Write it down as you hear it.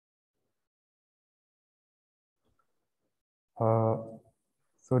Uh,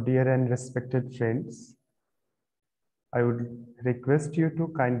 so dear and respected friends, I would request you to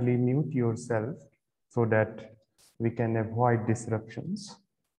kindly mute yourself so that we can avoid disruptions.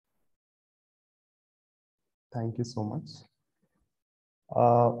 Thank you so much.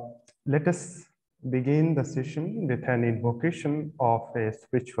 Let us begin the session with an invocation of a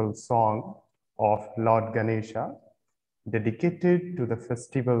spiritual song of Lord Ganesha, dedicated to the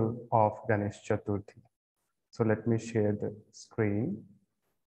festival of Ganesh Chaturthi. So let me share the screen.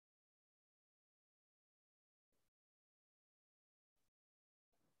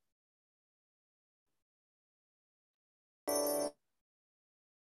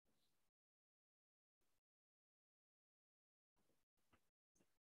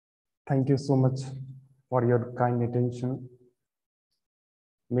 Thank you so much for your kind attention.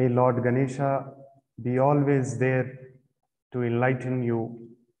 May Lord Ganesha be always there to enlighten you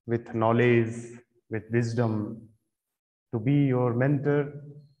with knowledge, with wisdom, to be your mentor,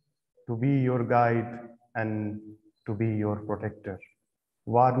 to be your guide, and to be your protector.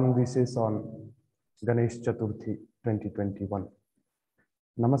 Warning wishes on Ganesh Chaturthi 2021.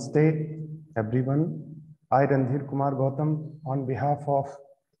 Namaste, everyone. I, Randhir Kumar Gautam, on behalf of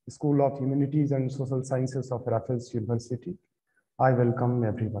School of Humanities and Social Sciences of Raffles University, I welcome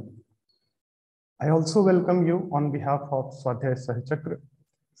everyone. I also welcome you on behalf of SOHSS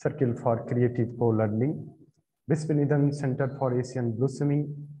Circle for Creative Co-Learning, Viswanidhan Center for Asian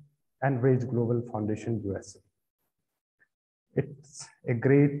Blossoming, and Rage Global Foundation, USA. It's a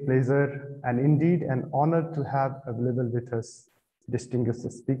great pleasure and indeed an honor to have available with us distinguished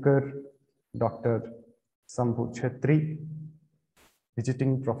speaker, Dr. Saamdu Chetri,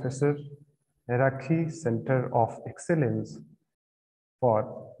 visiting professor, Rekhi Center of Excellence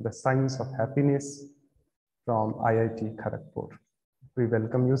for the Science of Happiness from IIT Kharagpur. We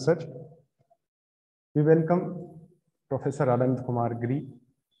welcome you, sir. We welcome Professor Kumar Giri,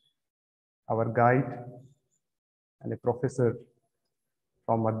 our guide and a professor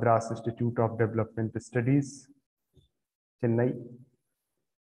from Madras Institute of Development Studies, Chennai.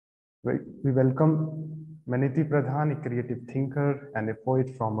 We welcome Minati Pradhan, a creative thinker and a poet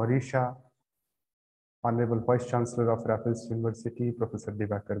from Odisha, Honorable Vice Chancellor of Raffles University, Professor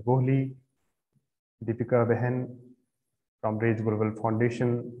Divakar Bohli, Deepika Behan from Rage Global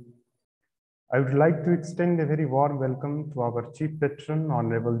Foundation. I would like to extend a very warm welcome to our Chief Patron,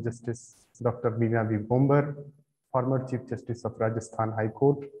 Honorable Justice Dr. Minati Pradhan, former Chief Justice of Rajasthan High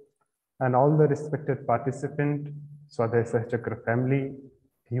Court, and all the respected participants, SOHSS family,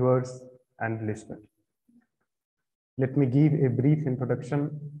 viewers, and listeners. Let me give a brief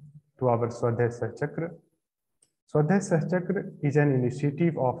introduction to our SOHSS. SOHSS is an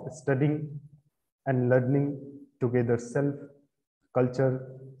initiative of studying and learning together self,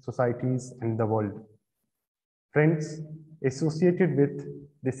 culture, societies, and the world. Friends associated with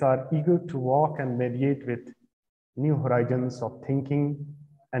this are eager to walk and mediate with new horizons of thinking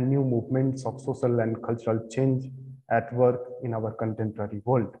and new movements of social and cultural change at work in our contemporary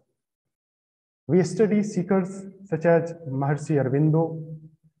world. We study seekers such as Maharshi Aurobindo,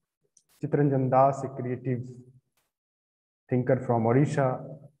 Chitranjan Das, a creative thinker from Odisha,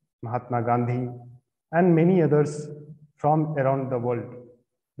 Mahatma Gandhi, and many others from around the world.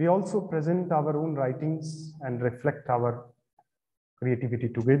 We also present our own writings and reflect our creativity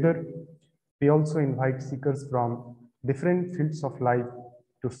together. We also invite seekers from different fields of life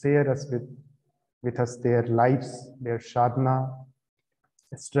to share with us their lives, their sadhana,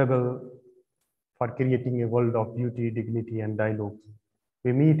 struggle for creating a world of beauty, dignity, and dialogue.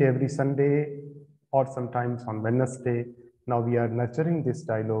 We meet every Sunday or sometimes on Wednesday. Now we are nurturing this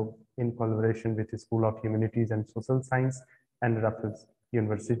dialogue in collaboration with the School of Humanities and Social Science and Raffles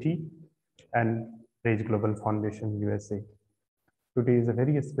University and Rage Global Foundation, USA. Today is a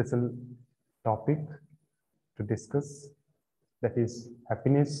very special topic to discuss, that is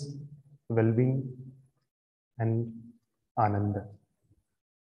happiness, well-being, and Ananda.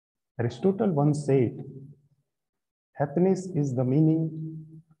 Aristotle once said, happiness is the meaning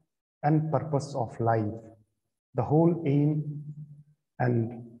and purpose of life, the whole aim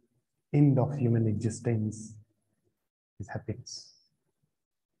and end of human existence is happiness.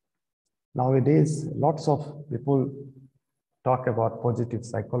 Nowadays, lots of people talk about positive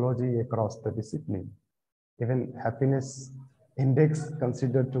psychology across the discipline. Even happiness index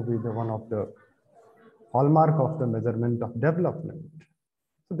considered to be the one of the hallmark of the measurement of development.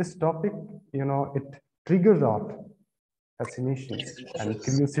 So this topic, it triggers our fascination and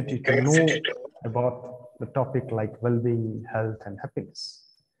curiosity to know about the topic like well-being, health, and happiness.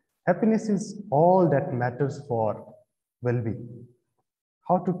 Happiness is all that matters for well-being.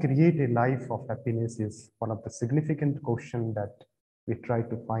 How to create a life of happiness is one of the significant questions that we try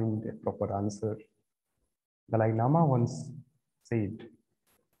to find a proper answer. Dalai Lama once said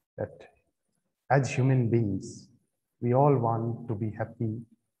that as human beings, we all want to be happy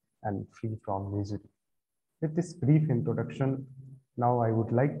and free from misery. With this brief introduction, now I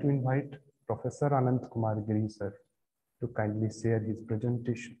would like to invite Professor Kumar Giri sir to kindly share his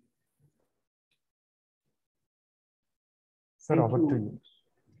presentation. Sir, over to you.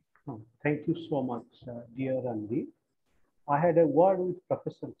 Thank you so much, dear Randhir. I had a word with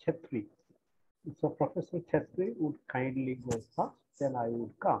Professor Chetri. So Professor Chetri would kindly go first, then I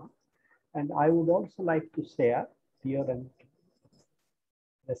would come. And I would also like to share, dear and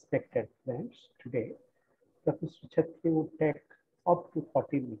respected friends, today, Professor Chetri would take up to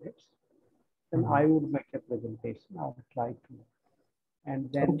 40 minutes. Then I would make a presentation. I would try to.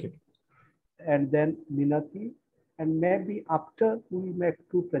 And then Minati. And maybe after we make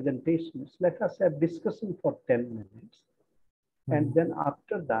two presentations, let us have discussion for 10 minutes. And then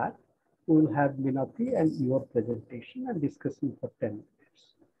after that, we will have Minati and your presentation and discussion for 10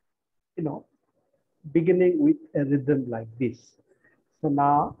 minutes. You know, beginning with a rhythm like this. So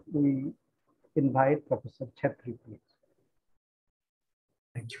now we invite Professor Chetri, please.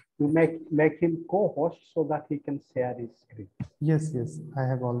 Thank you. You make him co-host so that he can share his screen. Yes, I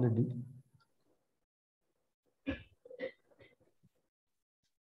have already.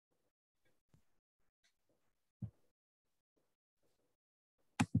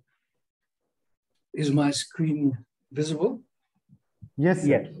 Is my screen visible? Yes.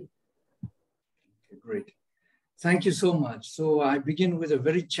 Yes. Okay, great. Thank you so much. So I begin with a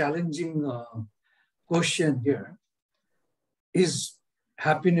very challenging question here. Is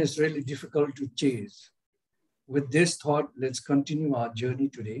happiness really difficult to chase? With this thought, let's continue our journey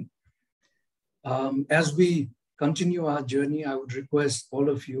today. As we continue our journey, I would request all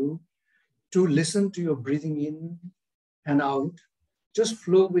of you to listen to your breathing in and out. Just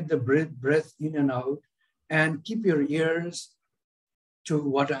flow with the breath in and out and keep your ears to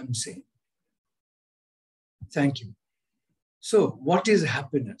what I'm saying. Thank you. So what is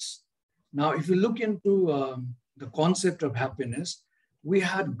happiness? Now, if you look into the concept of happiness, we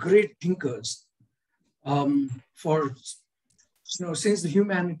had great thinkers since the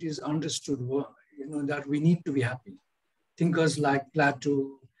humanities understood that we need to be happy. Thinkers like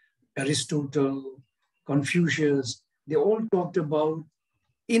Plato, Aristotle, Confucius, they all talked about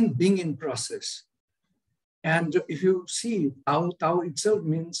being in process. And if you see, Tao itself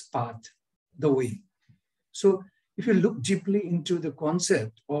means path, the way. So if you look deeply into the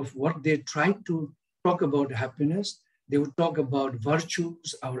concept of what they tried to talk about happiness, they would talk about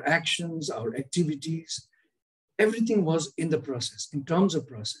virtues, our actions, our activities. Everything was in the process, in terms of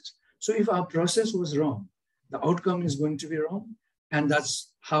process. So if our process was wrong, the outcome is going to be wrong. And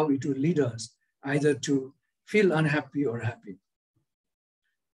that's how it will lead us either to feel unhappy or happy.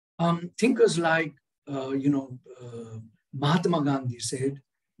 Thinkers like, Mahatma Gandhi said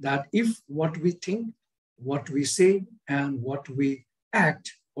that if what we think, what we say, and what we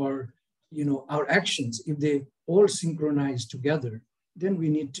act, or our actions, if they all synchronize together, then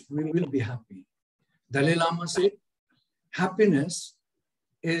we will be happy. Dalai Lama said, happiness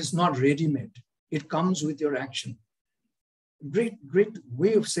is not ready-made. It comes with your action. Great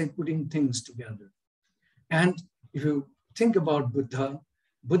way of putting things together. And if you think about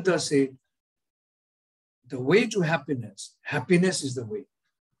Buddha said, the way to happiness is the way.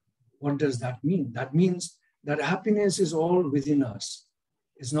 What does that mean? That means that happiness is all within us.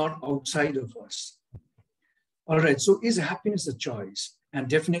 It's not outside of us. All right, so is happiness a choice? And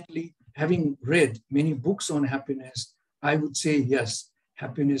definitely, having read many books on happiness, I would say yes,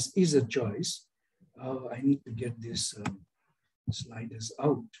 happiness is a choice. I need to get this sliders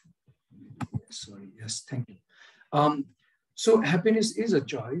out. Sorry, yes, thank you. So happiness is a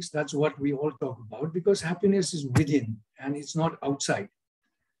choice. That's what we all talk about because happiness is within and it's not outside.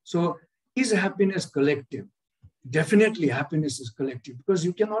 So is happiness collective? Definitely happiness is collective because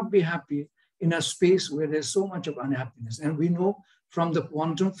you cannot be happy in a space where there's so much of unhappiness. And we know from the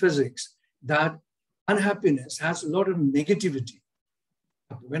quantum physics that unhappiness has a lot of negativity.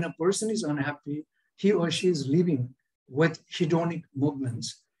 When a person is unhappy, he or she is living with hedonic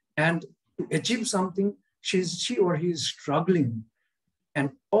movements. And to achieve something, she or he is struggling.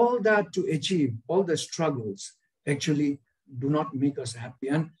 And all that to achieve, all the struggles actually do not make us happy.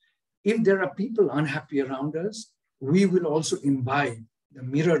 And if there are people unhappy around us, we will also imbibe the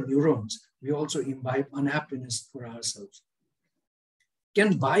mirror neurons. We also imbibe unhappiness for ourselves.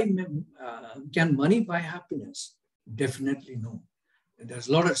 Can money buy happiness? Definitely no. There's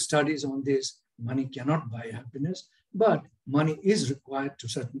a lot of studies on this. Money cannot buy happiness. but money is required to a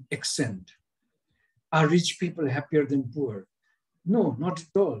certain extent. Are rich people happier than poor? No, not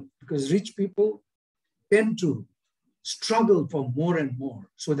at all, because rich people tend to struggle for more and more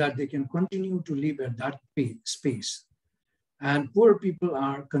so that they can continue to live at that space. And poor people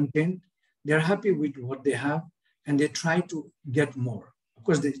are content, they're happy with what they have, and they try to get more. Of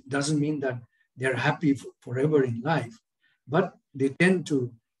course, it doesn't mean that they're happy forever in life, but they tend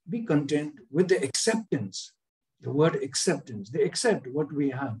to be content with the acceptance, the word acceptance. They accept what we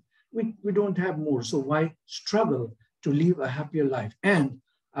have. We don't have more, so why struggle to live a happier life? And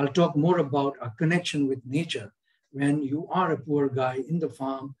I'll talk more about our connection with nature. When you are a poor guy in the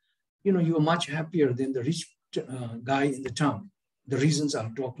farm, you are much happier than the rich guy in the town. The reasons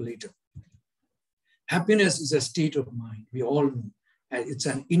I'll talk later. Happiness is a state of mind, we all know. It's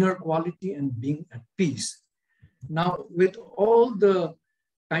an inner quality and being at peace. Now, with all the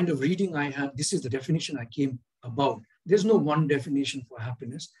kind of reading I had, this is the definition I came about. There's no one definition for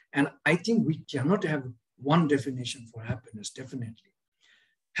happiness. And I think we cannot have one definition for happiness, definitely.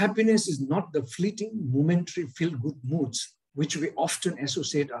 Happiness is not the fleeting, momentary, feel-good moods, which we often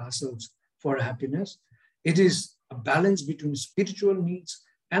associate ourselves for happiness. It is a balance between spiritual needs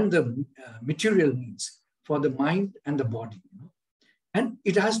and the material needs for the mind and the body. And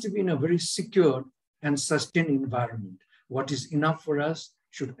it has to be in a very secure and sustained environment. What is enough for us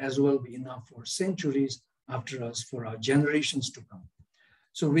should as well be enough for centuries after us, for our generations to come.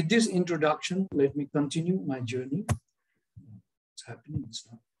 So with this introduction, let me continue my journey. What's happening? It's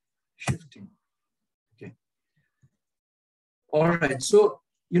not shifting. Okay. All right. So,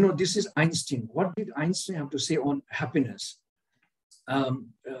 this is Einstein. What did Einstein have to say on happiness?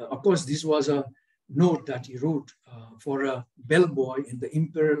 Of course, this was a note that he wrote for a bellboy in the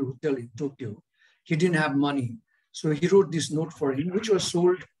Imperial Hotel in Tokyo. He didn't have money. So he wrote this note for him, which was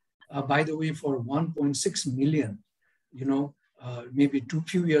sold, by the way, for 1.6 million, maybe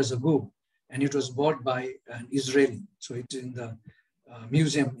few years ago. And it was bought by an Israeli. So it's in the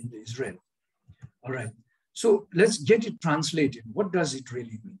museum in Israel. All right. So let's get it translated. What does it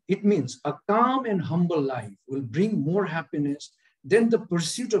really mean? It means a calm and humble life will bring more happiness than the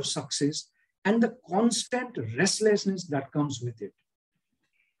pursuit of success and the constant restlessness that comes with it.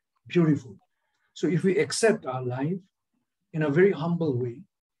 Beautiful. So if we accept our life in a very humble way,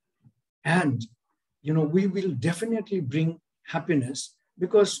 and we will definitely bring happiness,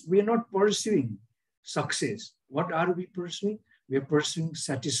 because we are not pursuing success. What are we pursuing? We are pursuing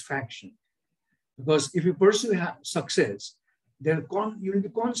satisfaction. Because if you pursue success, you will be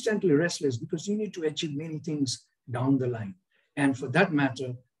constantly restless because you need to achieve many things down the line. And for that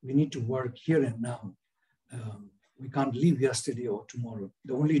matter, we need to work here and now. We can't live yesterday or tomorrow.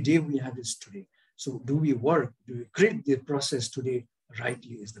 The only day we have is today. So do we work? Do we create the process today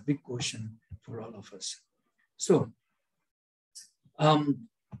rightly is the big question for all of us. So,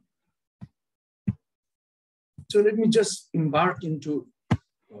 let me just embark into,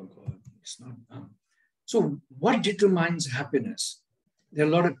 oh God, it's not, so what determines happiness? There are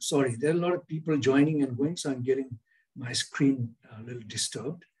a lot of people joining and going, so I'm getting my screen a little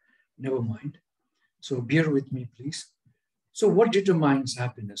disturbed. Never mind. So bear with me, please. So what determines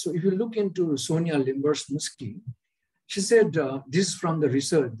happiness? So if you look into Sonia Limbersky, she said, this is from the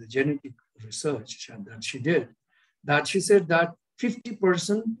research, the genetic research that she did, that she said that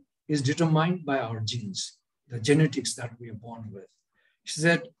 50% is determined by our genes, the genetics that we are born with. She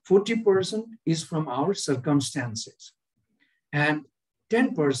said 40% is from our circumstances, and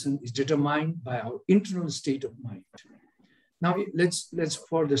 10% is determined by our internal state of mind. Now, let's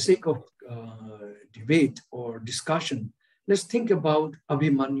for the sake of debate or discussion, let's think about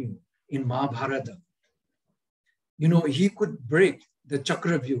Abhimanyu in Mahabharata. He could break the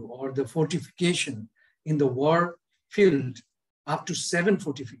Chakravyuh or the fortification in the war field up to 7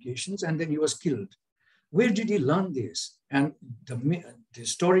 fortifications, and then he was killed. Where did he learn this? And the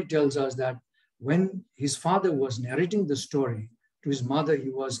story tells us that when his father was narrating the story to his mother, he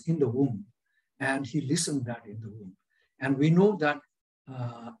was in the womb, and he listened that in the womb. And we know that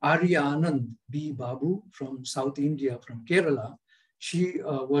Arya Anand B. Babu from South India, from Kerala, she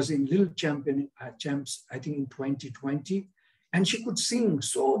was in Little Champs, I think in 2020, and she could sing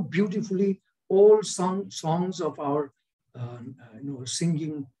so beautifully all songs of our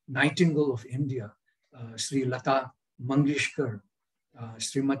singing Nightingale of India, Sri Lata Mangeshkar,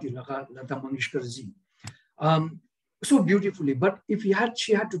 Srimati Lata Mangeshkar ji. So beautifully, but if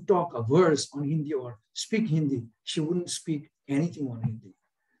she had to talk a verse on Hindi or speak Hindi, she wouldn't speak anything on Hindi.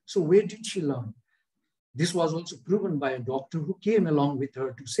 So where did she learn? This was also proven by a doctor who came along with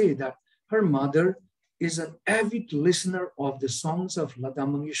her to say that her mother is an avid listener of the songs of Lata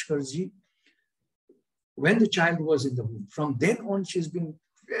Mangeshkar ji, when the child was in the womb. From then on, she's been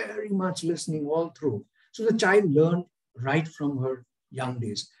very much listening all through. So the child learned right from her young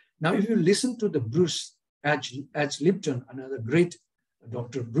days. Now, if you listen to the Bruce H. Lipton, another great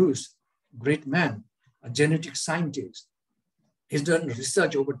Dr. Bruce, great man, a genetic scientist, he's done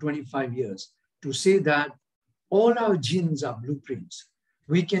research over 25 years to say that all our genes are blueprints.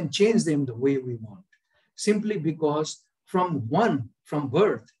 We can change them the way we want, simply because from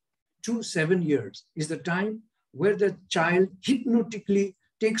birth to 7 years is the time where the child hypnotically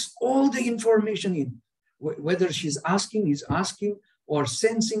takes all the information in, whether she's asking, he's asking, or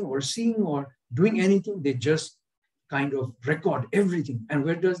sensing, or seeing, or doing anything, they just kind of record everything. And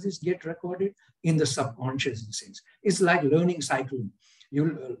where does this get recorded? In the subconscious, in a sense. It's like learning cycling. You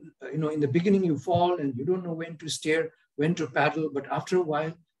know, in the beginning you fall and you don't know when to steer, when to paddle, but after a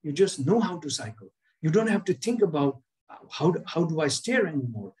while, you just know how to cycle. You don't have to think about how do I steer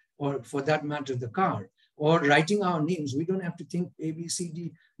anymore, or for that matter, the car, or writing our names. We don't have to think A, B, C,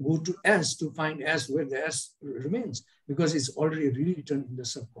 D, go to S to find S where the S remains, because it's already rewritten in the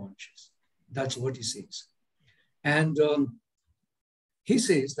subconscious. That's what he says. And he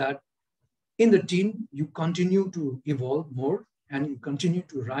says that in the teen, you continue to evolve more and you continue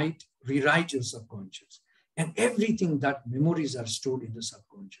to rewrite your subconscious. And everything that memories are stored in the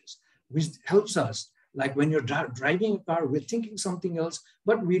subconscious, which helps us. Like when you're driving a car, we're thinking something else,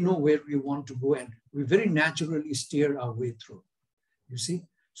 but we know where we want to go and we very naturally steer our way through. You see?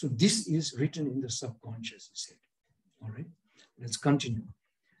 So this is written in the subconscious, he said. All right, let's continue.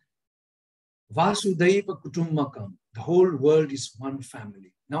 Vasudhaiva Kutumbakam, the whole world is one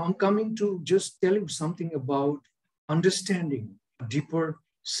family. Now I'm coming to just tell you something about understanding a deeper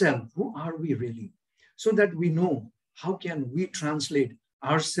self. Who are we really? So that we know how can we translate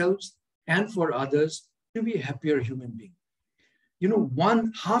ourselves and for others to be a happier human being. You know,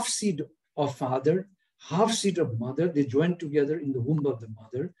 one half seed of father, half seed of mother, they join together in the womb of the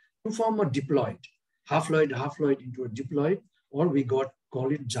mother to form a diploid, half-loid into a diploid, or we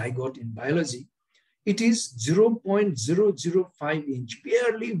call it zygote in biology. It is 0.005 inch,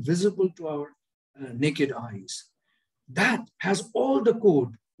 barely visible to our naked eyes. That has all the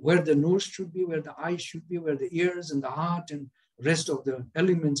code where the nose should be, where the eyes should be, where the ears and the heart and rest of the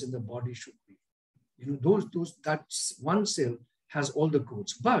elements in the body should be. You know, that one cell has all the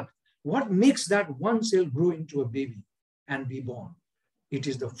codes. But what makes that one cell grow into a baby and be born? It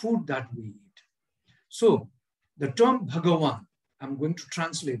is the food that we eat. So the term Bhagavan, I'm going to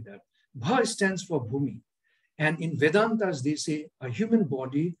translate that. Bha stands for Bhumi. And in Vedantas, they say a human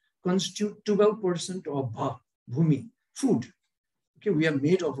body constitutes 12% of Bha, Bhumi, food. Okay, we are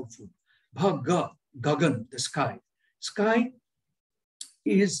made of a food. Bhaga, Gagan, the sky. Sky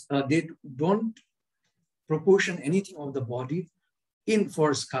is, they don't proportion anything of the body in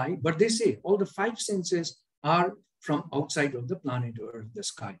for sky, but they say all the 5 senses are from outside of the planet Earth, the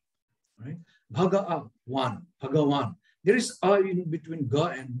sky, right? Bhagavan, Bhagavan. There is a in between ga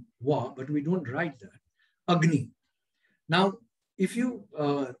and wa, but we don't write that. Agni. Now, if you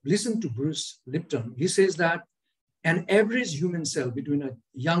listen to Bruce Lipton, he says that an average human cell between a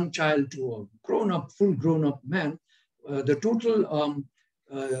young child to a grown-up, full grown-up man, the total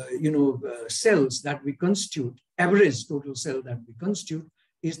cells that we constitute, average total cell that we constitute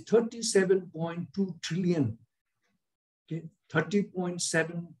is 37.2 trillion. Okay,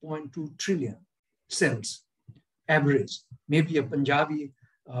 30.7.2 trillion cells, average. Maybe a Punjabi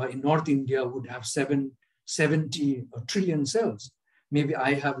in North India would have 70 trillion cells. Maybe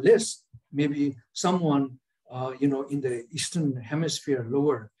I have less. Maybe someone, in the Eastern Hemisphere,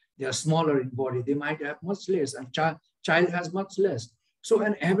 lower, they are smaller in body. They might have much less. And child has much less. So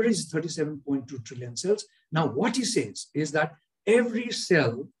an average is 37.2 trillion cells. Now, what he says is that every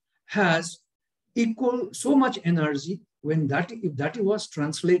cell has so much energy. If that was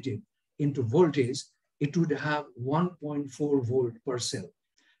translated into voltage, it would have 1.4 volt per cell.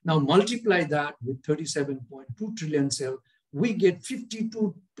 Now multiply that with 37.2 trillion cell, we get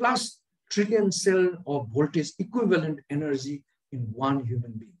 52 plus trillion cell of voltage equivalent energy in one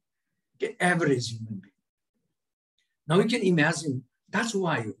human being, okay, average human being. Now you can imagine, that's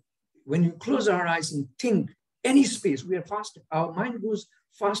why when you close our eyes and think any space, we are faster. Our mind goes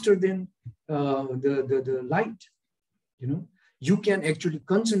faster than the light. You know, you can actually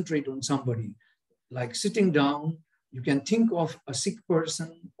concentrate on somebody, like sitting down. You can think of a sick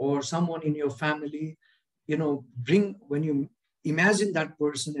person or someone in your family. You know, when you imagine that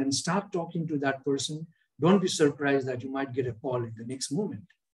person and start talking to that person, don't be surprised that you might get a call in the next moment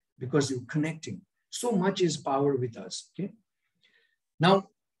because you're connecting. So much is power with us. Okay. Now,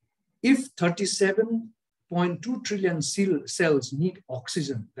 if 37.2 trillion cells need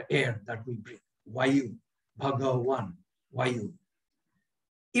oxygen, the air that we breathe, Vayu, Bhagavan, Vayu.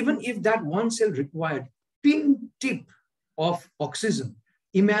 Even if that one cell required pin tip of oxygen,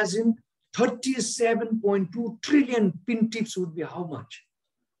 imagine 37.2 trillion pin tips would be how much?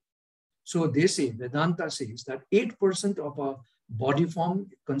 So they say, Vedanta says that 8% of our body form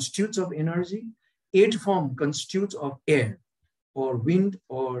constitutes of energy, 8 form constitutes of air or wind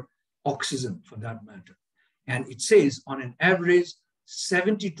or oxygen for that matter. And it says on an average,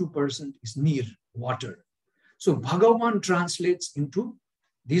 72% is near water. So Bhagavan translates into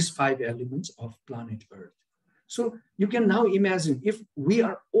these 5 elements of planet Earth. So you can now imagine if we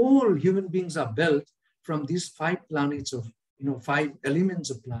are all human beings are built from these 5 planets of, 5 elements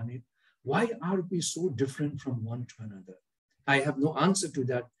of planet, why are we so different from one to another? I have no answer to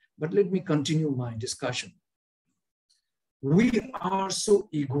that, but let me continue my discussion. We are so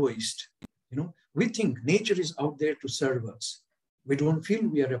egoist. We think nature is out there to serve us. We don't feel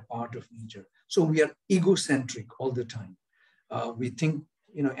we are a part of nature. So we are egocentric all the time. We think,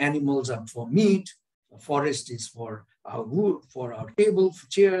 animals are for meat, a forest is for our wood, for our table, for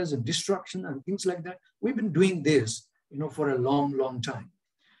chairs and destruction and things like that. We've been doing this, for a long, long time.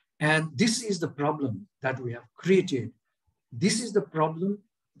 And this is the problem that we have created. This is the problem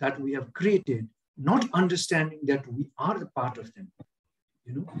that we have created, not understanding that we are the part of them.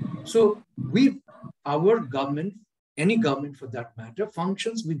 So our government, any government for that matter,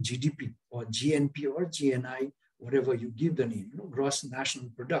 functions with GDP or GNP or GNI, whatever you give the name, gross national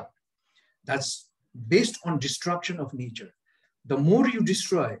product. That's based on destruction of nature. The more you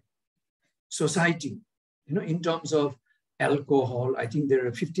destroy society, in terms of alcohol, I think there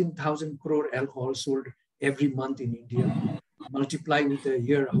are 15,000 crore alcohol sold every month in India. Multiply with a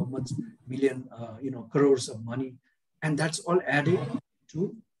year how much million, crores of money. And that's all added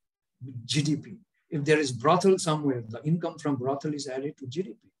to GDP. If there is brothel somewhere, the income from brothel is added to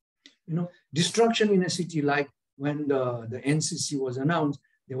GDP. Destruction in a city, like when the NCC was announced,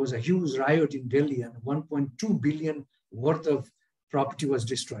 there was a huge riot in Delhi and 1.2 billion worth of property was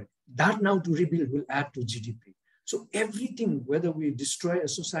destroyed. That now to rebuild will add to GDP. So everything, whether we destroy a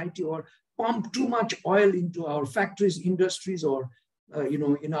society or pump too much oil into our factories, industries, or,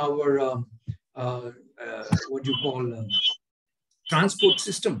 in our, transport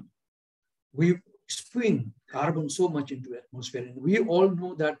system, we spewing carbon so much into the atmosphere. And we all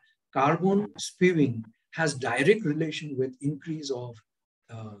know that carbon spewing has direct relation with increase of,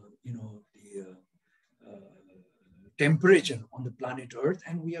 temperature on the planet Earth,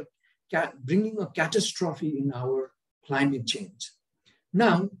 and we are bringing a catastrophe in our climate change.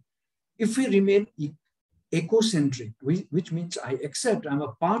 Now, if we remain ecocentric, which means I accept I'm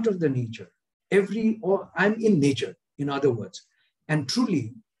a part of the nature, I'm in nature, in other words. And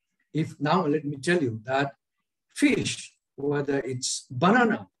truly, if now let me tell you that fish, whether it's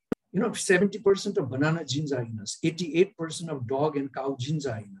banana, 70% of banana genes are in us, 88% of dog and cow genes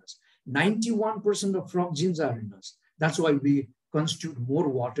are in us, 91% of frog genes are in us. That's why we constitute more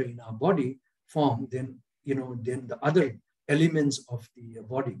water in our body form than the other elements of the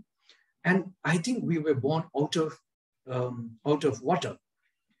body. And I think we were born out of water,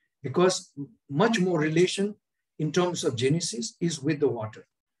 because much more relation in terms of genesis is with the water.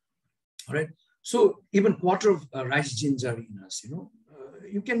 All right. So even quarter of rice genes are in us.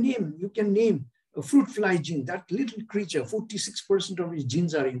 You can name a fruit fly gene. That little creature, 46% of its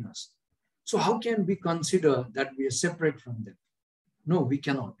genes are in us. So how can we consider that we are separate from them? No, we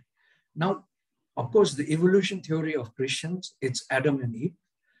cannot. Now, of course, the evolution theory of Christians, it's Adam and Eve.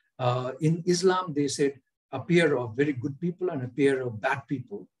 In Islam, they said a pair of very good people and a pair of bad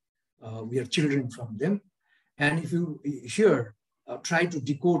people. We are children from them. And if you here try to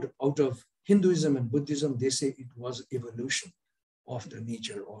decode out of Hinduism and Buddhism, they say it was evolution of the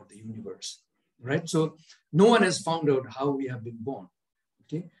nature or the universe, right? So no one has found out how we have been born,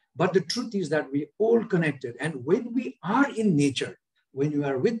 okay? But the truth is that we all connected. And when we are in nature, when you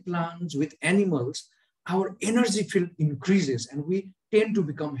are with plants, with animals, our energy field increases and we tend to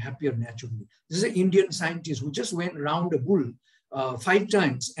become happier naturally. This is an Indian scientist who just went around a bull 5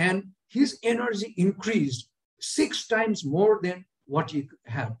 times and his energy increased 6 times more than what he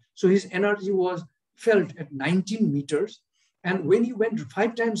had. So his energy was felt at 19 meters. And when he went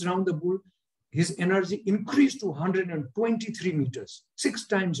 5 times around the bull, his energy increased to 123 meters, 6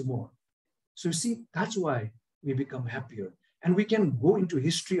 times more. So you see, that's why we become happier. And we can go into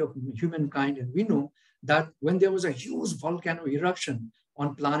history of humankind, and we know that when there was a huge volcano eruption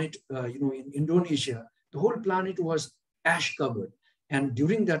on planet, in Indonesia, the whole planet was ash covered. And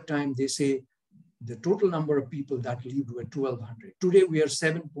during that time, they say the total number of people that lived were 1,200. Today, we are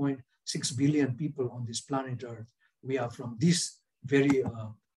 7.6 billion people on this planet Earth. We are from this very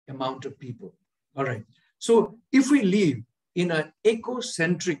amount of people. All right. So if we live in an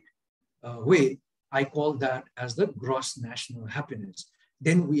eco-centric way, I call that as the gross national happiness.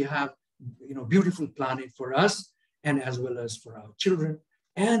 Then we have, beautiful planet for us, and as well as for our children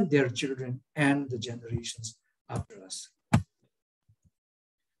and their children and the generations after us.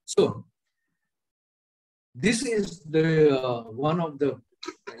 So this is the one of the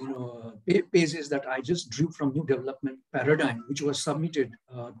pages that I just drew from New Development Paradigm, which was submitted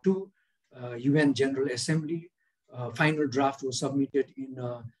to UN General Assembly. Final draft was submitted in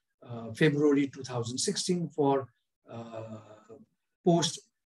February 2016 for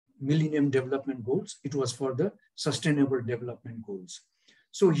post-Millennium Development Goals. It was for the Sustainable Development Goals.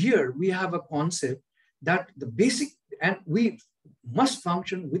 So here we have a concept that the basic, and we must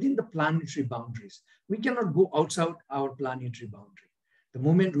function within the planetary boundaries. We cannot go outside our planetary boundary. The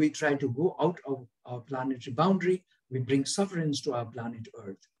moment we try to go out of our planetary boundary, we bring sufferance to our planet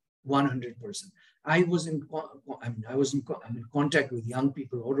Earth, 100%. I was in contact with young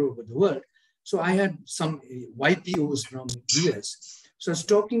people all over the world. So I had some YPOs from US. So I was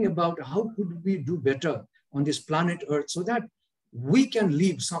talking about how could we do better on this planet Earth so that we can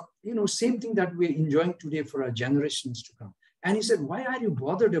leave some, same thing that we're enjoying today for our generations to come. And he said, why are you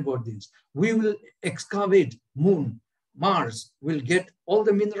bothered about this? We will excavate Moon, Mars, we'll get all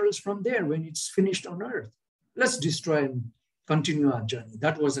the minerals from there when it's finished on Earth. Let's destroy and continue our journey.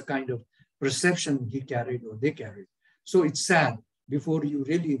 That was the kind of perception he carried or they carried. So it's sad, before you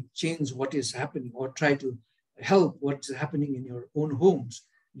really change what is happening or try to help what's happening in your own homes,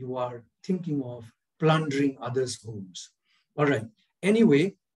 you are thinking of plundering others' homes. All right.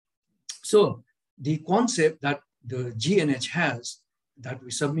 Anyway, so the concept that the GNH has that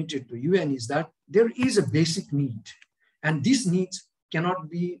we submitted to UN is that there is a basic need, and these needs cannot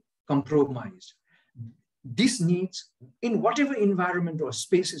be compromised. These needs, in whatever environment or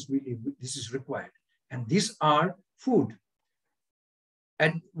spaces we live, this is required. And these are food.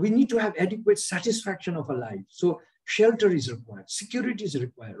 And we need to have adequate satisfaction of a life. So shelter is required, security is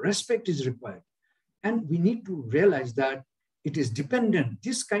required, respect is required. And we need to realize that it is dependent.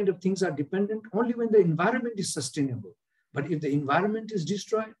 These kind of things are dependent only when the environment is sustainable. But if the environment is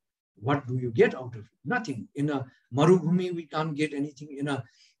destroyed, what do you get out of it? Nothing. In a Marubhumi, we can't get anything. In a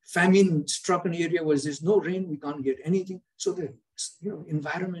famine-stricken area where there's no rain, we can't get anything. So the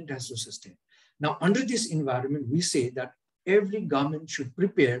environment has to sustain. Now, under this environment, we say that every government should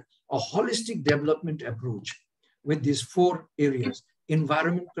prepare a holistic development approach with these 4 areas.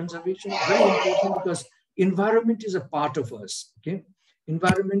 Environment conservation, very important because environment is a part of us, okay?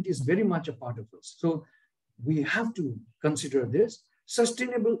 Environment is very much a part of us. So we have to consider this.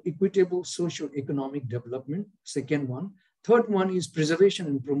 Sustainable, equitable, socio-economic development, second one. Third one is preservation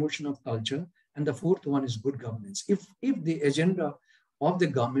and promotion of culture. And the fourth one is good governance. If the agenda of the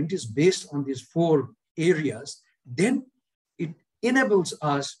government is based on these 4 areas, then it enables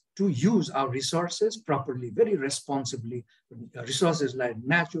us to use our resources properly, very responsibly, resources like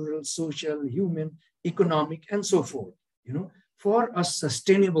natural, social, human, economic, and so forth, for a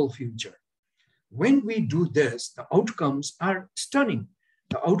sustainable future. When we do this, the outcomes are stunning.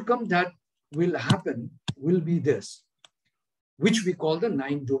 The outcome that will happen will be this, which we call the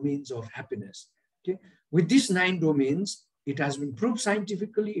 9 domains of happiness. Okay? With these 9 domains, it has been proved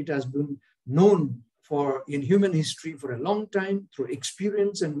scientifically, it has been known in human history for a long time through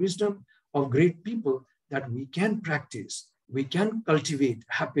experience and wisdom of great people that we can practice, we can cultivate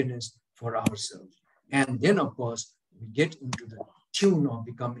happiness for ourselves. And then, of course, we get into the tune of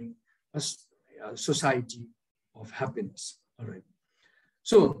becoming a society of happiness. All right.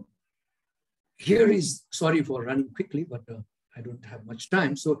 So here is, sorry for running quickly, but I don't have much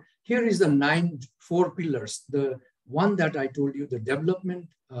time. So here is the 4 pillars. The one that I told you, the development,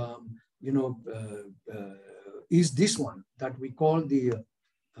 is this one that we call the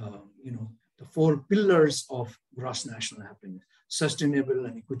 4 pillars of gross national happiness: sustainable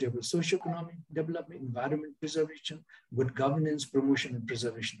and equitable socio-economic development, environment preservation, good governance, promotion and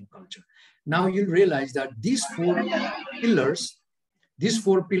preservation of culture. Now you'll realize that these 4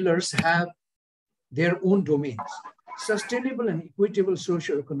 pillars have their own domains. Sustainable and equitable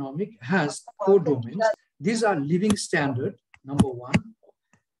socio-economic has 4 domains. These are living standard, number 1.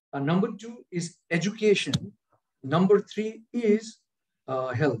 Number 2 is education. Number 3 is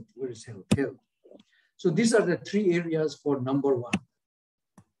health. Where is health? Health. So these are the 3 areas for number 1.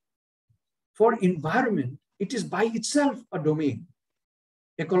 For environment, it is by itself a domain.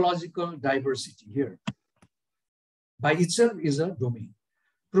 Ecological diversity here. By itself is a domain.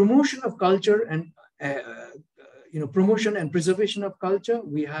 Promotion of culture and promotion and preservation of culture,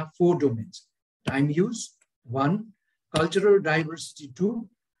 we have 4 domains. Time use, 1. Cultural diversity, 2.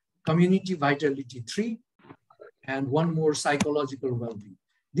 Community vitality, 3. and one more, psychological well-being.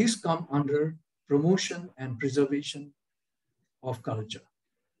 These come under promotion and preservation of culture.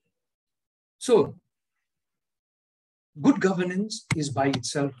 So good governance is by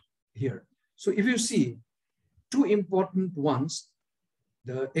itself here. So if you see two important ones,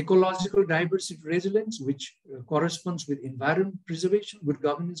 the ecological diversity resilience, which corresponds with environment preservation, good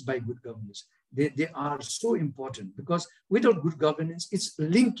governance by good governance. They are so important, because without good governance, it's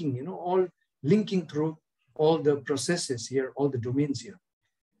linking, all linking through all the processes here, all the domains here.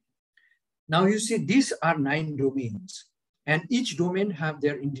 Now you see, these are 9 domains, and each domain have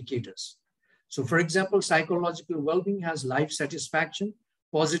their indicators. So for example, psychological well-being has life satisfaction,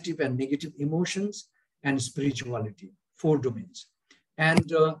 positive and negative emotions, and spirituality, 4 domains.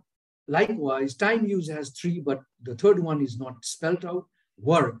 And likewise, time use has 3, but the third one is not spelled out: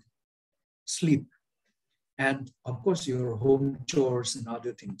 work, sleep, and of course your home chores and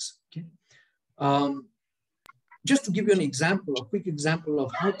other things. Okay. Just to give you an example, a quick example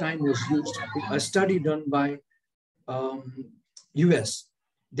of how time was used, a study done by US,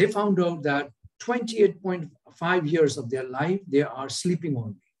 they found out that 28.5 years of their life, they are sleeping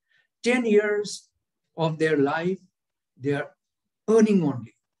only. 10 years of their life, they are earning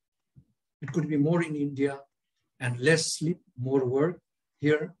only. It could be more in India, and less sleep, more work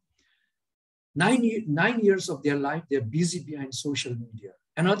here. 9 years of their life, they're busy behind social media.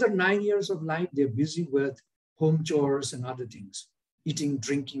 Another 9 years of life, they're busy with home chores and other things, eating,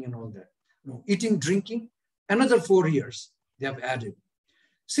 drinking, and all that. No, eating, drinking, another 4 years they have added.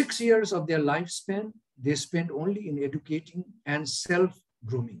 6 years of their lifespan, they spend only in educating and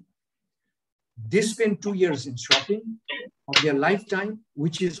self-grooming. They spend 2 years in shopping of their lifetime,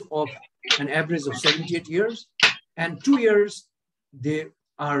 which is of an average of 78 years, and 2 years they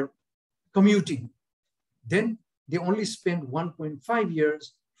are commuting. Then they only spend 1.5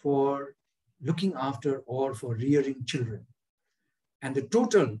 years for looking after or for rearing children. And the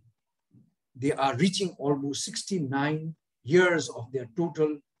total, they are reaching almost 69 years of their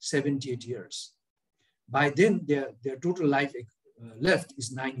total 78 years. By then, their total life left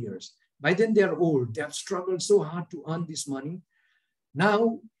is 9 years. By then, they are old. They have struggled so hard to earn this money.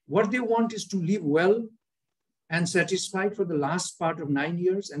 Now, what they want is to live well and satisfied for the last part of 9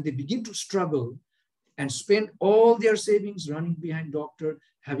 years, and they begin to struggle and spend all their savings running behind doctor,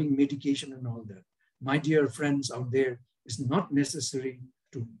 having medication and all that. My dear friends out there, it's not necessary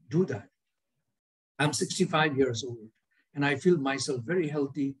to do that. I'm 65 years old, and I feel myself very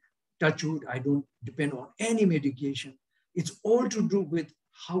healthy. Touch wood, I don't depend on any medication. It's all to do with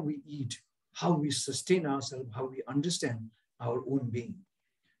how we eat, how we sustain ourselves, how we understand our own being.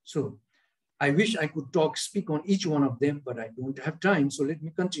 So I wish I could speak on each one of them, but I don't have time. So let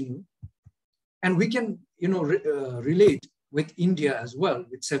me continue. And we can, relate with India as well,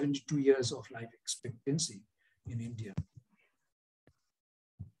 with 72 years of life expectancy in India.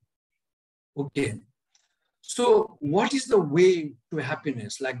 Okay. So what is the way to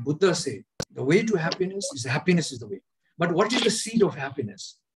happiness? Like Buddha said, the way to happiness is the way. But what is the seed of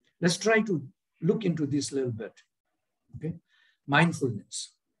happiness? Let's try to look into this a little bit. Okay.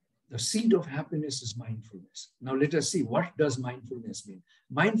 Mindfulness. The seed of happiness is mindfulness. Now let us see, what does mindfulness mean?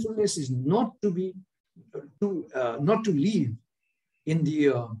 Mindfulness is not to live in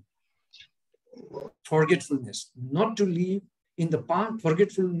the forgetfulness, not to live in the past.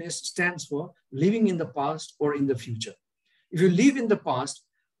 Forgetfulness stands for living in the past or in the future. If you live in the past,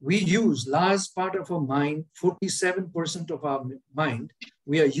 we use large part of our mind, 47% of our mind,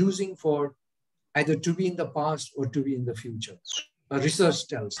 we are using for either to be in the past or to be in the future. Research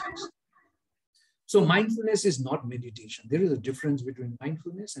tells us. So mindfulness is not meditation. There is a difference between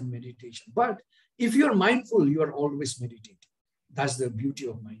mindfulness and meditation. But if you're mindful, you are always meditating. That's the beauty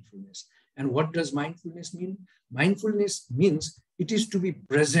of mindfulness. And what does mindfulness mean? Mindfulness means it is to be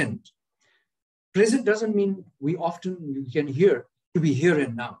present. Present doesn't mean you can hear to be here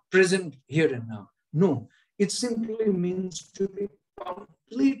and now, present here and now. No, it simply means to be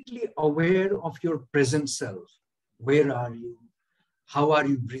completely aware of your present self. Where are you? How are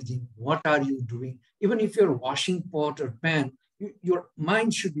you breathing? What are you doing? Even if you're washing pot or pan, your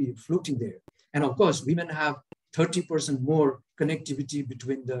mind should be floating there. And of course, women have 30% more connectivity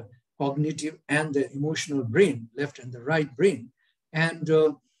between the cognitive and the emotional brain, left and the right brain. And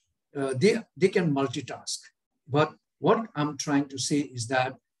they can multitask. But what I'm trying to say is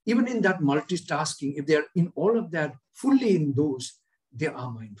that even in that multitasking, if they're in all of that, fully in those, they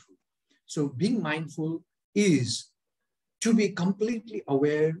are mindful. So being mindful is to be completely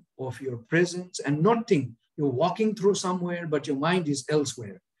aware of your presence and not think you're walking through somewhere, but your mind is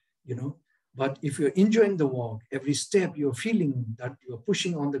elsewhere. But if you're enjoying the walk, every step you're feeling that you're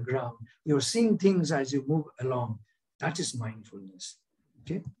pushing on the ground, you're seeing things as you move along, that is mindfulness.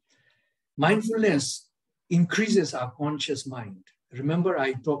 Okay? Mindfulness increases our conscious mind. Remember,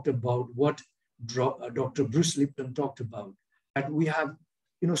 I talked about what Dr. Bruce Lipton talked about, that we have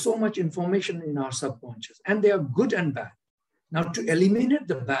so much information in our subconscious, and they are good and bad. Now, to eliminate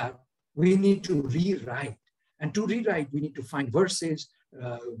the bad, we need to rewrite. And to rewrite, we need to find verses,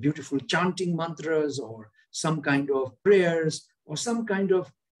 beautiful chanting mantras, or some kind of prayers, or some kind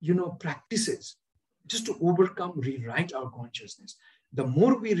of, practices, just to overcome, rewrite our consciousness. The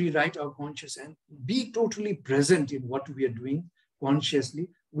more we rewrite our consciousness and be totally present in what we are doing consciously,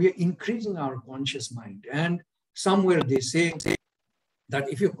 we are increasing our conscious mind. And somewhere they say that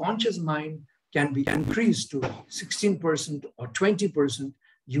if your conscious mind can be increased to 16% or 20%,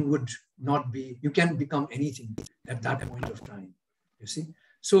 you can become anything at that point of time, you see.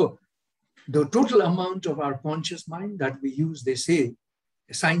 So the total amount of our conscious mind that we use, they say,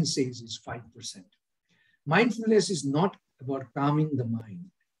 science says, is 5%. Mindfulness is not about calming the mind.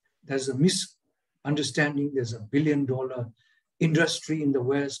 There's a misunderstanding. There's $1 billion industry in the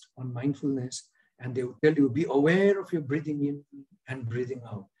West on mindfulness, and they will tell you, be aware of your breathing in and breathing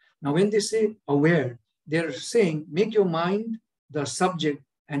out. Now, when they say aware, they're saying, make your mind the subject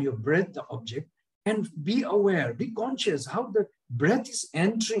and your breath the object, and be aware, be conscious how the breath is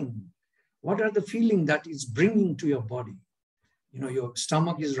entering. What are the feelings that it's bringing to your body? Your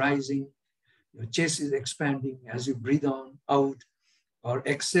stomach is rising, your chest is expanding as you breathe on, out, or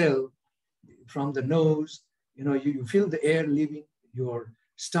exhale from the nose. You feel the air leaving, your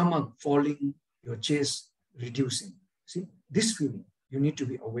stomach falling, your chest reducing. See, this feeling you need to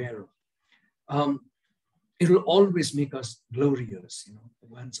be aware of. It will always make us glorious.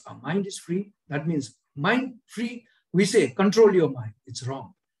 Once our mind is free, that means mind free. We say, control your mind. It's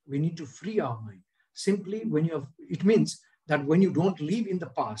wrong. We need to free our mind. Simply it means that when you don't live in the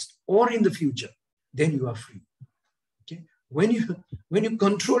past or in the future, then you are free. Okay? When you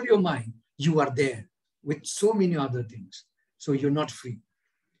control your mind, you are there with so many other things. So you're not free.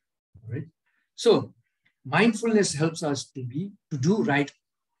 All right? So mindfulness helps us to do right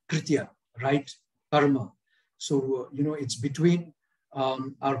kritya, right karma. So, it's between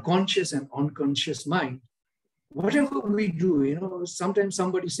our conscious and unconscious mind. Whatever we do, sometimes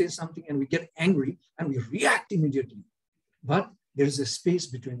somebody says something and we get angry and we react immediately. But there is a space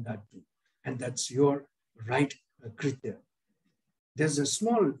between that two. And that's your right kritya. There's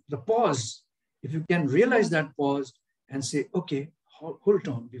the pause. If you can realize that pause and say, okay, hold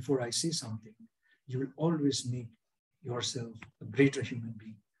on before I say something, you will always make yourself a greater human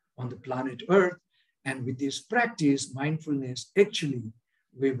being on the planet Earth. And with this practice, mindfulness, actually,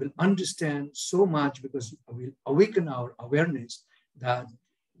 we will understand so much, because we will awaken our awareness that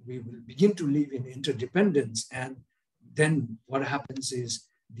we will begin to live in interdependence. And then what happens is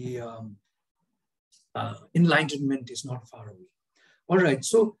the enlightenment is not far away. All right,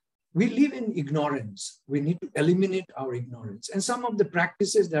 so we live in ignorance. We need to eliminate our ignorance. And some of the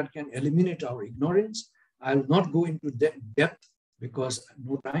practices that can eliminate our ignorance, I will not go into depth because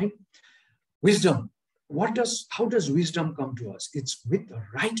no time. Wisdom. How does wisdom come to us? It's with the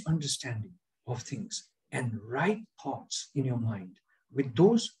right understanding of things and right thoughts in your mind. With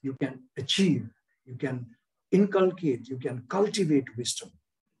those, you can achieve, you can inculcate, you can cultivate wisdom.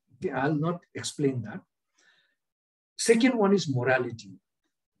 Okay, I'll not explain that. Second one is morality.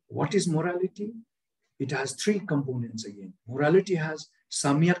 What is morality? It has three components again. Morality has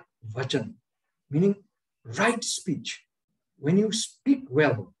samyak vachan, meaning right speech. When you speak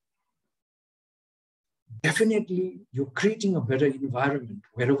well, definitely you're creating a better environment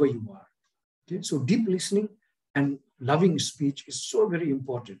wherever you are. Okay? So deep listening and loving speech is so very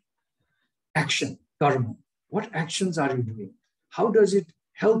important. Action, karma. What actions are you doing? How does it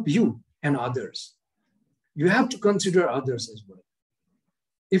help you and others? You have to consider others as well.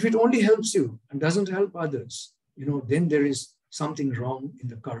 If it only helps you and doesn't help others, then there is something wrong in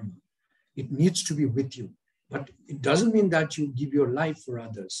the karma. It needs to be with you. But it doesn't mean that you give your life for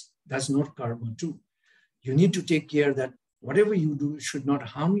others. That's not karma too. You need to take care that whatever you do should not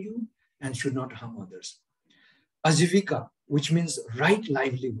harm you and should not harm others. Ajivika, which means right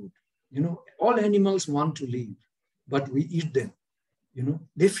livelihood. All animals want to live, but we eat them.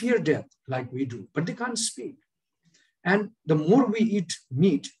 They fear death like we do, but they can't speak. And the more we eat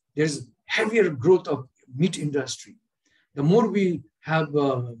meat, there's heavier growth of meat industry. The more we have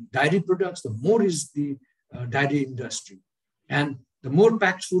dairy products, the more is the dairy industry. And the more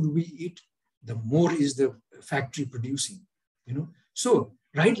packed food we eat, the more is the factory producing. So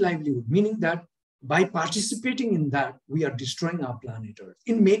right livelihood, meaning that by participating in that, we are destroying our planet Earth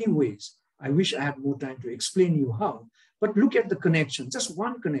in many ways. I wish I had more time to explain you how, but look at the connection, just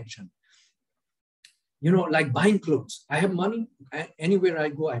one connection. You know, like buying clothes. I have money, anywhere I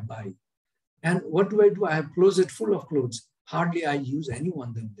go, I buy. And what do? I have closet full of clothes. Hardly I use any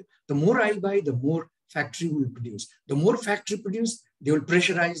one. The more I buy, the more factory will produce. The more factory produce, they will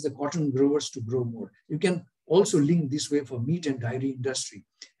pressurize the cotton growers to grow more. You can also link this way for meat and dairy industry.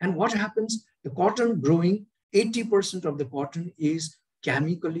 And what happens? The cotton growing, 80% of the cotton is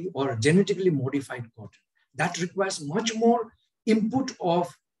chemically or genetically modified cotton. That requires much more input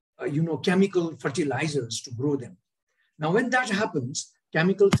of chemical fertilizers to grow them. Now, when that happens,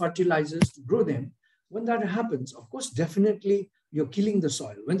 chemical fertilizers to grow them, when that happens, of course, definitely you're killing the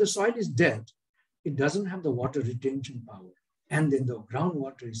soil. When the soil is dead, it doesn't have the water retention power. And then the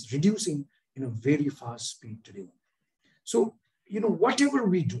groundwater is reducing in a very fast speed today. So, whatever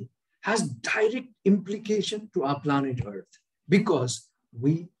we do has direct implication to our planet Earth, because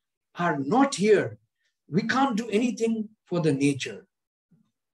we are not here. We can't do anything for the nature,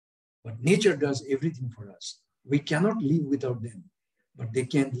 but nature does everything for us. We cannot live without them, but they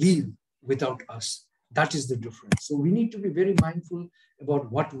can live without us. That is the difference. So we need to be very mindful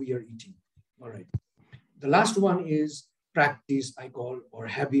about what we are eating. All right. The last one is practice, I call, or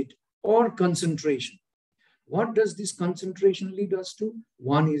habit, or concentration. What does this concentration lead us to?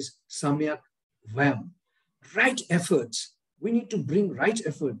 One is samyak vam, right efforts. We need to bring right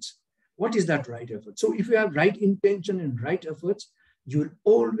efforts. What is that right effort? So if you have right intention and right efforts, you will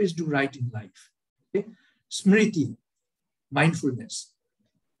always do right in life. Okay? Smriti, mindfulness.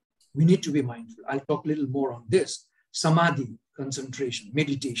 We need to be mindful. I'll talk a little more on this. Samadhi, concentration,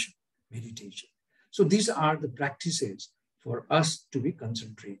 meditation. So these are the practices for us to be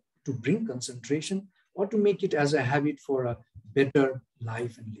concentrated, to bring concentration or to make it as a habit for a better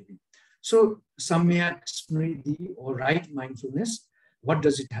life and living. So samyak smriti, or right mindfulness, what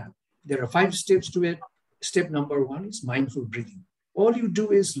does it have? There are 5 steps to it. Step number 1 is mindful breathing. All you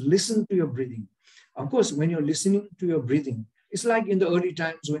do is listen to your breathing. Of course, when you're listening to your breathing, it's like in the early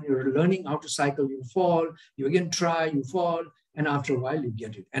times when you're learning how to cycle, you fall, you again try, you fall, and after a while you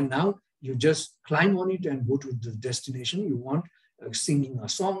get it. And now you just climb on it and go to the destination you want, singing a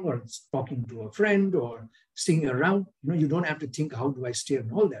song or talking to a friend or singing around. You don't have to think, how do I steer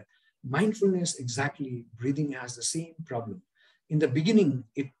and all that. Mindfulness, exactly, breathing has the same problem. In the beginning,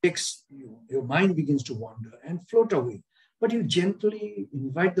 it takes you, your mind begins to wander and float away. But you gently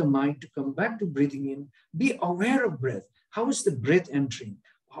invite the mind to come back to breathing in. Be aware of breath. How is the breath entering?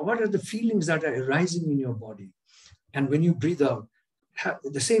 What are the feelings that are arising in your body? And when you breathe out,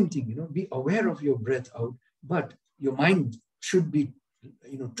 the same thing, be aware of your breath out, but your mind should be,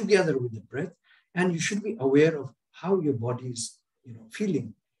 together with the breath, and you should be aware of how your body is,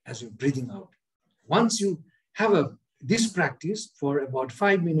 feeling as you're breathing out. Once you have this practice for about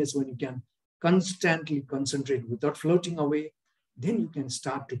 5 minutes, when you can constantly concentrate without floating away, then you can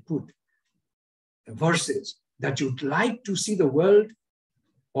start to put verses that you'd like to see the world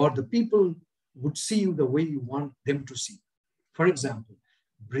or the people would see you the way you want them to see. For example,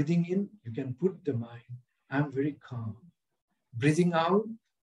 breathing in, you can put the mind, I'm very calm. Breathing out,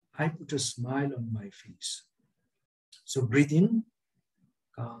 I put a smile on my face. So breathe in,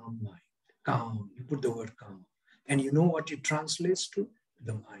 calm mind, calm. You put the word calm. And you know what it translates to?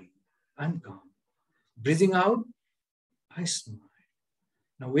 The mind. I'm calm. Breathing out, I smile.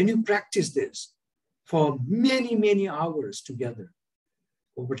 Now, when you practice this for many, many hours together,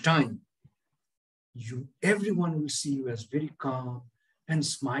 over time, everyone will see you as very calm and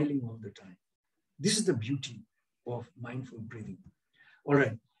smiling all the time. This is the beauty of mindful breathing. All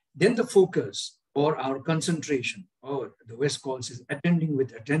right. Then the focus, or our concentration, or the West calls it attending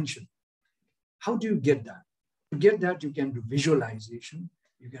with attention. How do you get that? To get that, you can do visualization,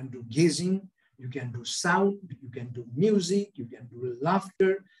 you can do gazing, you can do sound, you can do music, you can do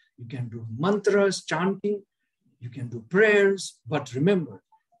laughter, you can do mantras, chanting, you can do prayers. But remember,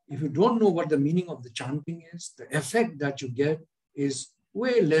 if you don't know what the meaning of the chanting is, the effect that you get is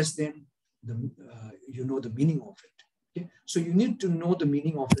way less than the meaning of it. Okay? So you need to know the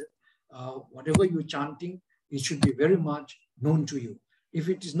meaning of it. Whatever you're chanting, it should be very much known to you. If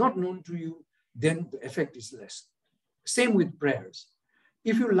it is not known to you, then the effect is less. Same with prayers.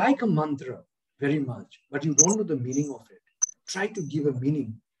 If you like a mantra very much, but you don't know the meaning of it, try to give a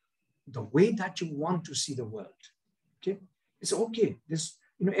meaning the way that you want to see the world. Okay, it's okay. This,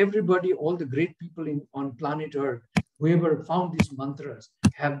 everybody, all the great people on planet Earth, whoever found these mantras,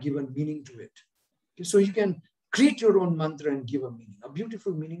 have given meaning to it. Okay? So you can create your own mantra and give a meaning, a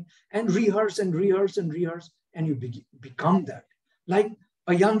beautiful meaning, and rehearse and rehearse and rehearse, and you become that. Like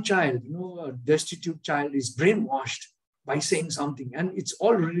a young child, a destitute child is brainwashed by saying something, and it's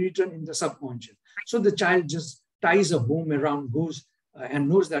all written in the subconscious. So the child just ties a bomb around, goes and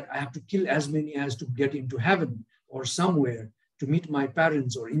knows that I have to kill as many as to get into heaven or somewhere to meet my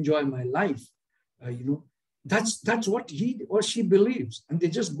parents or enjoy my life. That's what he or she believes, and they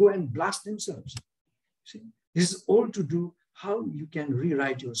just go and blast themselves. See, this is all to do how you can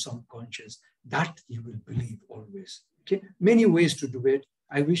rewrite your subconscious, that you will believe always. Okay, many ways to do it.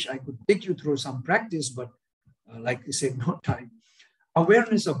 I wish I could take you through some practice, but like I said, no time.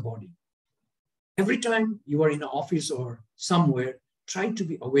 Awareness of body. Every time you are in an office or somewhere, try to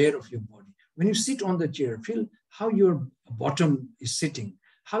be aware of your body. When you sit on the chair, feel how your bottom is sitting,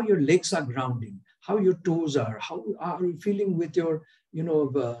 how your legs are grounding, how your toes are, how are you feeling with your,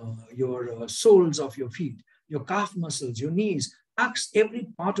 your soles of your feet, your calf muscles, your knees. Ask every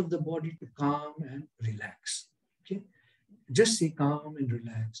part of the body to calm and relax. Okay, just say calm and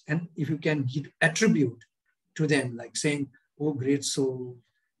relax. And if you can give attribute to them, like saying, "Oh, great soul,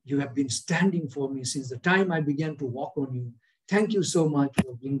 you have been standing for me since the time I began to walk on you. Thank you so much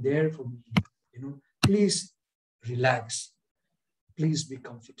for being there for me. Please relax. Please be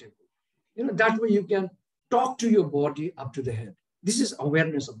comfortable." That way you can talk to your body up to the head. This is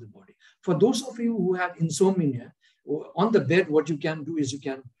awareness of the body. For those of you who have insomnia, on the bed, what you can do is you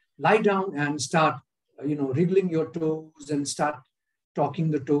can lie down and start, wriggling your toes and start talking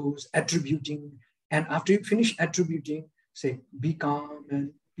the toes, attributing. And after you finish attributing, say, be calm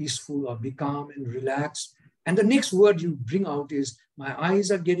and peaceful, or be calm and relaxed. And the next word you bring out is, my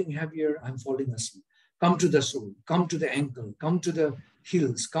eyes are getting heavier, I'm falling asleep. Come to the soul, come to the ankle, come to the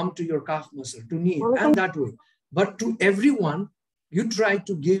heels, come to your calf muscle, to knee, and that way. But to everyone, you try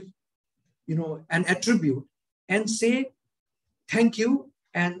to give, an attribute and say, thank you,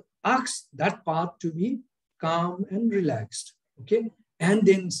 and ask that part to be calm and relaxed, okay? And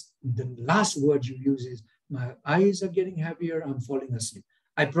then the last word you use is, my eyes are getting heavier, I'm falling asleep.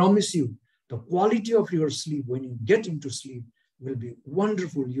 I promise you, the quality of your sleep when you get into sleep will be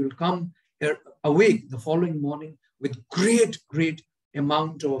wonderful. You'll come awake the following morning with great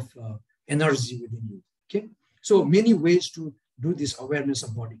amount of energy within you, okay? So many ways to do this awareness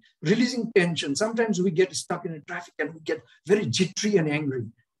of body. Releasing tension. Sometimes we get stuck in a traffic and we get very jittery and angry,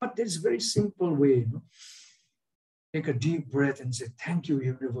 but there's a very simple way, Take a deep breath and say, thank you,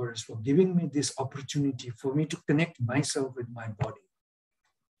 universe, for giving me this opportunity for me to connect myself with my body.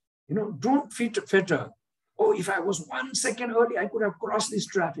 Don't fetter. Oh, if I was 1 second early, I could have crossed this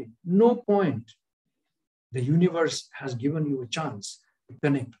traffic. No point. The universe has given you a chance to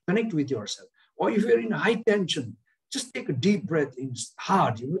connect with yourself. Or if you're in high tension, just take a deep breath in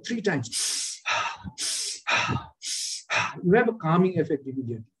hard, 3 times. You have a calming effect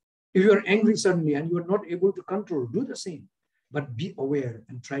immediately. If you're angry suddenly and you're not able to control, do the same. But be aware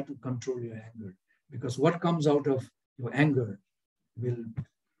and try to control your anger, because what comes out of your anger will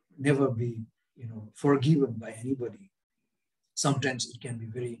never be, forgiven by anybody. Sometimes it can be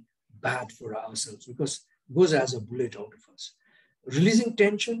very bad for ourselves because it goes as a bullet out of us. Releasing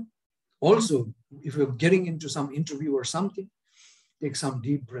tension. Also, if you're getting into some interview or something, take some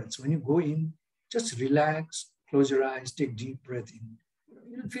deep breaths. When you go in, just relax, close your eyes, take deep breath in.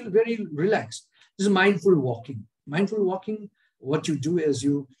 You'll feel very relaxed. This is mindful walking. Mindful walking, what you do is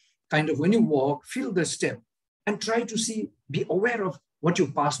you when you walk, feel the step and try to be aware of what you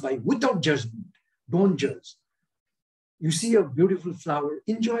pass by without judgment. Don't judge. You see a beautiful flower,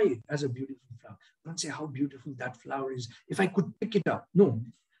 enjoy it as a beautiful flower. Don't say how beautiful that flower is. If I could pick it up, no.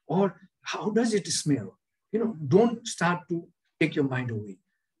 Or how does it smell? Don't start to take your mind away.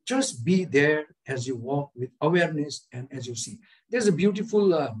 Just be there as you walk with awareness and as you see. There's a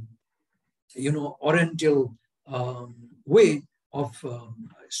beautiful, oriental way of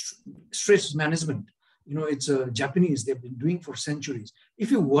stress management. It's Japanese, they've been doing for centuries. If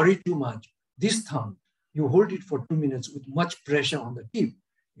you worry too much, this thumb, you hold it for 2 minutes with much pressure on the tip,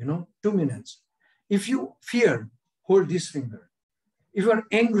 2 minutes. If you fear, hold this finger. If you are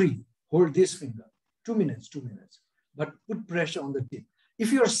angry, hold this finger. 2 minutes, but put pressure on the tip.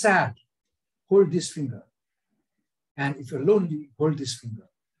 If you are sad, hold this finger. And if you're lonely, hold this finger.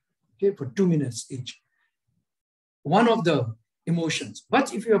 Okay, for 2 minutes each. One of the emotions.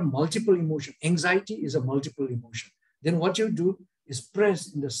 But if you have multiple emotions, anxiety is a multiple emotion. Then what you do is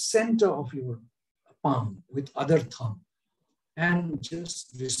press in the center of your palm with other thumb and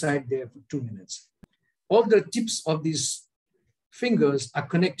just reside there for 2 minutes. All the tips of these fingers are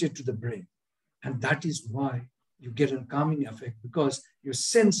connected to the brain. And that is why you get a calming effect, because you're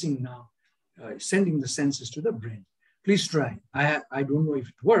sensing now, sending the senses to the brain. Please try. I don't know if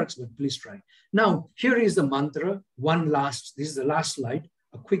it works, but please try. Now, here is the mantra. This is the last slide,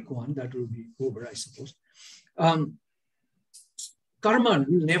 a quick one that will be over, I suppose. Karma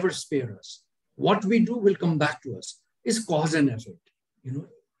will never spare us. What we do will come back to us. It's cause and effect. You know,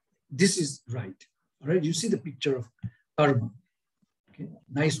 this is right. All right, you see the picture of karma. Okay,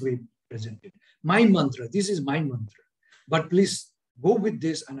 nice way presented. My mantra, this is my mantra. But please go with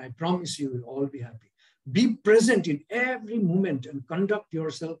this, and I promise you will all be happy. Be present in every moment and conduct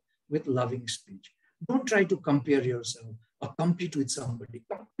yourself with loving speech. Don't try to compare yourself or compete with somebody.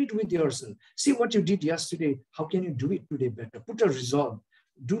 Compete with yourself. See what you did yesterday. How can you do it today better? Put a resolve.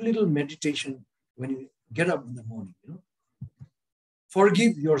 Do little meditation when you get up in the morning. You know?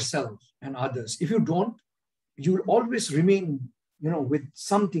 Forgive yourself and others. If you don't, you will always remain, you know, with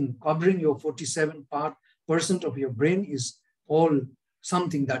something covering your 47% of your brain is all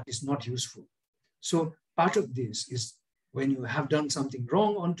something that is not useful. So part of this is when you have done something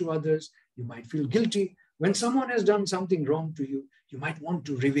wrong onto others, you might feel guilty. When someone has done something wrong to you, you might want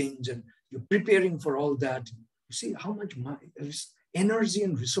to revenge, and you're preparing for all that. You see how much energy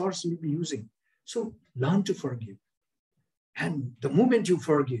and resource you'll be using. So learn to forgive. And the moment you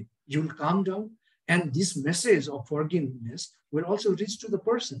forgive, you will calm down. And this message of forgiveness will also reach to the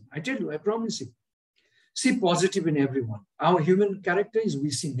person. I tell you, I promise you. See positive in everyone. Our human character is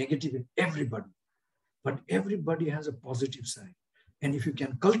we see negative in everybody. But everybody has a positive side. And if you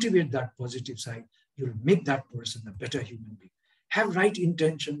can cultivate that positive side, you'll make that person a better human being. Have right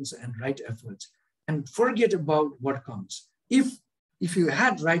intentions and right efforts, and forget about what comes. If you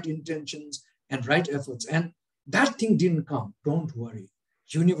had right intentions and right efforts, and that thing didn't come, don't worry.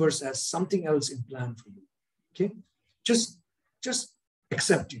 Universe has something else in plan for you. Okay? Just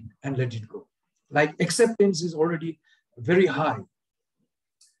accept it and let it go. Like acceptance is already very high.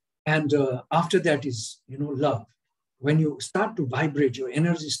 And after that is, you know, love. When you start to vibrate, your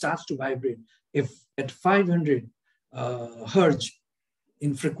energy starts to vibrate. If at 500 hertz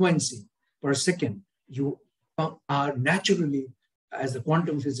in frequency per second, you are naturally, as the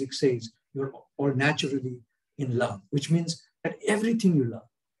quantum physics says, you're all naturally in love, which means that everything you love,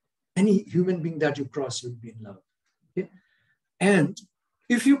 any human being that you cross, you'll be in love. Okay? And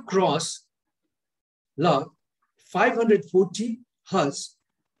if you cross love, 540 hertz,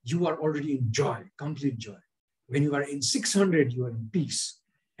 you are already in joy, complete joy. When you are in 600, you are in peace.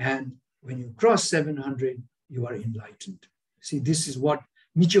 And when you cross 700, you are enlightened. See, this is what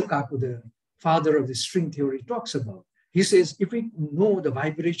Michio Kaku, the father of the string theory, talks about. He says, if we know the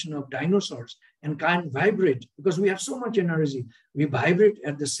vibration of dinosaurs and can't vibrate, because we have so much energy, we vibrate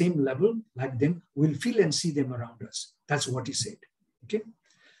at the same level like them, we'll feel and see them around us. That's what he said. Okay?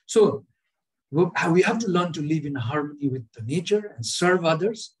 So we have to learn to live in harmony with the nature and serve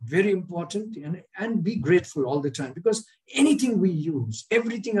others. Very important. And be grateful all the time, because anything we use,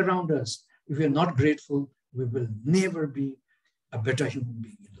 everything around us, if we are not grateful, we will never be a better human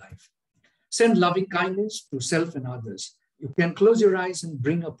being in life. Send loving kindness to self and others. You can close your eyes and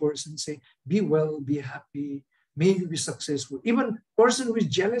bring a person, say, be well, be happy, may you be successful. Even person who is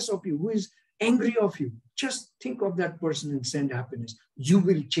jealous of you, who is angry of you, just think of that person and send happiness. You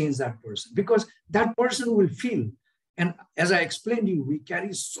will change that person, because that person will feel. And as I explained to you, we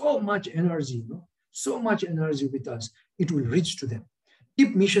carry so much energy, you know, so much energy with us, it will reach to them.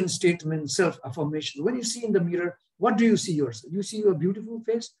 Keep mission statement, self-affirmation. When you see in the mirror, what do you see yourself? You see your beautiful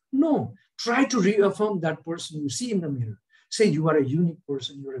face? No. Try to reaffirm that person you see in the mirror. Say you are a unique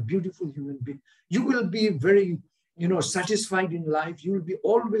person. You are a beautiful human being. You will be very, you know, satisfied in life. You will be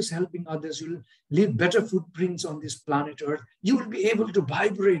always helping others. You will leave better footprints on this planet Earth. You will be able to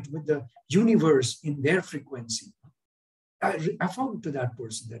vibrate with the universe in their frequency. Affirm to that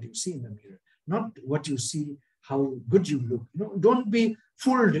person that you see in the mirror, not what you see, how good you look. You know, don't be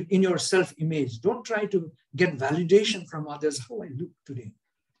fooled in your self-image. Don't try to get validation from others, how I look today.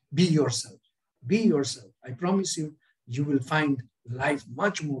 Be yourself. Be yourself. I promise you, you will find life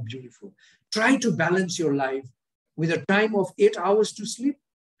much more beautiful. Try to balance your life with a time of 8 hours to sleep,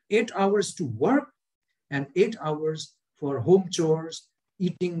 8 hours to work, and 8 hours for home chores,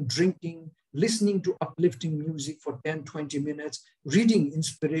 eating, drinking, listening to uplifting music for 10, 20 minutes, reading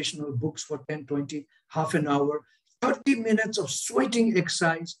inspirational books for 10, 20, half an hour, 30 minutes of sweating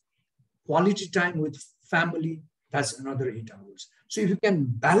exercise, quality time with family, that's another 8 hours. So if you can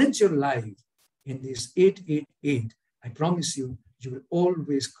balance your life in this 8, 8, 8, I promise you, you will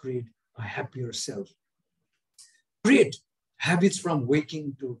always create a happier self. Create habits from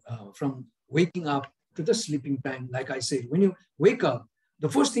waking up to the sleeping time. Like I said, when you wake up, the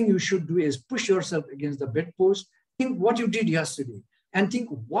first thing you should do is push yourself against the bedpost. Think what you did yesterday and think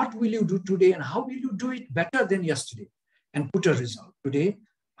what will you do today and how will you do it better than yesterday, and put a resolve. Today,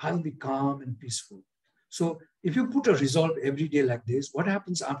 I'll be calm and peaceful. So if you put a resolve every day like this, what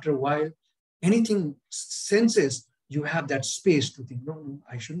happens after a while? Anything senses, you have that space to think, no,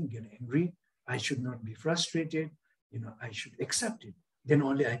 I shouldn't get angry. I should not be frustrated. I should accept it. Then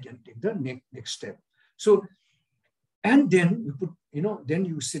only I can take the next step. So, and then you put, then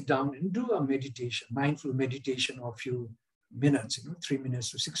you sit down and do a meditation, mindful meditation of a few minutes, 3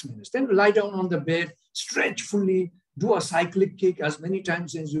 minutes to 6 minutes. Then lie down on the bed, stretch fully, do a cyclic kick as many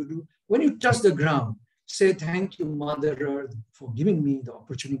times as you do. When you touch the ground, say, thank you, Mother Earth, for giving me the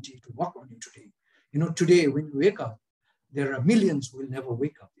opportunity to walk on it today. Today when you wake up, there are millions who will never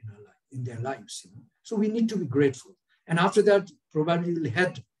wake up in their lives. So we need to be grateful. And after that, probably you'll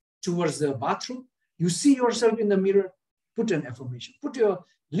head towards the bathroom. You see yourself in the mirror, put an affirmation, put your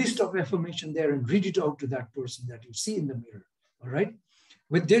list of affirmation there and read it out to that person that you see in the mirror. All right.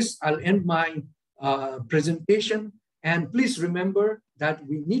 With this, I'll end my presentation. And please remember that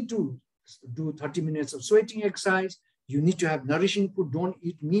we need to do 30 minutes of sweating exercise. You need to have nourishing food. Don't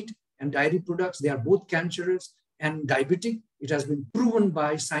eat meat and dairy products. They are both cancerous and diabetic. It has been proven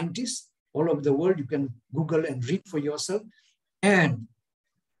by scientists all over the world. You can Google and read for yourself. And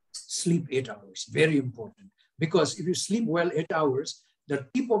sleep 8 hours, very important. Because if you sleep well 8 hours, the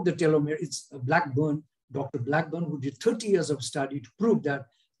tip of the telomere, it's Blackburn, Dr. Blackburn, who did 30 years of study to prove that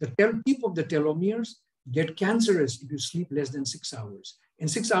the tip of the telomeres get cancerous if you sleep less than 6 hours. And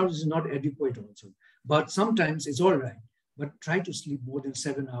 6 hours is not adequate also. But sometimes it's all right. But try to sleep more than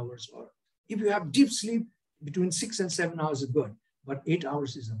 7 hours. Or if you have deep sleep, between 6 and 7 hours is good. But 8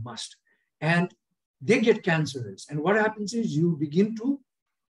 hours is a must. And they get cancerous. And what happens is you begin to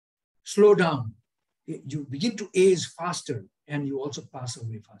slow down. You begin to age faster and you also pass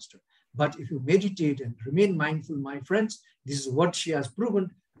away faster. But if you meditate and remain mindful, my friends, this is what she has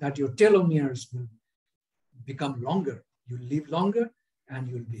proven, that your telomeres will become longer. You'll live longer and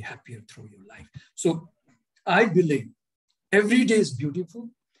you'll be happier through your life. So I believe every day is beautiful,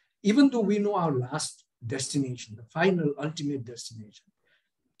 even though we know our last destination, the final ultimate destination.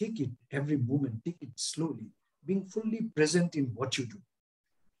 Take it every moment, take it slowly, being fully present in what you do.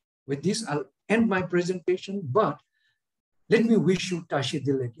 With this, I'll end my presentation, but let me wish you Tashi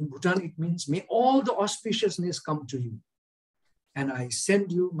Dilek. In Bhutan, it means may all the auspiciousness come to you. And I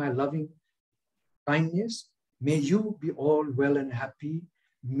send you my loving kindness. May you be all well and happy.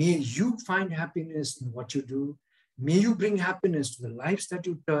 May you find happiness in what you do. May you bring happiness to the lives that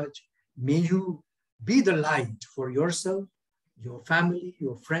you touch. May you be the light for yourself, your family,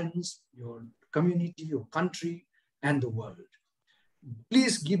 your friends, your community, your country, and the world.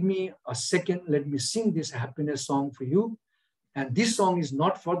 Please give me a second. Let me sing this happiness song for you. And this song is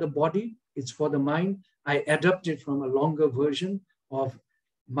not for the body, it's for the mind. I adapted from a longer version of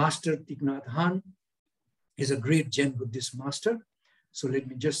Master Thich Nhat Hanh. He's a great Zen Buddhist master. So let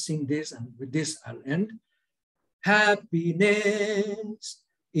me just sing this, and with this I'll end. Happiness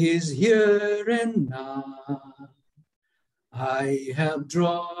is here and now. I have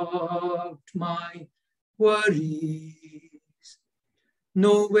dropped my worries.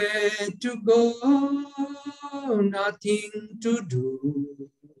 Nowhere to go, nothing to do,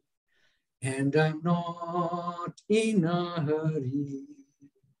 and I'm not in a hurry.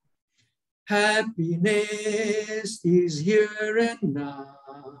 Happiness is here and now.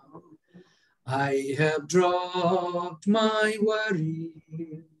 I have dropped my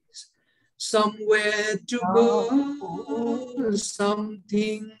worries. Somewhere to go,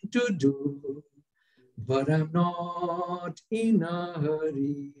 something to do, but I'm not in a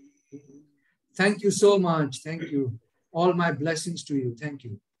hurry. Thank you so much. Thank you. All my blessings to you. Thank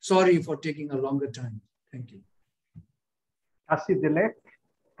you. Sorry for taking a longer time. Thank you. Tashi Dilek,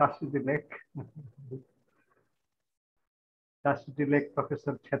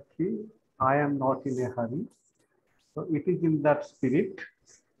 Professor Chetri, I am not in a hurry. So it is in that spirit.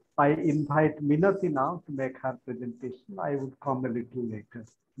 I invite Minati now to make her presentation. I would come a little later.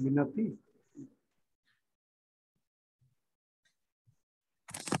 Minati.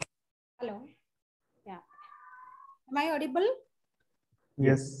 Hello. Yeah. Am I audible?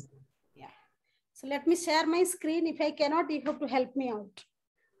 Yes. Yeah. So let me share my screen. If I cannot, you have to help me out.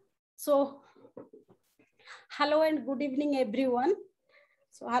 So, hello and good evening, everyone.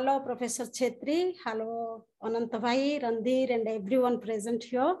 So, hello, Professor Chetri. Hello, Ananta Bhai, Randhir, and everyone present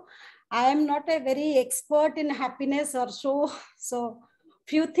here. I am not a very expert in happiness or so. So,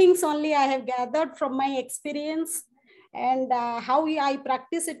 few things only I have gathered from my experience and how I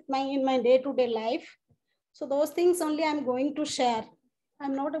practice it in my day-to-day life. So those things only I'm going to share.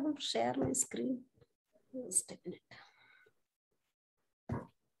 I'm not able to share my screen. Just a minute.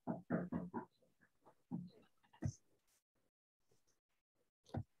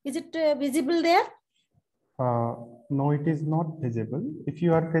 Is it visible there? No, it is not visible. If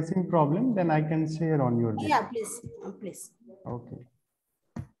you are facing problem, then I can share on your video. Yeah, please, please. Okay.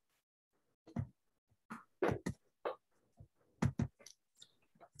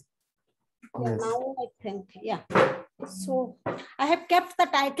 Yeah, Yes. now I think, yeah. So I have kept the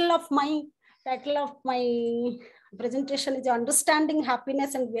title of my presentation is Understanding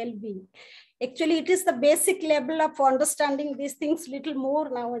Happiness and Well-being. Actually, it is the basic level of understanding these things little more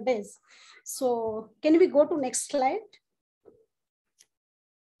nowadays. So can we go to next slide?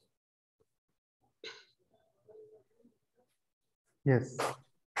 Yes.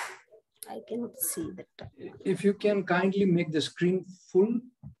 I cannot see that. If you can kindly make the screen full,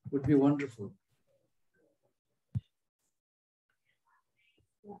 would be wonderful.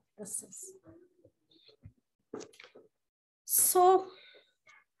 Yeah, this is. So,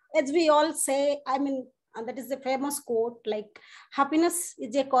 as we all say, I mean, and that is a famous quote, like happiness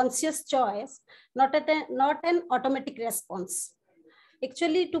is a conscious choice, not an automatic response.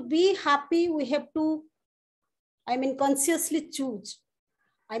 Actually, to be happy, we have to, I mean, consciously choose.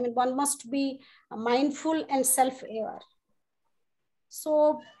 I mean, one must be mindful and self-aware.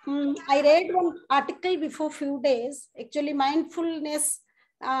 So I read one article before few days. Actually, mindfulness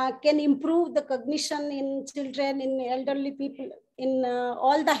can improve the cognition in children, in elderly people, in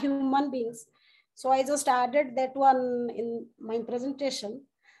all the human beings. So I just added that one in my presentation.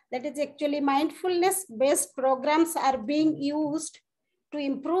 That is actually mindfulness-based programs are being used to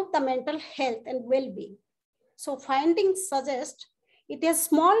improve the mental health and well-being. So findings suggest it has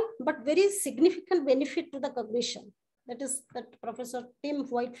small but very significant benefit to the cognition. That is that Professor Tim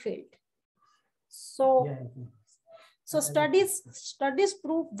Whitefield. So, so studies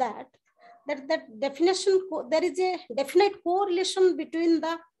prove that definition, there is a definite correlation between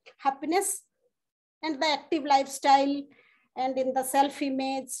the happiness and the active lifestyle and in the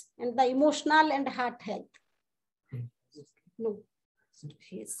self-image and the emotional and heart health. No,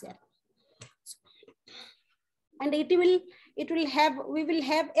 yes, yeah. And we will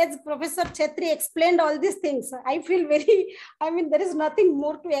have, as Professor Chetri explained all these things. I feel very, I mean, there is nothing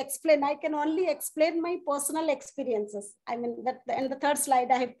more to explain. I can only explain my personal experiences. I mean, that, and the third slide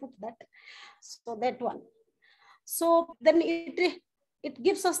I have put that. So that one. So then it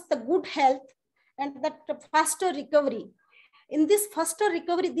gives us the good health and that faster recovery. In this faster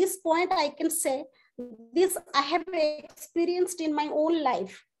recovery, this point I can say, this I have experienced in my own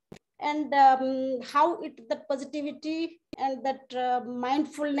life. And how that positivity and that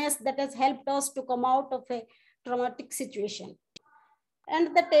mindfulness that has helped us to come out of a traumatic situation.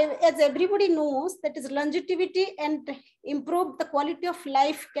 And that, as everybody knows, that is longevity and improve the quality of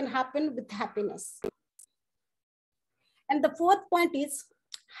life can happen with happiness. And the fourth point is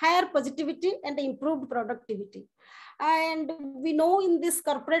higher positivity and improved productivity. And we know in this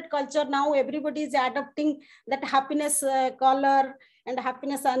corporate culture now, everybody is adopting that happiness color and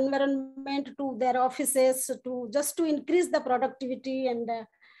happiness environment to their offices to just to increase the productivity and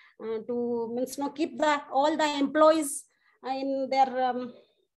to means keep all the employees in their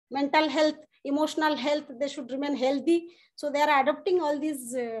mental health, emotional health. They should remain healthy. So they are adopting all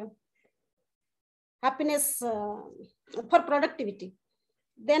these happiness for productivity.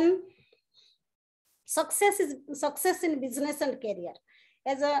 Then success in business and career.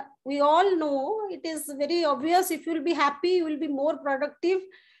 As we all know, it is very obvious. If you will be happy, you will be more productive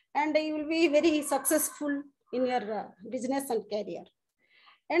and you will be very successful in your business and career.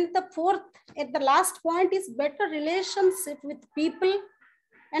 And the fourth, at the last point, is better relationship with people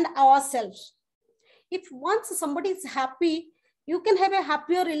and ourselves. If once somebody is happy, you can have a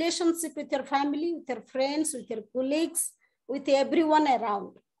happier relationship with your family, with your friends, with your colleagues, with everyone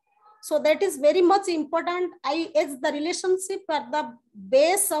around. So that is very much important. As the relationship are the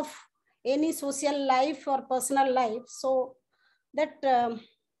base of any social life or personal life. So that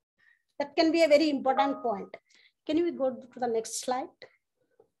that can be a very important point. Can we go to the next slide?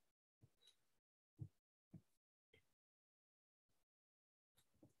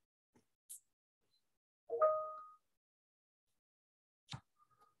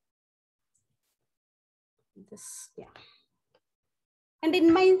 This, yeah. And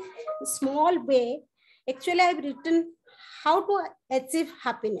in my small way, actually I've written how to achieve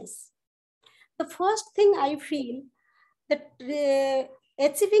happiness. The first thing I feel that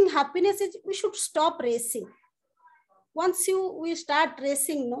achieving happiness is we should stop racing. Once we start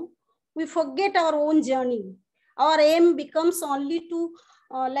racing, no, we forget our own journey. Our aim becomes only to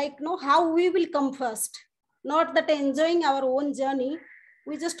how we will come first, not that enjoying our own journey.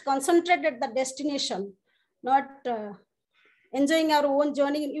 We just concentrate at the destination, not enjoying our own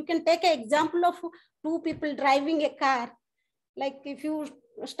journey. You can take an example of two people driving a car. Like if you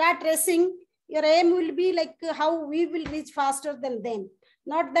start racing, your aim will be like how we will reach faster than them.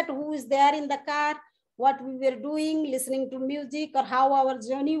 Not that who is there in the car, what we were doing, listening to music, or how our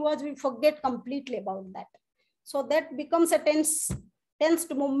journey was. We forget completely about that. So that becomes a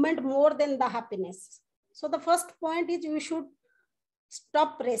tensed moment more than the happiness. So the first point is you should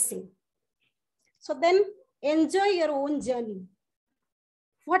stop racing. So then enjoy your own journey.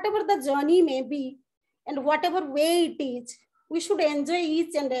 Whatever the journey may be and whatever way it is, we should enjoy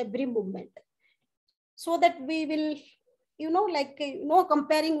each and every moment, so that we will,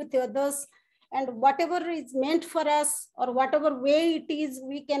 comparing with the others, and whatever is meant for us or whatever way it is,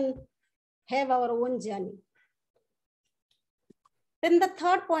 we can have our own journey. Then the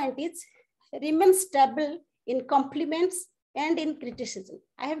third point is remain stable in compliments and in criticism.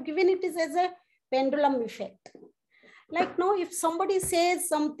 I have given it as a pendulum effect. Like now, if somebody says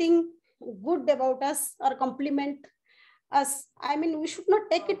something good about us or compliment us, I mean, we should not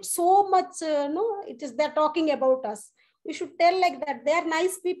take it so much, it is they're talking about us. We should tell like that, they're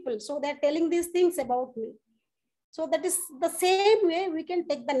nice people, so they're telling these things about me. So that is the same way we can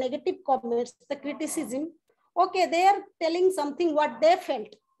take the negative comments, the criticism. Okay, they are telling something what they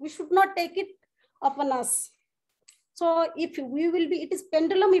felt. We should not take it upon us. So if we will be, it is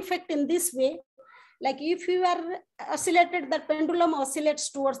pendulum effect in this way. Like if you are oscillated, the pendulum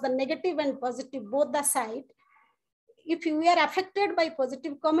oscillates towards the negative and positive, both the side. If we are affected by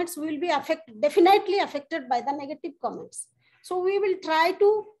positive comments, we will be definitely affected by the negative comments. So we will try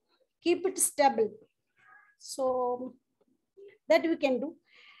to keep it stable. So that we can do.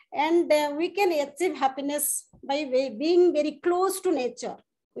 And we can achieve happiness by being very close to nature,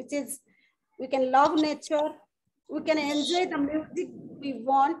 which is we can love nature, we can enjoy the music we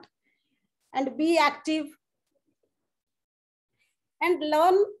want, and be active and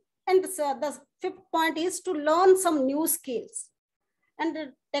learn. And so the fifth point is to learn some new skills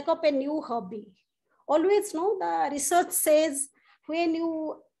and take up a new hobby. Always know the research says when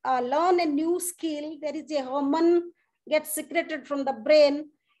you learn a new skill, there is a hormone gets secreted from the brain,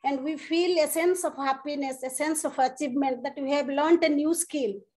 and we feel a sense of happiness, a sense of achievement that we have learned a new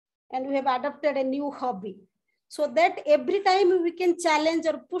skill and we have adopted a new hobby. So that every time we can challenge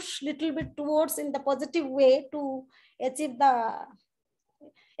or push little bit towards in the positive way to achieve that,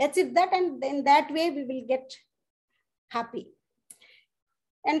 and in that way we will get happy.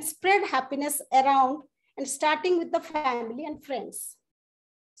 And spread happiness around, and starting with the family and friends.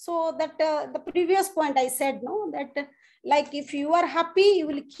 So that the previous point I said, no, that like if you are happy, you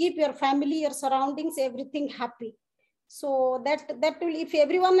will keep your family, your surroundings, everything happy. So that will, if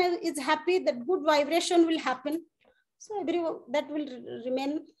everyone is happy, that good vibration will happen. So that will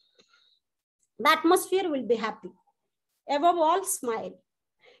remain, the atmosphere will be happy. Above all, smile.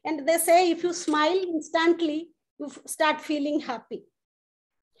 And they say if you smile instantly, you start feeling happy.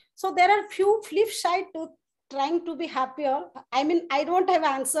 So there are few flip side to trying to be happier. I mean, I don't have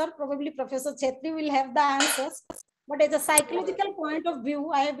answer. Probably Professor Chetri will have the answers. But as a psychological point of view,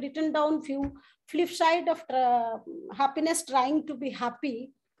 I have written down few flip side of happiness, trying to be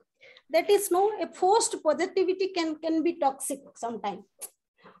happy. That is, a forced positivity can be toxic sometimes.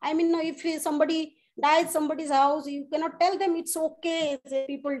 I mean, if somebody dies somebody's house, you cannot tell them it's okay if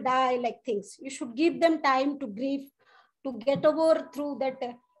people die like things. You should give them time to grieve, to get over through that.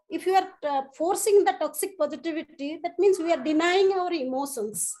 If you are forcing the toxic positivity, that means we are denying our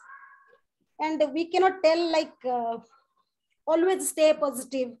emotions. And we cannot tell like always stay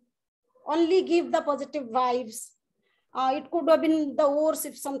positive, only give the positive vibes. It could have been the worst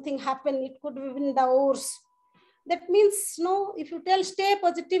if something happened, it could have been the worst. That means, if you tell stay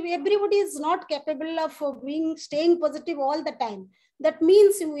positive, everybody is not capable of staying positive all the time. That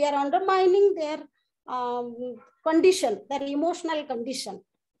means we are undermining their condition, their emotional condition.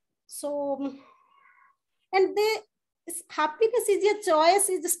 So, and happiness is a choice,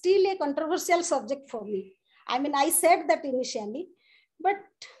 is still a controversial subject for me. I mean, I said that initially, but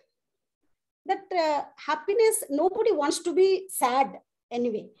that happiness, nobody wants to be sad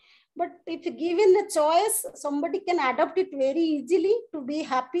anyway. But if given a choice, somebody can adopt it very easily to be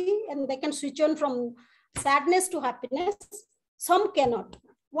happy, and they can switch on from sadness to happiness. Some cannot.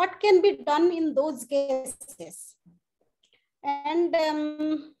 What can be done in those cases? And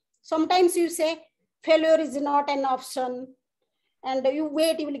sometimes you say failure is not an option, and you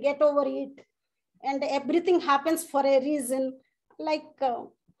wait, you will get over it, and everything happens for a reason. Like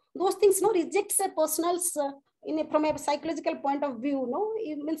those things, rejects a personal's from a psychological point of view.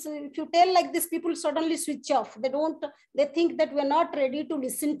 It means if you tell like this, people suddenly switch off. They think that we're not ready to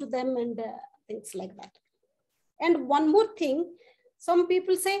listen to them, and things like that. And one more thing, some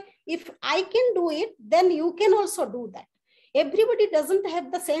people say, if I can do it, then you can also do that. Everybody doesn't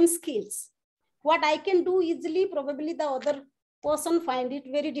have the same skills. what I can do easily, probably the other person find it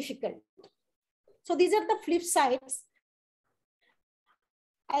very difficult. So these are the flip sides.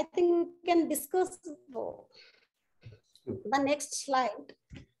 I think we can discuss the next slide.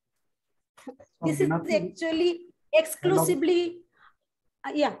 This is actually exclusively,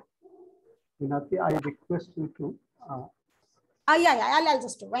 yeah. Minati, I request you to. I'll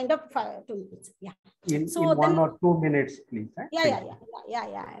just wind up 2 minutes. Yeah. In 1 or 2 minutes, please. Yeah.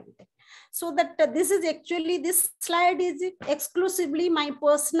 So that this is actually, this slide is exclusively my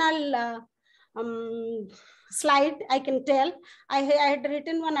personal slide, I can tell. I had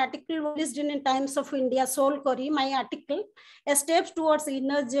written one article published in Times of India, Soul Curry, my article, A Steps Towards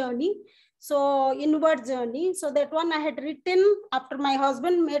Inner Journey. So inward journey. So that one I had written after my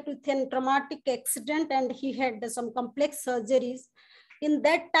husband met with a traumatic accident and he had some complex surgeries. In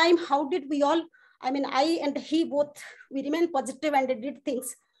that time, how did we all, I mean, I and he both, we remained positive and did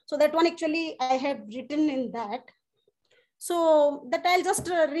things. So that one actually I have written in that. So that I'll just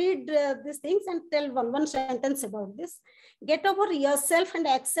read these things and tell one sentence about this. Get over yourself and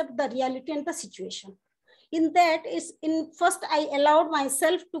accept the reality and the situation. In that is first I allowed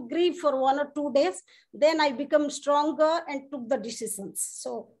myself to grieve for 1 or 2 days. Then I become stronger and took the decisions.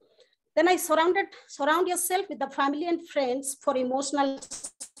 So then I surround yourself with the family and friends for emotional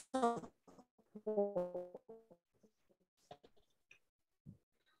support.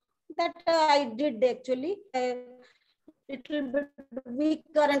 That I did actually. Little bit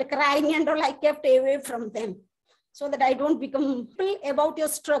weaker and crying and all, I kept away from them so that I don't become about your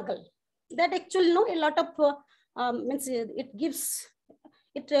struggle. That actually, a lot of means it gives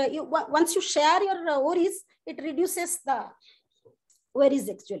it. Once you share your worries, it reduces the worries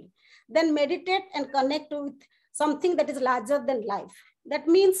actually. Then meditate and connect with something that is larger than life. That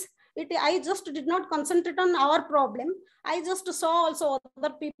means I just did not concentrate on our problem. I just saw also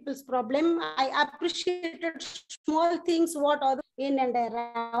other people's problem. I appreciated small things, what other in and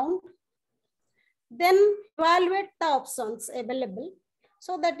around. Then evaluate the options available.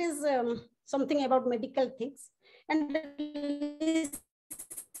 So that is something about medical things. And listen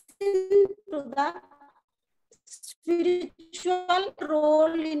to the spiritual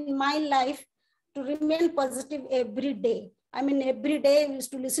role in my life to remain positive every day. I mean, every day we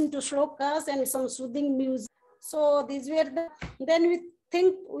used to listen to shlokas and some soothing music. So these were then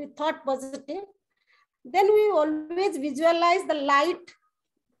we thought positive. Then we always visualize the light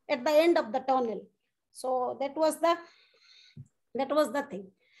at the end of the tunnel. So that was the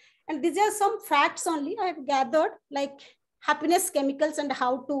thing. And these are some facts only I have gathered, like happiness chemicals and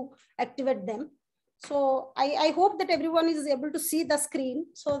how to activate them. So I hope that everyone is able to see the screen.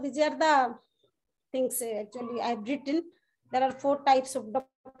 So these are the things actually I have written. There are 4 types of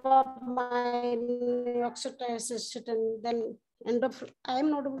dopamine, oxytocin, then I am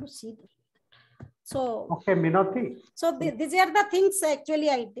not able to see them. So okay, Minati. So these are the things actually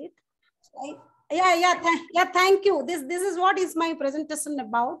I did. Thank you. This is what is my presentation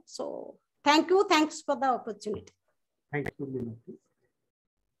about. So thank you. Thanks for the opportunity. Thank you, Minati.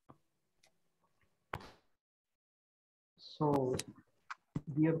 So,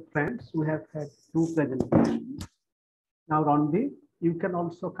 dear friends, we have had 2 presentations. Now, Randhir, you can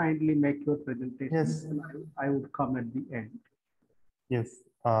also kindly make your presentation. Yes. And I would come at the end. Yes.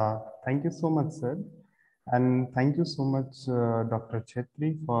 Thank you so much, sir. And thank you so much, Dr.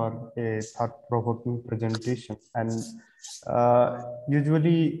 Chetri, for a thought-provoking presentation. And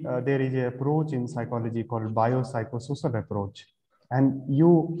usually there is an approach in psychology called biopsychosocial approach. And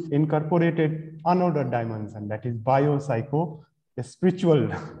you incorporated another dimension, that is biopsycho, a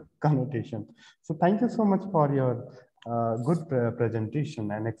spiritual connotation. So thank you so much for your good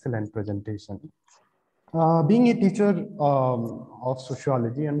presentation and excellent presentation. Being a teacher of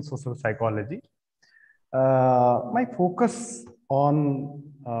sociology and social psychology, my focus on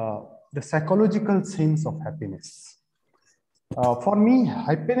the psychological sense of happiness. For me,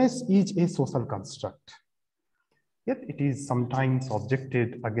 happiness is a social construct. Yet it is sometimes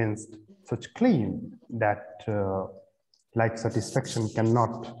objected against such claim that life satisfaction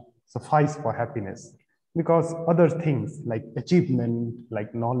cannot suffice for happiness because other things like achievement,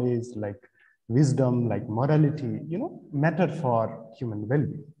 like knowledge, like wisdom, like morality, matter for human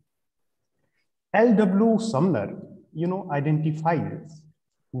well-being. L.W. Sumner, identifies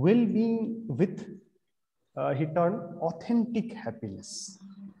well-being with, he termed authentic happiness.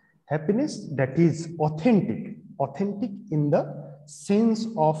 Happiness that is authentic in the sense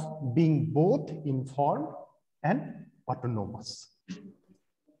of being both informed and autonomous.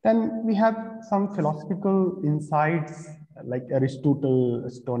 Then we have some philosophical insights like Aristotle,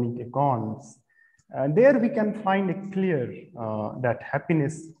 Stonic accounts. There we can find a clear that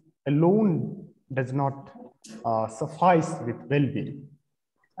happiness alone does not suffice with well-being,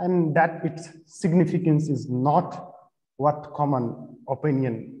 and that its significance is not what common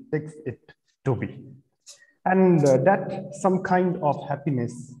opinion takes it to be, and that some kind of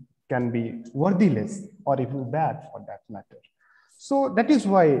happiness can be worthless or even bad for that matter. So that is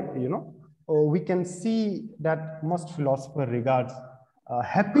why, you know, we can see that most philosophers regards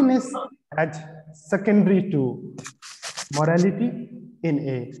happiness as secondary to morality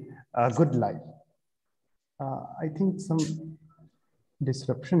in a good life. I think some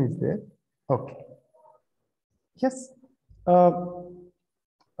disruption is there. Okay. Yes.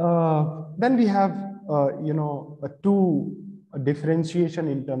 Then we have, you know, two differentiation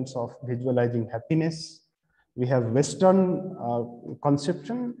in terms of visualizing happiness. We have Western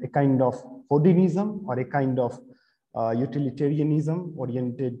conception, a kind of hedonism or a kind of utilitarianism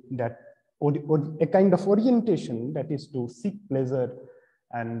oriented, that a kind of orientation that is to seek pleasure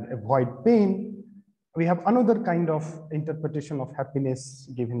and avoid pain. We have another kind of interpretation of happiness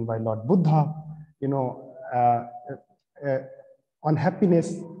given by Lord Buddha. You know, on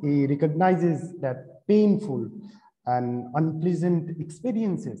happiness, he recognizes that painful and unpleasant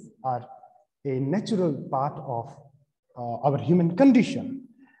experiences are a natural part of our human condition,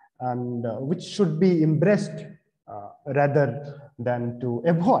 and which should be embraced rather than to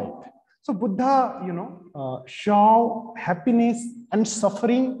avoid. So Buddha, you know, saw happiness and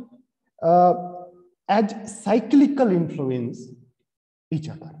suffering as cyclical influence each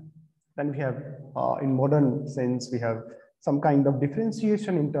other. Then we have, in modern sense, we have some kind of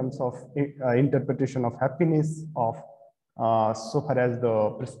differentiation in terms of interpretation of happiness of so far as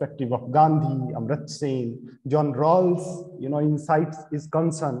the perspective of Gandhi, Amrit Sen, John Rawls, you know, insights is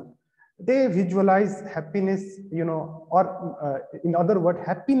concerned. They visualize happiness, you know, or in other words,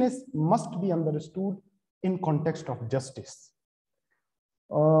 happiness must be understood in context of justice.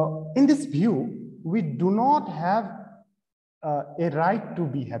 In this view, we do not have a right to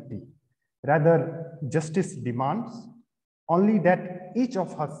be happy. Rather, justice demands only that each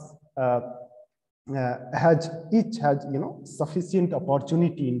of us has, you know, sufficient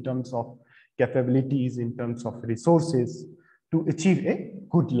opportunity in terms of capabilities, in terms of resources to achieve a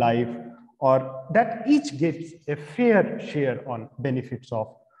good life, or that each gets a fair share on benefits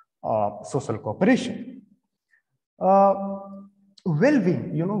of social cooperation.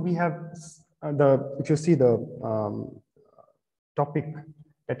 Well-being, you know, we have if you see the topic,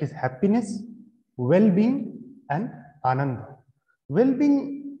 that is happiness, well-being, and Ananda.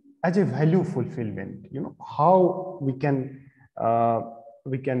 Well-being as a value fulfillment, you know, how we can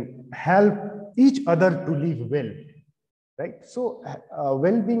help each other to live well, right? So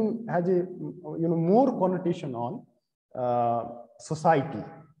well-being has a, you know, more connotation on society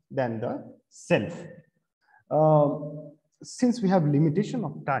than the self. Since we have limitation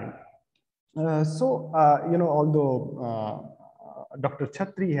of time, you know, although Dr.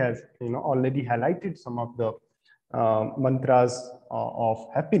 Chetri has, you know, already highlighted some of the mantras of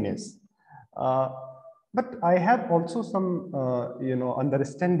happiness, but I have also some, you know,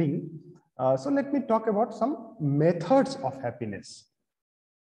 understanding. So let me talk about some methods of happiness.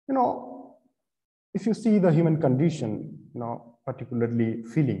 You know, if you see the human condition, you know, particularly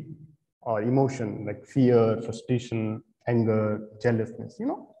feeling or emotion like fear, frustration, anger, jealousness, you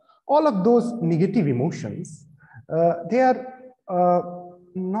know, all of those negative emotions, they are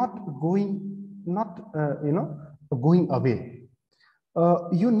not going away.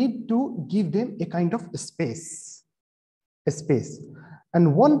 You need to give them a kind of space.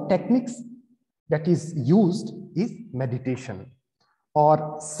 And one technique that is used is meditation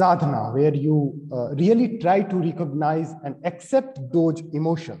or sadhana, where you really try to recognize and accept those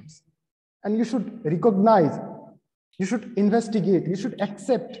emotions. And you should recognize, you should investigate, you should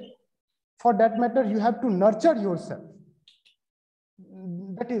accept. For that matter, you have to nurture yourself.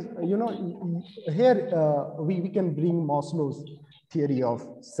 That is, you know, here we can bring Maslow's theory of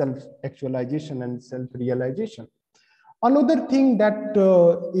self-actualization and self-realization. Another thing that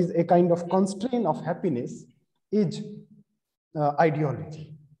is a kind of constraint of happiness is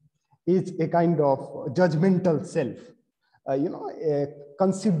ideology, is a kind of judgmental self, you know,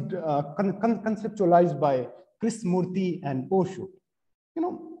 conceptualized by Krishnamurti and Osho. You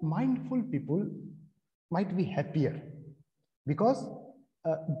know, mindful people might be happier because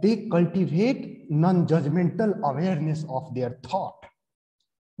they cultivate non-judgmental awareness of their thought,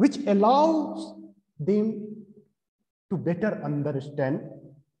 which allows them to better understand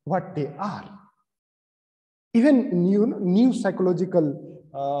what they are. Even new psychological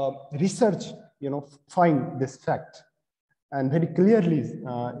research, you know, find this fact, and very clearly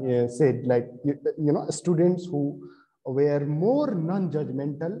said, like, you know, students who were more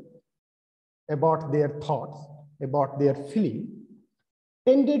non-judgmental about their thoughts, about their feeling,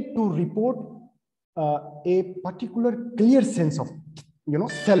 tended to report a particular clear sense of,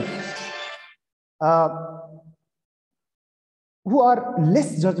 self, who are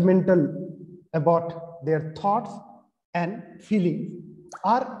less judgmental about their thoughts and feelings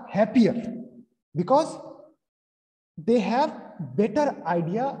are happier because they have better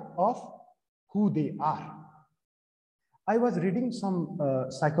idea of who they are. I was reading some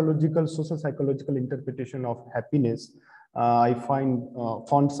social psychological interpretation of happiness. I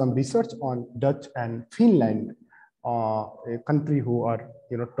found some research on Dutch and Finland, a country who are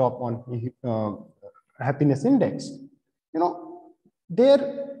top on happiness index.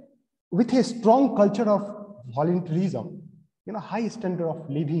 They're with a strong culture of voluntarism, high standard of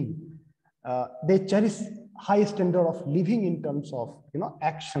living. They cherish high standard of living in terms of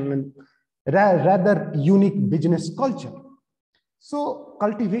action and rather unique business culture. So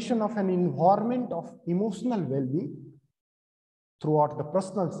cultivation of an environment of emotional well-being throughout the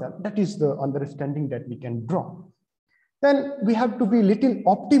personal self, that is the understanding that we can draw. Then we have to be little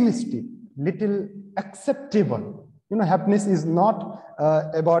optimistic, little acceptable. Happiness is not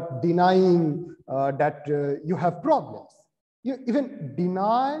about denying that you have problems. Even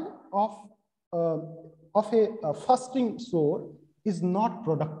denial of a fasting soul is not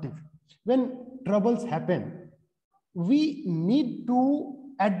productive. When troubles happen, we need to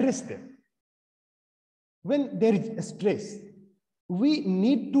address them. When there is stress, we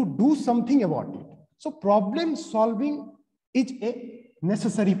need to do something about it. So problem solving is a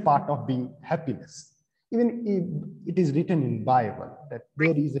necessary part of being happiness. Even it is written in Bible that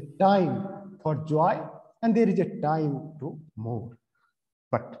there is a time for joy and there is a time to mourn.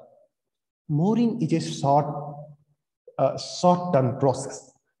 But mourning is a short-term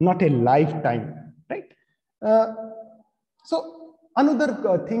process, not a lifetime, right? So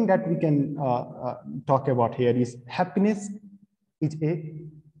another thing that we can talk about here is happiness is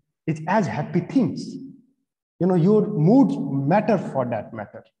as happy things. Your moods matter for that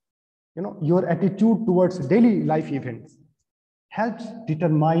matter. Your attitude towards daily life events helps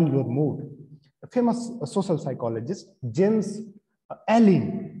determine your mood. A famous social psychologist, James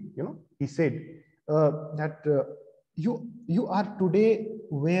Allen, he said that you are today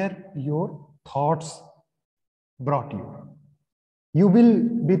where your thoughts brought you. You will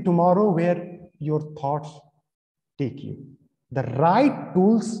be tomorrow where your thoughts take you. The right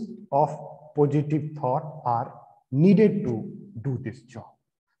tools of positive thought are needed to do this job.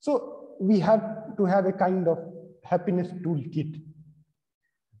 So we have to have a kind of happiness toolkit.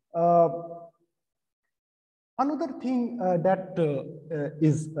 Another thing that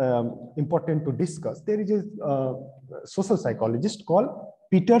is important to discuss, there is a social psychologist called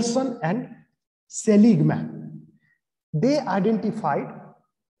Peterson and Seligman. They identified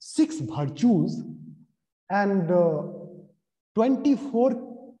 6 virtues and 24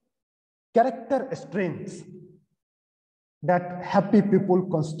 character strengths that happy people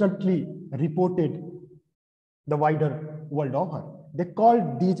constantly reported the wider world over. They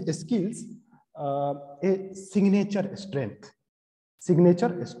called these skills a signature strength.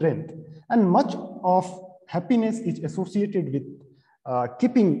 And much of happiness is associated with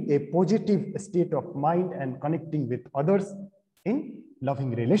keeping a positive state of mind and connecting with others in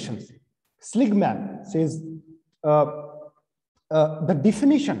loving relationship. Seligman says the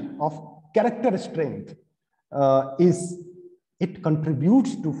definition of character strength is it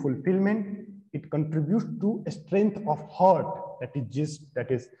contributes to fulfillment, it contributes to a strength of heart, that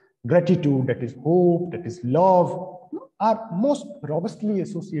is gratitude, that is hope, that is love, are most robustly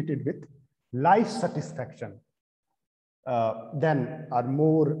associated with life satisfaction than are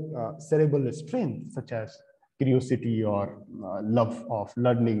more cerebral strengths such as curiosity or love of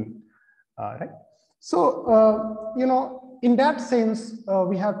learning, right? So, in that sense,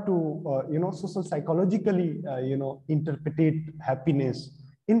 we have to, social psychologically, interpret happiness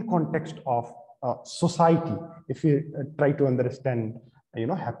in context of society. If we try to understand,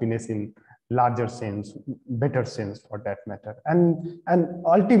 happiness in larger sense, better sense for that matter, and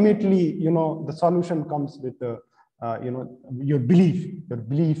ultimately, the solution comes with your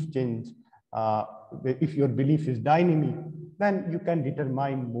belief change. If your belief is dynamic, then you can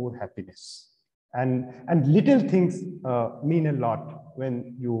determine more happiness. And little things mean a lot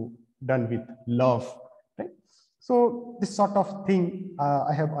when you done with love, right? So this sort of thing,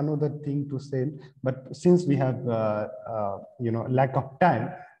 I have another thing to say, but since we have lack of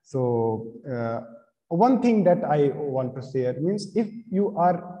time, so one thing that I want to say means if you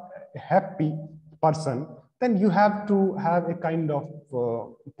are a happy person, then you have to have a kind of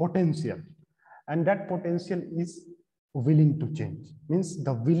potential, and that potential is willing to change. Means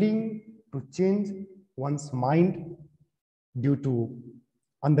the willing to change one's mind due to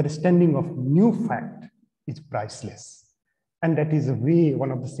understanding of new fact is priceless. And that is a way,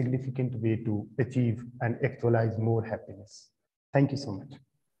 one of the significant way to achieve and actualize more happiness. Thank you so much.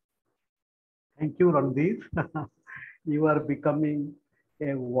 Thank you, Randhir. You are becoming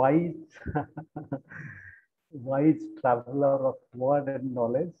a wise, wise traveler of word and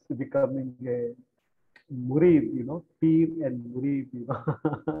knowledge, becoming a murid, peer and murid,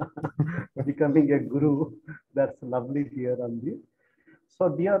 becoming a guru. That's lovely, dear Randhir. So,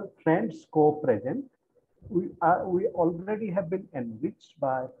 dear friends, co-present, we already have been enriched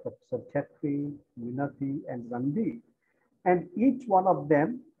by Professor Chetri, Minati, and Randhir. And each one of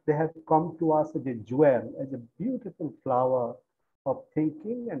them, they have come to us as a jewel, as a beautiful flower of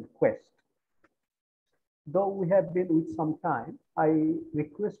thinking and quest. Though we have been with some time, I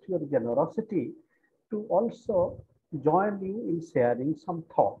request your generosity to also join you in sharing some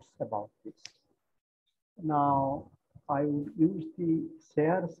thoughts about this. Now, I will use the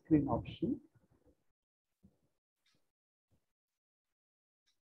share screen option.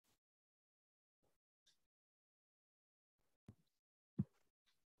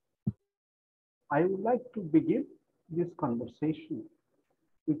 I would like to begin this conversation,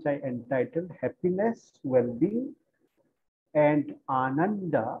 which I entitled Happiness, Well-being, and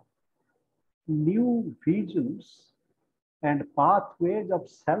Ananda, New Visions and Pathways of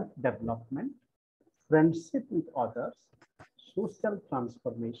Self-Development, Friendship with Others, Social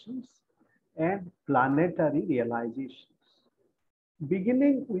Transformations, and Planetary Realizations.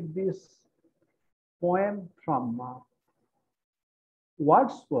 Beginning with this poem from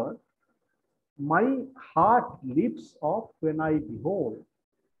Wordsworth, my heart leaps off when I behold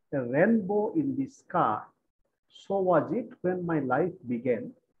a rainbow in the sky. So was it when my life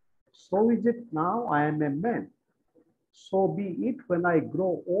began. So is it now I am a man. So be it when I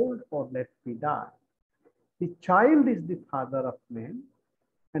grow old or let me die. The child is the father of man,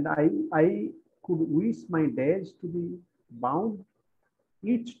 and I could wish my days to be bound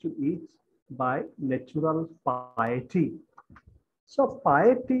each to each by natural piety. So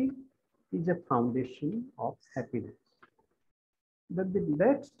piety is a foundation of happiness. Then the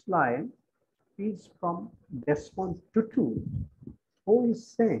next line is from Desmond Tutu, who is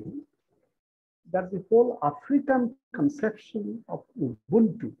saying that the whole African conception of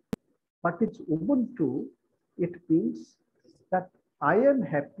Ubuntu, what is Ubuntu? It means that I am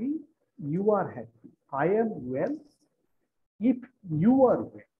happy, you are happy. I am well, if you are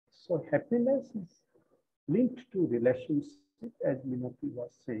well. So happiness is linked to relationship, as Minati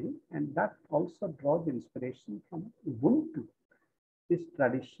was saying, and that also draws inspiration from Ubuntu, this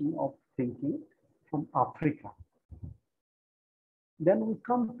tradition of thinking from Africa. Then we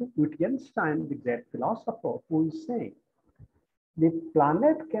come to Wittgenstein, the great philosopher, who is saying, the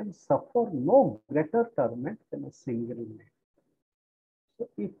planet can suffer no greater torment than a single man. So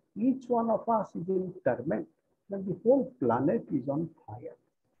if each one of us is in torment, then the whole planet is on fire.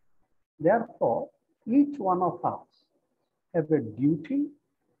 Therefore, each one of us have a duty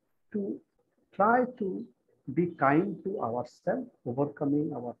to try to be kind to ourselves,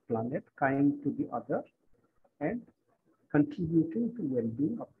 overcoming our planet, kind to the other, and contributing to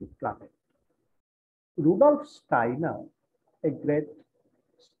well-being of the planet. Rudolf Steiner, a great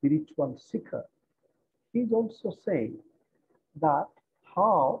spiritual seeker, is also saying that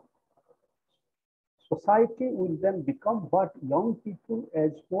how society will then become what young people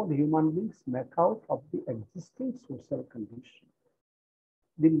as whole human beings make out of the existing social condition.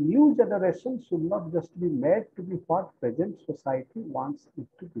 The new generation should not just be made to be what present society wants it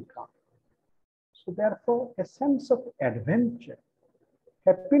to become. So therefore, a sense of adventure.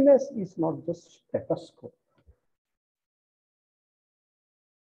 Happiness is not just status quo.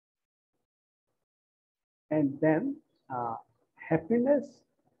 And then happiness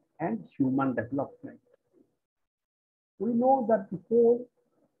and human development. We know that the whole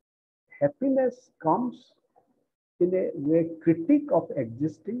happiness comes in a way critique of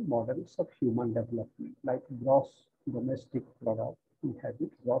existing models of human development, like gross domestic product, we have it,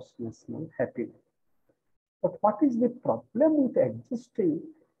 gross national happiness. But what is the problem with existing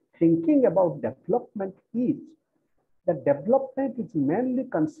thinking about development is that development is mainly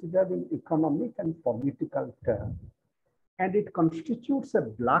considered in economic and political terms, and it constitutes a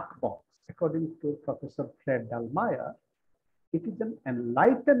black box. According to Professor Fred Dallmeyer, it is an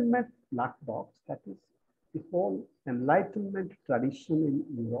enlightenment black box, that is the whole enlightenment tradition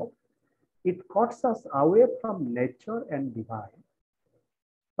in Europe. It cuts us away from nature and divine.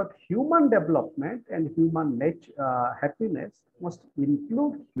 But human development and human happiness must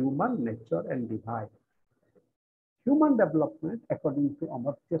include human nature and divine. Human development, according to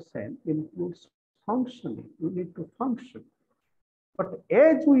Amartya Sen, includes functioning. We need to function. But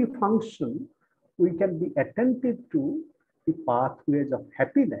as we function, we can be attentive to the pathways of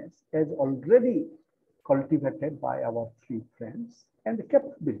happiness as already cultivated by our three friends, and the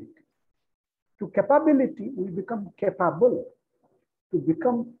capability. To capability, we become capable. To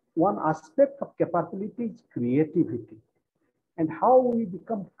become one aspect of capability is creativity. And how we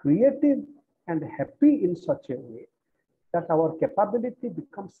become creative and happy in such a way that our capability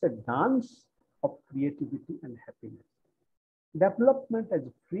becomes a dance of creativity and happiness. Development as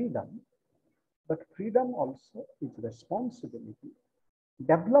freedom, but freedom also is responsibility.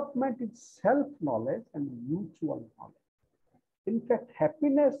 Development is self-knowledge and mutual knowledge. In fact,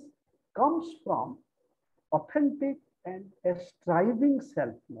 happiness comes from authentic and a striving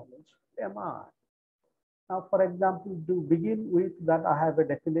self-knowledge. Am I? Now, for example, to begin with that, I have a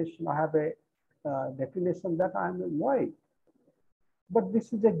definition. I have a definition that I am a wife. But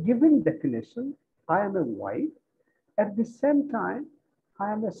this is a given definition. I am a wife. At the same time,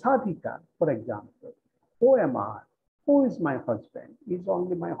 I am a sadhika, for example. Who am I? Who is my husband? Is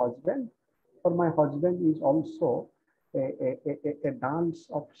only my husband? Or my husband is also a dance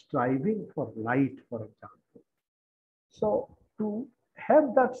of striving for light, for example. So to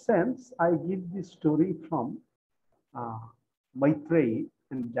have that sense, I give this story from Maitreyi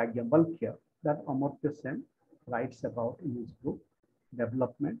and Yajnavalkya that Amartya Sen writes about in his book,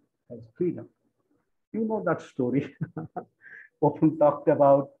 Development as Freedom. You know that story. Often talked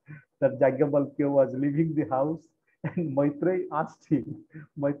about that Yajnavalkya was leaving the house and Maitreyi asked him,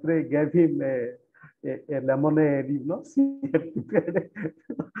 Maitreyi gave him a lemonade, you know, he had prepared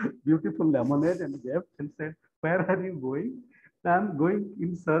a beautiful lemonade and gave and said, where are you going? I'm going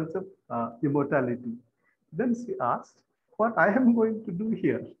in search of immortality. Then she asked, what I am going to do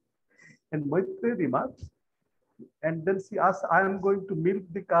here? And Maitreyi remarks, and then she asked, I am going to milk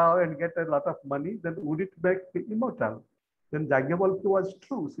the cow and get a lot of money, then would it make me immortal? Then Yajnavalkya was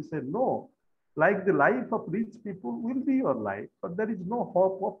true. She said, no, like the life of rich people will be your life, but there is no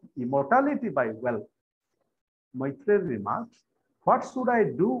hope of immortality by wealth. Maitreyi remarks, what should I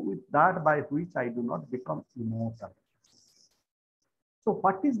do with that by which I do not become immortal? So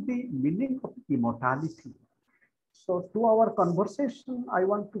what is the meaning of immortality? So to our conversation, I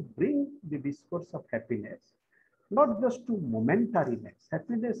want to bring the discourse of happiness, not just to momentariness.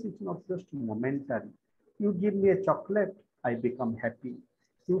 Happiness is not just momentary. You give me a chocolate, I become happy.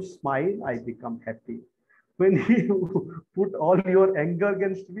 You smile, I become happy. When you put all your anger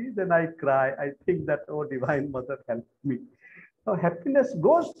against me, then I cry. I think that, oh, Divine Mother, help me. So happiness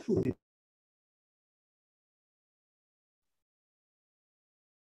goes through this.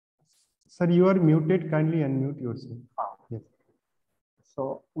 Sir, you are muted. Kindly unmute yourself. Yes.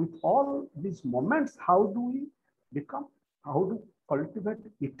 So with all these moments, how do we become, how to cultivate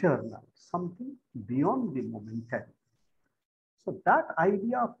eternal, something beyond the momentary? So that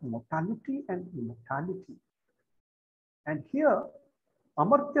idea of mortality and immortality. And here,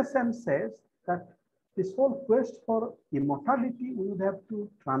 Amartya Sen says that this whole quest for immortality, we would have to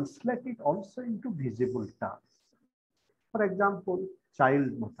translate it also into visible terms. For example,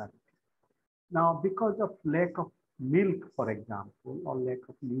 child mortality. Now, because of lack of milk, for example, or lack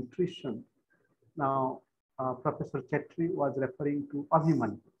of nutrition, now Professor Chetri was referring to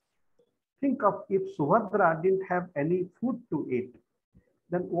Abhimanyu. Think of if Subhadra didn't have any food to eat,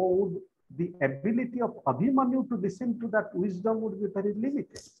 then what would the ability of Abhimanyu to listen to that wisdom would be very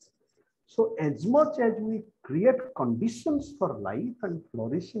limited. So as much as we create conditions for life and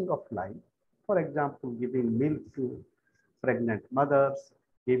flourishing of life, for example, giving milk to pregnant mothers,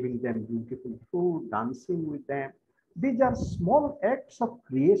 giving them beautiful food, dancing with them, these are small acts of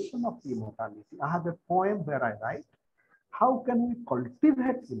creation of immortality. I have a poem where I write, how can we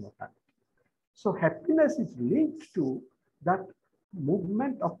cultivate immortality? So happiness is linked to that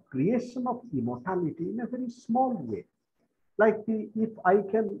movement of creation of immortality in a very small way. Like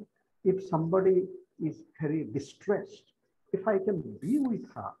if somebody is very distressed, if I can be with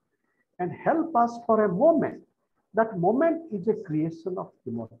her and help us for a moment, that moment is a creation of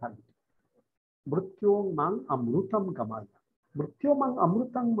immortality. Mrityong mang amrutam gamaya. Mrityo mang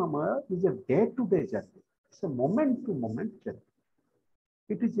amrutam gamaya is a day-to-day journey. It's a moment-to-moment journey.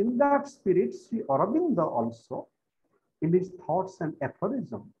 It is in that spirit, Sri Aurobindo also, in his thoughts and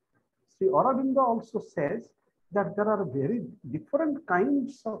aphorism, Sri Aurobindo also says that there are very different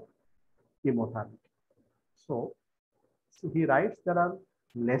kinds of immortality. So he writes there are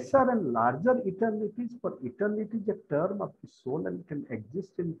lesser and larger eternities, for eternity is a term of the soul and can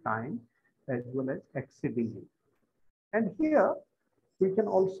exist in time as well as exceedingly. And here we can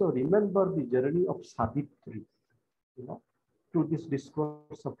also remember the journey of Savitri. through this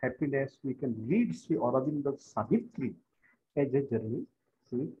discourse of happiness, we can read Sri Aurobindo's Savitri as a journey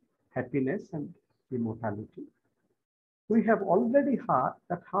with happiness and immortality. We have already heard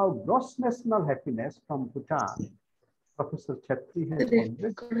that how gross national happiness from Bhutan, Professor Chetri has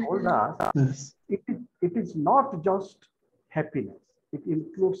already told us, it is not just happiness. It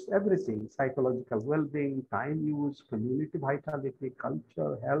includes everything: psychological well-being, time use, community vitality,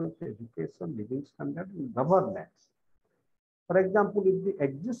 culture, health, education, living standard, and governance. For example, if the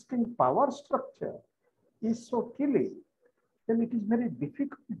existing power structure is so killing, then it is very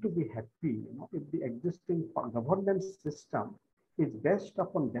difficult to be happy. If the existing governance system is based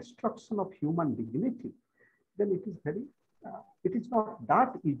upon destruction of human dignity, then it is not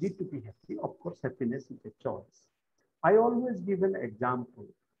that easy to be happy. Of course, happiness is a choice. I always give an example.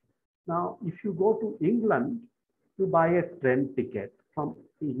 Now, if you go to England, you buy a train ticket from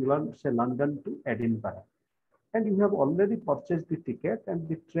England, say London to Edinburgh, and you have already purchased the ticket, and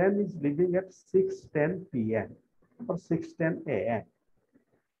the train is leaving at 6:10 p.m. or 6:10 a.m.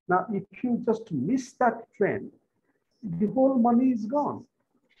 Now, if you just miss that train, the whole money is gone.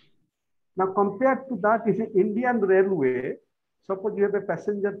 Now, compared to that, if an Indian railway, suppose you have a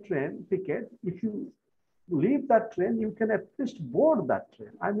passenger train ticket, if you leave that train, you can at least board that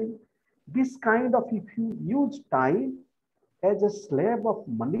train. I mean, this kind of, if you use time as a slave of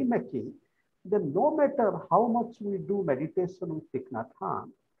money making, then no matter how much we do meditation with Thich Nhat Hanh,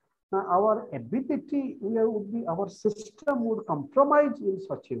 our ability, our system would compromise in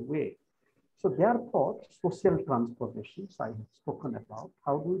such a way. So therefore, social transformations I have spoken about,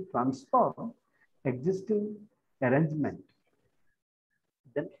 how do we transform existing arrangement?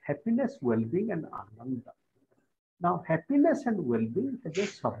 Then happiness, well-being, and Ananda. Now, happiness and well-being has a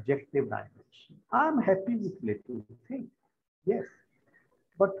subjective dimension. I am happy with little things, yes.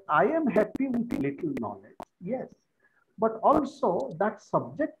 But I am happy with little knowledge, yes. But also that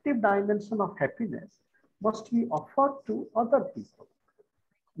subjective dimension of happiness must be offered to other people,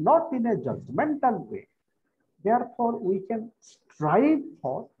 not in a judgmental way. Therefore, we can strive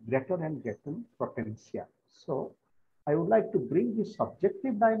for greater and greater potential. So I would like to bring the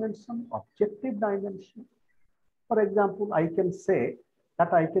subjective dimension, objective dimension. For example, I can say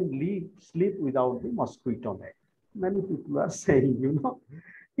that I can sleep without the mosquito net. Many people are saying,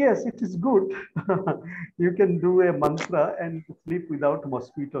 yes, it is good. You can do a mantra and sleep without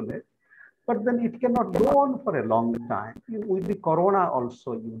mosquito net, but then it cannot go on for a long time. With the corona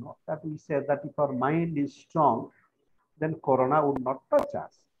also, that we say that if our mind is strong, then corona would not touch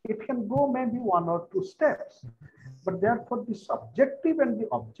us. It can go maybe 1 or 2 steps, but therefore the subjective and the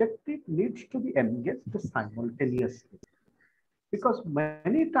objective needs to be engaged simultaneously. Because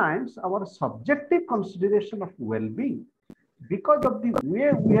many times our subjective consideration of well-being, because of the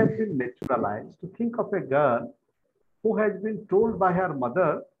way we have been naturalized to think of a girl who has been told by her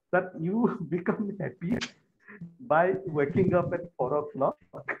mother that you become happy by waking up at 4 o'clock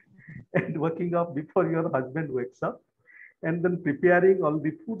and waking up before your husband wakes up and then preparing all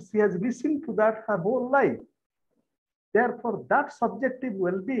the food. She has listened to that her whole life. Therefore, that subjective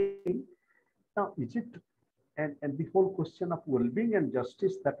well-being, now is it, and the whole question of well-being and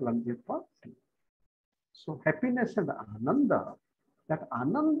justice that Randhir talked to. So happiness and Ananda, that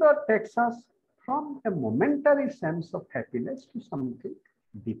Ananda takes us from a momentary sense of happiness to something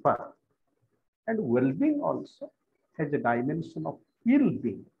deeper. And well-being also has a dimension of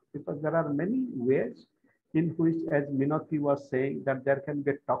ill-being, because there are many ways in which, as Minati was saying, that there can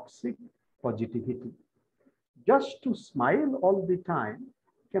be toxic positivity. Just to smile all the time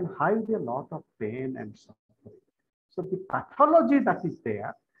can hide a lot of pain and suffering. So the pathology that is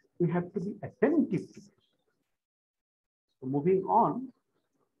there, we have to be attentive to it. So moving on,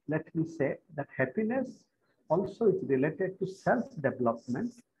 let me say that happiness also is related to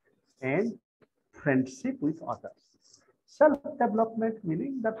self-development and friendship with others. Self-development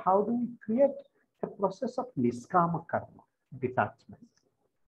meaning that how do we create a process of niskama karma, detachment.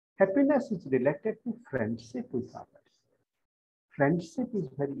 Happiness is related to friendship with others. Friendship is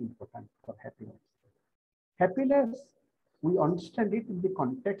very important for happiness. Happiness, we understand it in the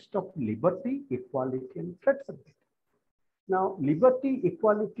context of liberty, equality, and fraternity. Now, liberty,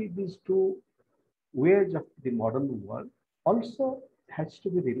 equality, these two ways of the modern world also has to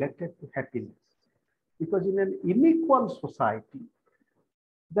be related to happiness. Because in an unequal society,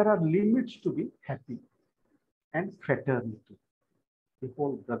 there are limits to be happy, and fraternity, the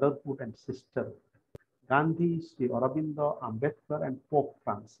whole brotherhood and sisterhood. Gandhi, Sri Aurobindo, Ambedkar, and Pope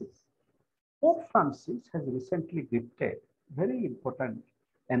Francis. Pope Francis has recently gifted very important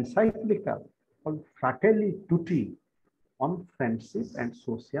encyclical called Fratelli Tutti on friendship and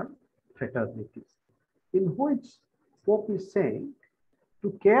social fraternities, in which Pope is saying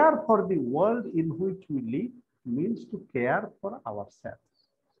to care for the world in which we live means to care for ourselves.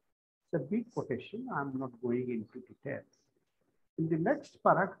 It's a big quotation. I'm not going into details. In the next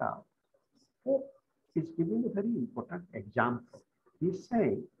paragraph, Pope is giving a very important example. He's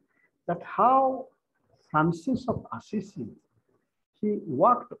saying that how Francis of Assisi, he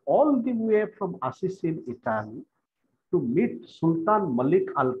walked all the way from Assisi in Italy to meet Sultan Malik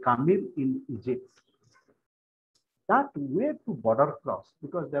al-Kamil in Egypt. That way to border cross,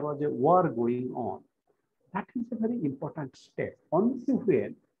 because there was a war going on, that is a very important step. Only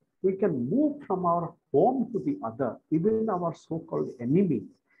when we can move from our home to the other, even our so-called enemy,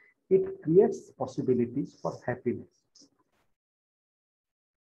 it creates possibilities for happiness.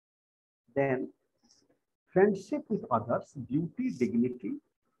 Then friendship with others, beauty, dignity,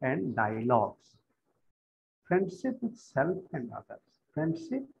 and dialogues. Friendship with self and others.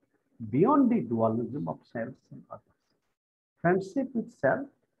 Friendship beyond the dualism of self and others. Friendship with self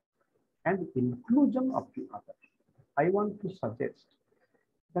and inclusion of the other. I want to suggest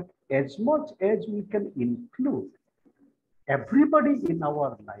that as much as we can include everybody in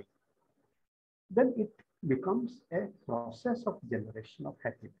our life, then it becomes a process of generation of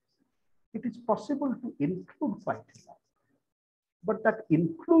happiness. It is possible to include quite a lot, but that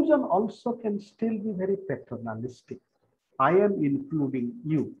inclusion also can still be very paternalistic. I am including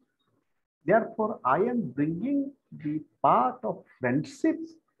you. Therefore, I am bringing the part of friendship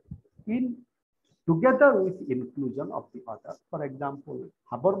in together with inclusion of the other. For example,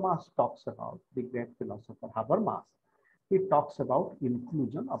 Habermas talks about, the great philosopher Habermas, he talks about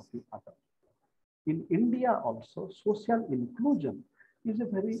inclusion of the other. In India also, social inclusion is a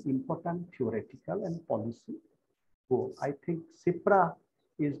very important theoretical and policy goal. I think CIPRA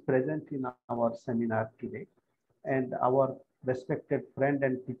is present in our seminar today, and our respected friend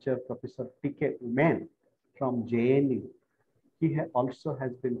and teacher, Professor T.K. Umen from JNU, he also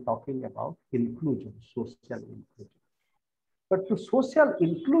has been talking about inclusion, social inclusion. But to social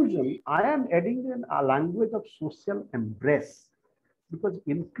inclusion, I am adding in a language of social embrace, because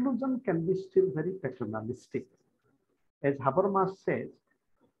inclusion can be still very paternalistic. As Habermas says,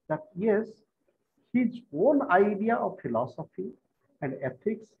 that yes, his own idea of philosophy and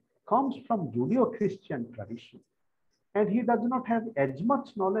ethics comes from Judeo-Christian tradition, and he does not have as much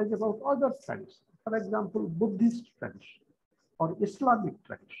knowledge about other traditions. For example, Buddhist tradition or Islamic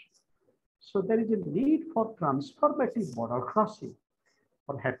tradition. So there is a need for transformative border crossing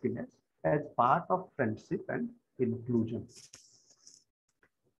for happiness as part of friendship and inclusion.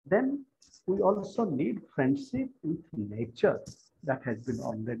 Then we also need friendship with nature, that has been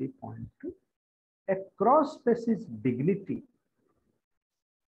already pointed to. A cross-species dignity.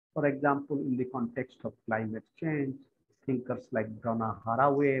 For example, in the context of climate change, thinkers like Donna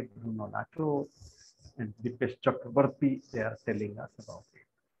Haraway, Bruno Latour, and Dipesh Chakrabarti, they are telling us about it.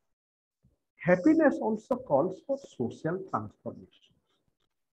 Happiness also calls for social transformation.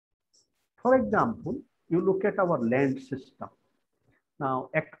 For example, you look at our land system. Now,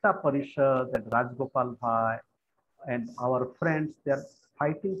 Ekta Parishad and Rajgopal Bhai and our friends, they are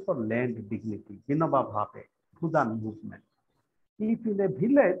fighting for land dignity. Vinoba Bhave, Bhutan movement. If in a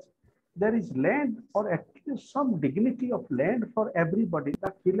village there is land or at least some dignity of land for everybody,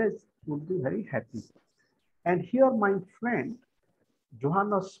 that village would be very happy. And here my friend,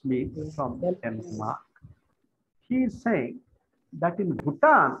 Johanna Smith from Denmark, he is saying that in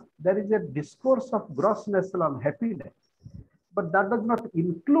Bhutan, there is a discourse of gross national happiness, but that does not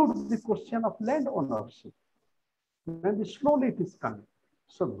include the question of land ownership. And slowly it is coming.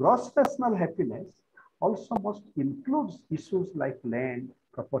 So gross national happiness also must include issues like land,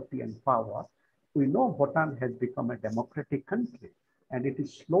 property, and power. We know Bhutan has become a democratic country, and it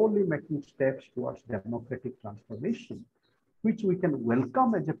is slowly making steps towards democratic transformation, which we can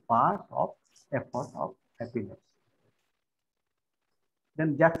welcome as a part of effort of happiness.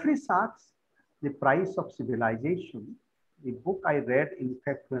 Then Jeffrey Sachs, The Price of Civilization, the book I read, in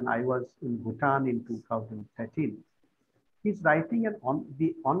fact, when I was in Bhutan in 2013. He's writing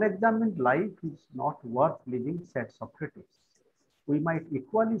the unexamined life is not worth living, said Socrates. We might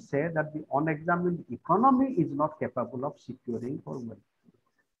equally say that the unexamined economy is not capable of securing for wealth.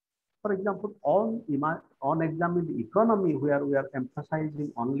 For example, unexamined economy where we are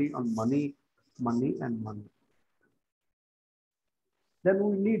emphasizing only on money, money, and money. Then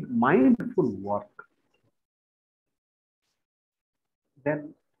we need mindful work.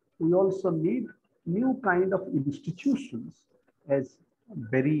 Then we also need new kind of institutions, as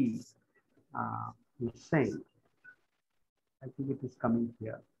Berry is saying. I think it is coming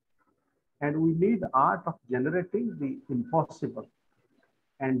here. And we need art of generating the impossible.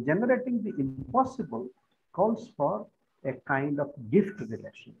 And generating the impossible calls for a kind of gift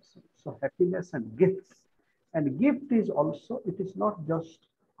relationship. So happiness and gifts. And gift is also, it is not just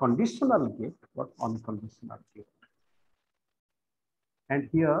conditional gift, but unconditional gift. And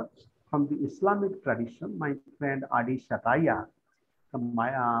here, from the Islamic tradition, my friend Adi Shataya from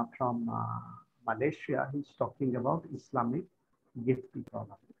Malaysia, he's talking about Islamic gift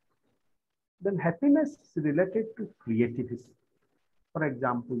economy. Then happiness is related to creativity. For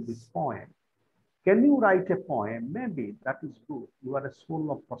example, this poem. Can you write a poem? Maybe that is good. You are a soul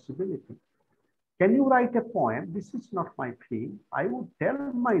of possibility. Can you write a poem? This is not my field. I would tell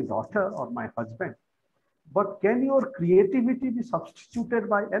my daughter or my husband. But can your creativity be substituted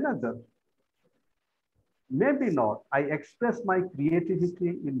by another? Maybe not. I express my creativity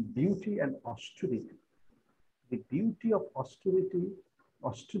in beauty and austerity. The beauty of austerity,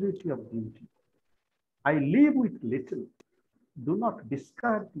 austerity of beauty. I live with little. Do not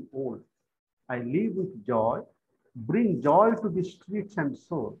discard the old. I live with joy. Bring joy to the streets and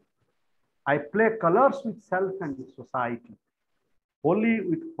soul. I play colors with self and society. Holy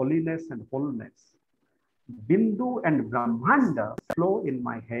with holiness and wholeness. Bindu and Brahmanda flow in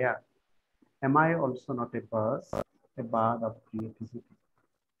my hair. Am I also not a bird of creativity?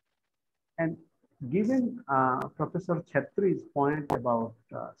 And given Professor Chetri's point about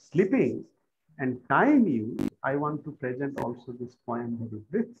sleeping and time use, I want to present also this poem very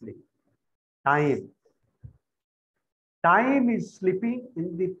briefly. Time. Time is sleeping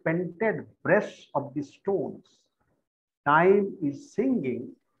in the painted breast of the stones. Time is singing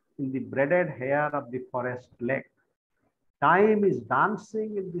in the braided hair of the forest lake. Time is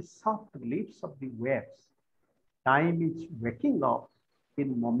dancing in the soft lips of the waves. Time is waking up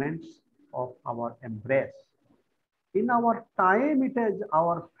in moments of our embrace. In our time, it is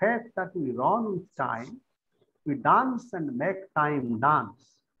our fate that we run with time. We dance and make time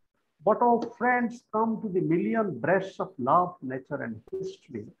dance. But our friends come to the million breasts of love, nature, and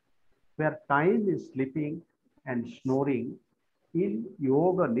history, where time is sleeping and snoring in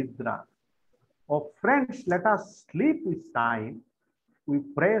yoga nidra. Oh friends, let us sleep with time. We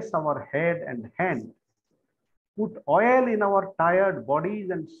press our head and hand, put oil in our tired bodies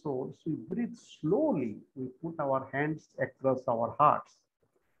and souls. We breathe slowly. We put our hands across our hearts.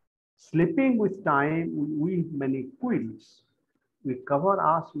 Sleeping with time, we weave many quills. We cover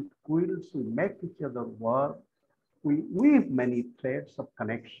us with quills. We make each other work. We weave many threads of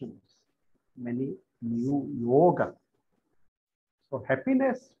connections, many new yoga. So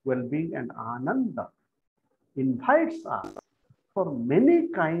happiness, well-being, and Ananda invites us for many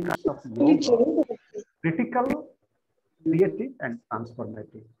kinds of yoga, critical, creative, and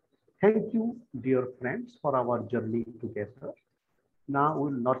transformative. Thank you, dear friends, for our journey together. Now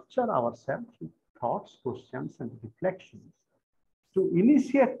we'll nurture ourselves with thoughts, questions, and reflections. To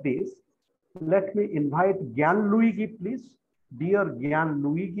initiate this, let me invite Gyan Luigi, please. Dear Gyan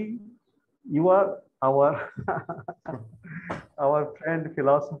Luigi, you are our our friend,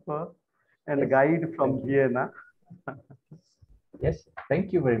 philosopher, and guide from Vienna. Yes,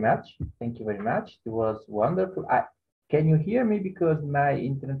 thank you very much. Thank you very much. It was wonderful. Can you hear me? Because my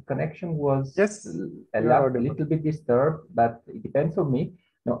internet connection was a little bit disturbed, but it depends on me.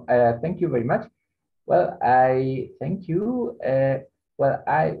 No, thank you very much. Well, I thank you. Well,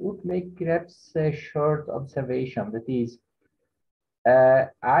 I would make perhaps a short observation. That is,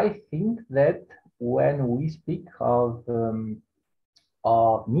 I think that when we speak of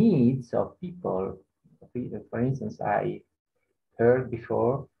needs of people, for instance, I heard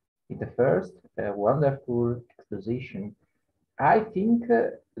before in the first wonderful exposition, I think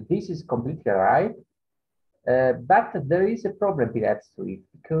this is completely right, but there is a problem perhaps to it,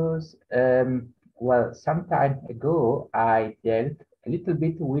 because well, some time ago I dealt a little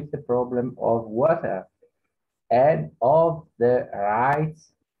bit with the problem of water and of the right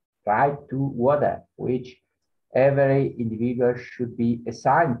to water, which every individual should be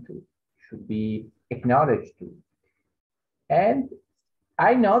assigned to, should be acknowledged to. And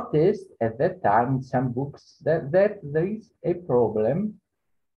I noticed at that time in some books that there is a problem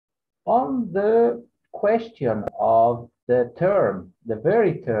on the question of the term, the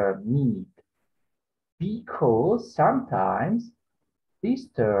very term need, because sometimes this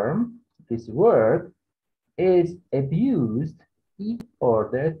term, this word, is abused in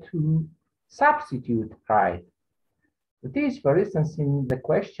order to substitute right. It is, for instance, in the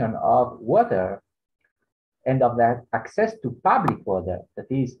question of water and of that access to public water, that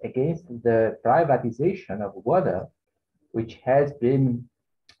is against the privatization of water, which has been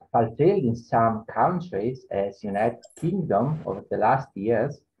fulfilled in some countries as United Kingdom over the last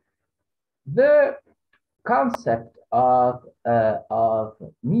years. The concept of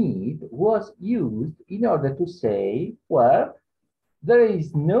need was used in order to say, well, there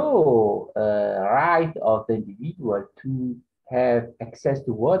is no right of the individual to have access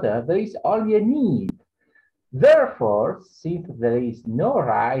to water. There is only a need. Therefore, since there is no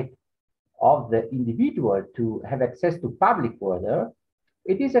right of the individual to have access to public water,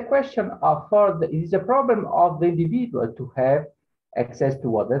 it is a question of, it is a problem of the individual to have access to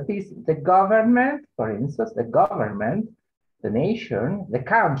water. It is the government, for instance, the government, the nation, the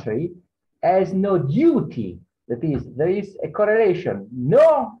country has no duty. That is, there is a correlation,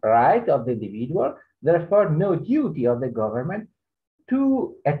 no right of the individual, therefore no duty of the government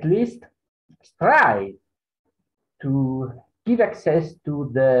to at least strive to give access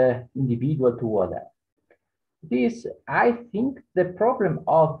to the individual to water. This, I think, the problem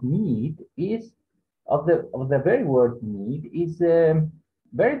of need is, of the very word need, is a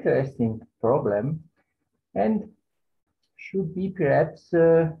very interesting problem and should be perhaps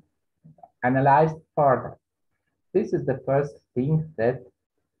analyzed further. This is the first thing that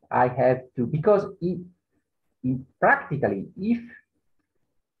I have to, because practically, if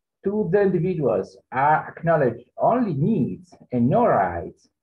to the individuals are acknowledged only needs and no rights,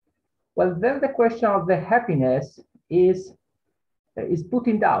 well, then the question of the happiness is put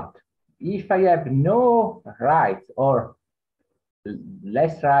in doubt. If I have no rights or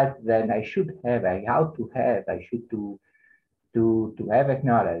less rights than I should have, I ought to have, I should to have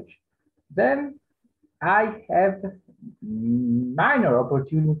acknowledged, then I have minor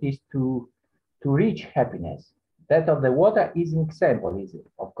opportunities to reach happiness. That of the water is an example, is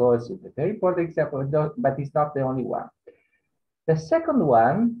of course a very important example, but it's not the only one. The second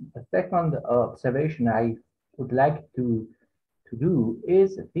one, the second observation I would like to do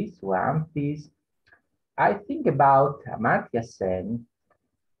is this one, is I think about Amartya Sen,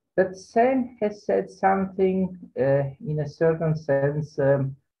 that Sen has said something in a certain sense,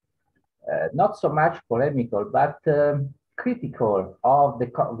 not so much polemical, but critical of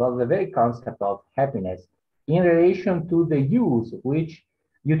the very concept of happiness in relation to the use which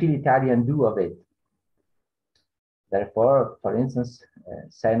utilitarians do of it. Therefore, for instance,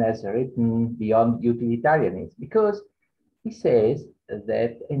 Sen has written beyond utilitarianism, because he says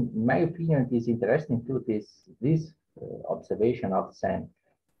that, in my opinion, it is interesting to this observation of Sen,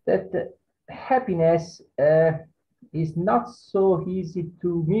 that happiness is not so easy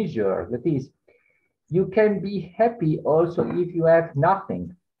to measure. That is, you can be happy also if you have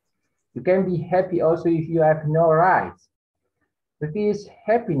nothing. You can be happy also if you have no rights. That is,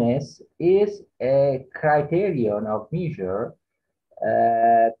 happiness is a criterion of measure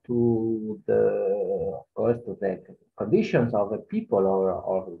to the, of course, to the conditions of the people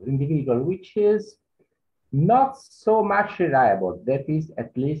or the individual, which is not so much reliable. That is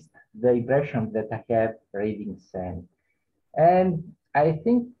at least the impression that I have reading Sen. And I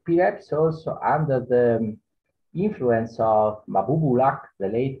think perhaps also under the influence of Mabubulak, the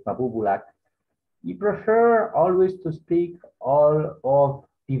late Mabubulak, he prefer always to speak all of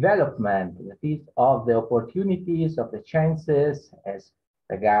development, that is, of the opportunities, of the chances, as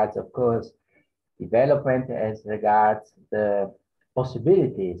regards, of course, development, as regards the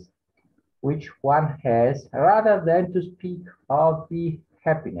possibilities which one has, rather than to speak of the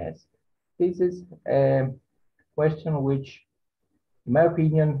happiness. This is a question which, in my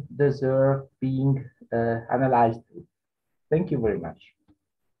opinion, deserves being analyzed. Thank you very much.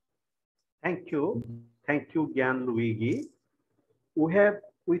 Thank you. Thank you, Gyan Luigi. We have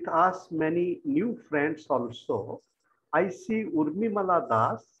with us many new friends also. I see Urmimala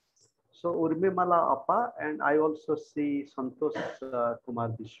Das. So Urmimala Appa, and I also see Santosh Kumar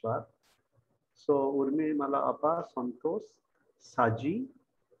Bishwar. So Urmimala Appa, Santosh, Saji,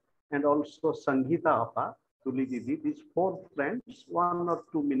 and also Sangeeta Appa, Tuli Didi. These four friends, 1 or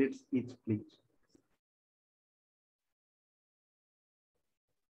 2 minutes each, please.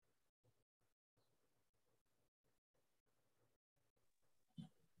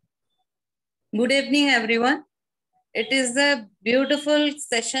 Good evening, everyone. It is a beautiful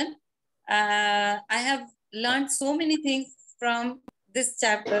session. I have learned so many things from this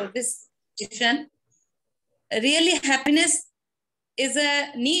chapter, this session. Really, happiness is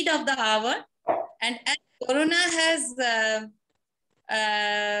a need of the hour. And as Corona has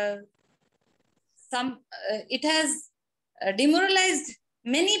it has demoralized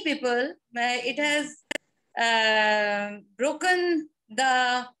many people. It has broken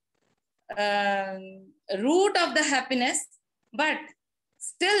the root of the happiness, but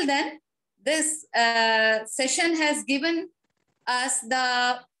still then this session has given us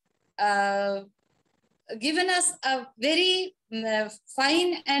a very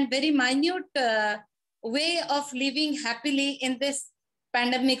fine and very minute way of living happily in this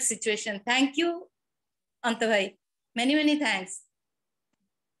pandemic situation. Thank you, Anta bhai. Many, many thanks.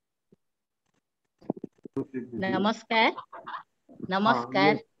 Namaskar.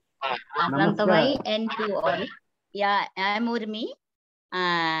 Namaskar, Ananta bhai, and to all. Yeah, I'm Urmi.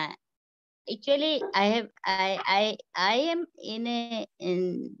 Actually, I am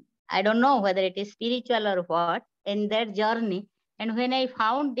I don't know whether it is spiritual or what, in that journey. And when I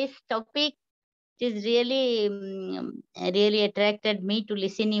found this topic, it is really, really attracted me to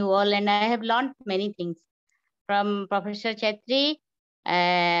listen you all. And I have learned many things from Professor Chetri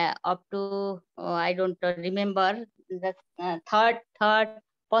up to, I don't remember, the third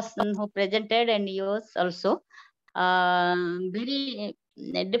person who presented, and yours also. Very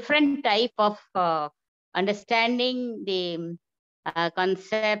different type of understanding the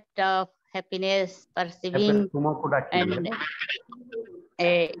concept of happiness, perceiving, and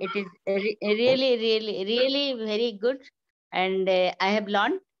it is really very good. And I have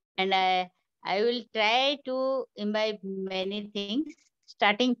learned, and I will try to imbibe many things,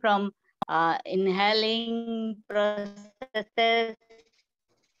 starting from inhaling processes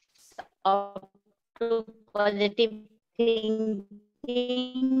up to positive thinking,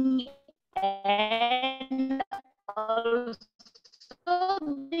 and also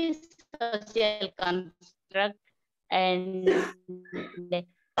this social construct and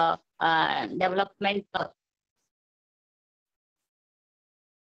development of.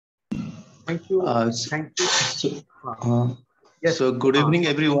 Thank you. Thank you. Yes. So good evening,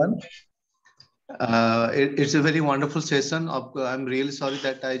 everyone. It's a very wonderful session. I'm really sorry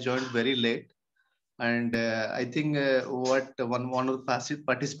that I joined very late. And I think what one of the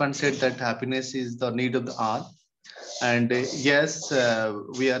participants said, that happiness is the need of the hour. And yes,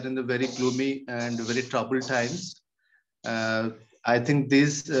 we are in the very gloomy and very troubled times. I think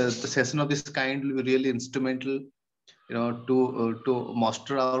this the session of this kind will be really instrumental, to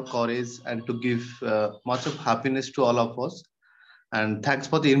muster our courage and to give much of happiness to all of us. And thanks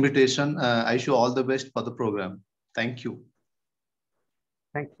for the invitation. I wish you all the best for the program. Thank you.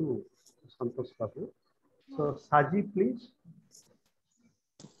 Thank you, Santosh Babu. So, Saji, please.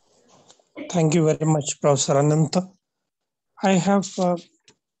 Thank you very much, Professor Ananta. I have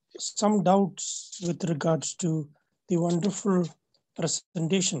some doubts with regards to the wonderful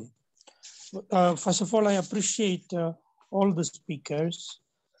presentation. First of all, I appreciate all the speakers.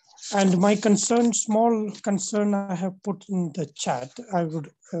 And my small concern I have put in the chat. I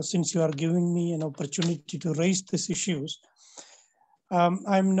would, since you are giving me an opportunity to raise these issues,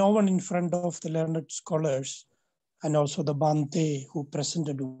 I'm no one in front of the learned scholars and also the Bhante who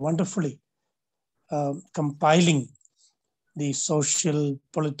presented wonderfully, compiling the social,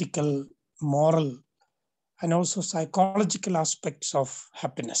 political, moral, and also psychological aspects of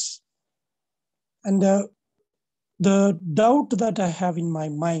happiness. And the doubt that I have in my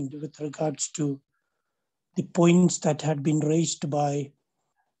mind with regards to the points that had been raised by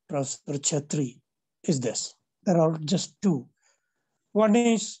Professor Chetri is this. There are just two. One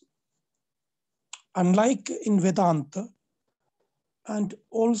is, unlike in Vedanta and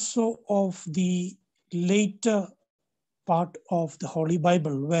also of the later part of the Holy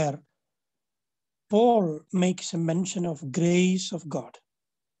Bible, where Paul makes a mention of grace of God,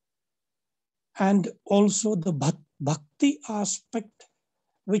 and also the bhakti aspect,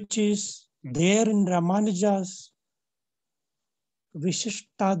 which is there in Ramanuja's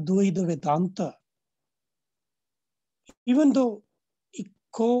Vishishtadvaita Vedanta. Even though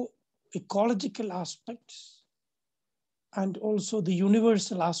ecological aspects and also the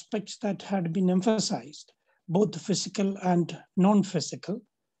universal aspects that had been emphasized, both physical and non-physical,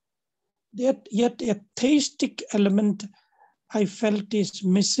 yet a theistic element I felt is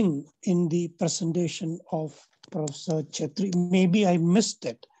missing in the presentation of Professor Chetri. Maybe I missed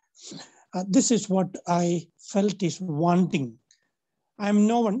it. This is what I felt is wanting. I'm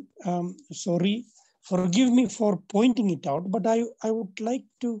no one, sorry, forgive me for pointing it out, but I would like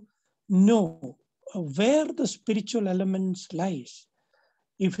to know where the spiritual elements lies.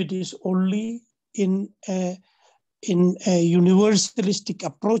 If it is only in a universalistic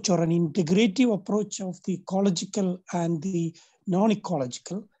approach or an integrative approach of the ecological and the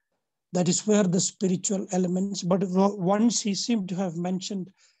non-ecological, that is where the spiritual elements, but once he seemed to have mentioned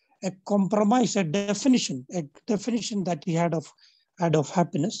a compromise, a definition that he had of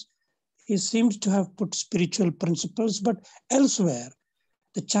happiness. He seems to have put spiritual principles, but elsewhere,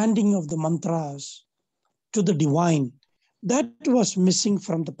 the chanting of the mantras to the divine, that was missing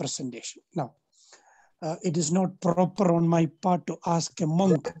from the presentation. Now, it is not proper on my part to ask a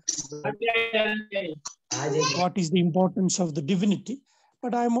monk what is the importance of the divinity,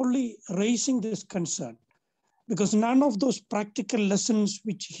 but I'm only raising this concern because none of those practical lessons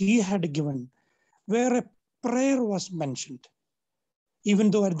which he had given, where a prayer was mentioned,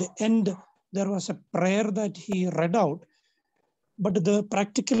 even though at the end there was a prayer that he read out, but the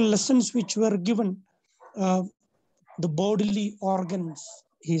practical lessons which were given, the bodily organs,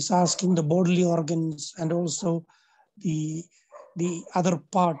 he's asking the bodily organs and also the other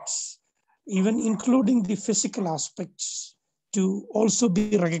parts, even including the physical aspects, to also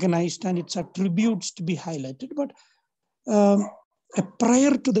be recognized and its attributes to be highlighted. But a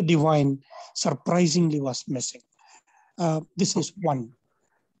prayer to the divine surprisingly was missing. This is one.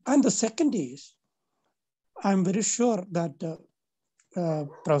 And the second is, I'm very sure that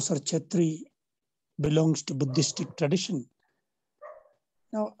Professor Chetri belongs to Buddhistic tradition.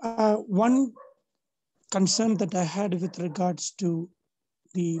 Now, one concern that I had with regards to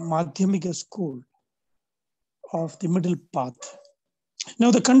the Madhyamika school of the middle path.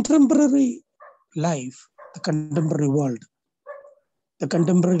 Now, the contemporary life, the contemporary world, the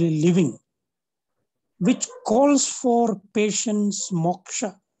contemporary living, which calls for patience,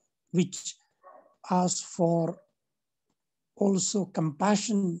 moksha, which asks for also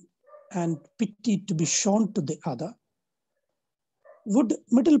compassion and pity to be shown to the other. Would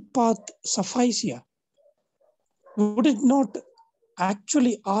middle path suffice here? Would it not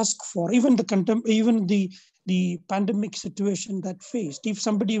actually ask for even the pandemic situation that faced? If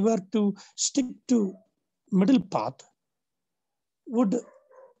somebody were to stick to middle path, would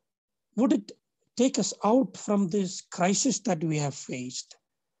it take us out from this crisis that we have faced?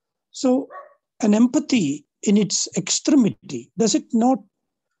 So an empathy in its extremity, does it not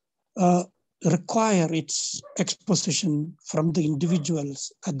require its exposition from the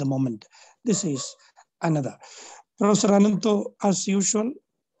individuals at the moment? This is another. Professor Ananta, as usual,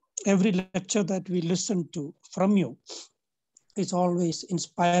 every lecture that we listen to from you is always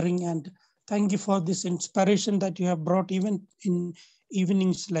inspiring, and thank you for this inspiration that you have brought even in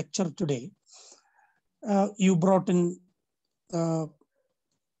evening's lecture today. You brought in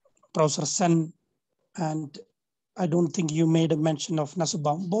Professor Sen, and I don't think you made a mention of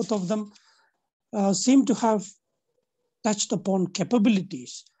Nasubam. Both of them seem to have touched upon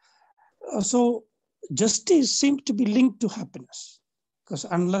capabilities. So justice seems to be linked to happiness, because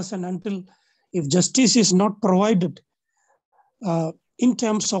unless and until, if justice is not provided in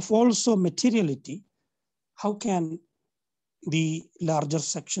terms of also materiality, how can the larger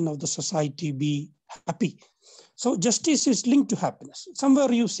section of the society be happy? So justice is linked to happiness.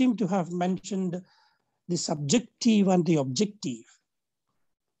 Somewhere you seem to have mentioned the subjective and the objective.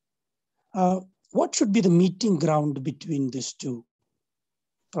 What should be the meeting ground between these two?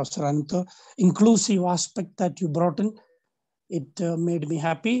 Professor Ananta, inclusive aspect that you brought in, it made me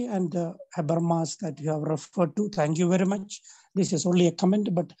happy, and Habermas that you have referred to, thank you very much. This is only a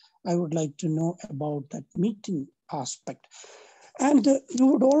comment, but I would like to know about that meeting aspect. And you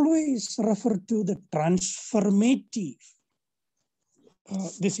would always refer to the transformative.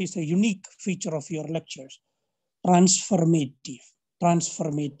 This is a unique feature of your lectures. Transformative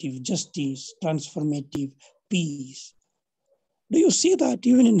justice, transformative peace. Do you see that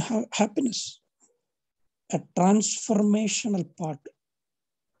even in happiness? A transformational part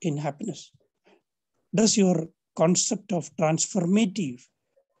in happiness. Does your concept of transformative,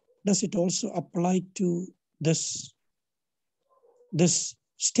 does it also apply to this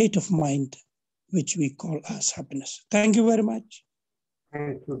state of mind which we call as happiness? Thank you very much.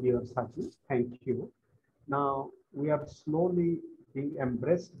 Thank you, dear Saji. Thank you. Now we are slowly being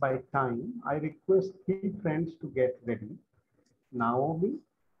embraced by time. I request 3 friends to get ready. Naomi,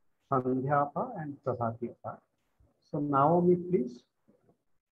 Sandhyapa, and Prabhatyapa. So Naomi, please.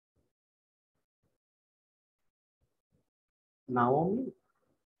 Naomi.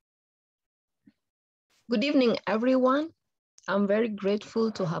 Good evening, everyone. I'm very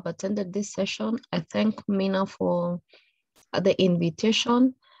grateful to have attended this session. I thank Mina for the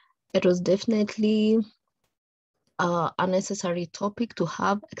invitation. It was definitely a necessary topic to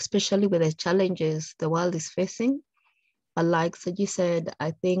have, especially with the challenges the world is facing. But like Saji said,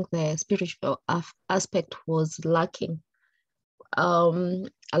 I think the spiritual aspect was lacking.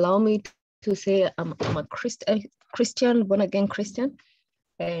 Allow me to say I'm a Christian, born again Christian.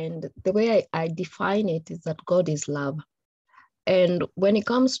 And the way I define it is that God is love. And when it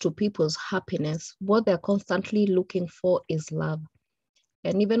comes to people's happiness, what they're constantly looking for is love.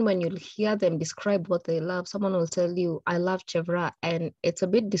 And even when you hear them describe what they love, someone will tell you, I love Chevra. And it's a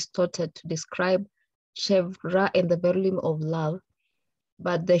bit distorted to describe Chevra in the volume of love.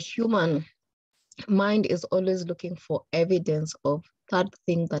 But the human mind is always looking for evidence of that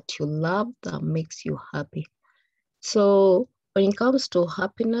thing that you love that makes you happy. So when it comes to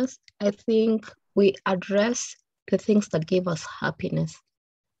happiness, I think we address the things that give us happiness,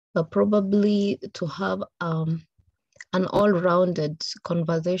 but probably to have an all-rounded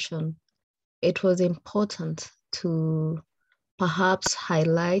conversation, it was important to perhaps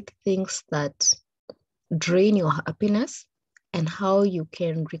highlight things that drain your happiness and how you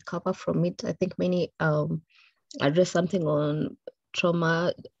can recover from it. I think many address something on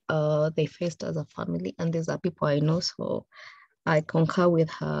trauma they faced as a family, and these are people I know, so I concur with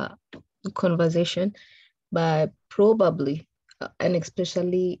her conversation. But probably, and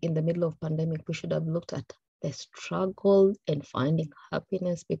especially in the middle of pandemic, we should have looked at the struggle in finding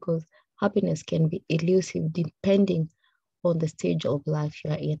happiness, because happiness can be elusive depending on the stage of life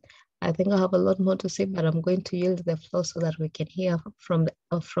you are in. I think I have a lot more to say, but I'm going to yield the floor so that we can hear from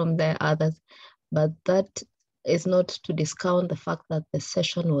the others. But that is not to discount the fact that the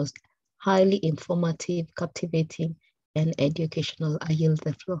session was highly informative, captivating, and educational. I yield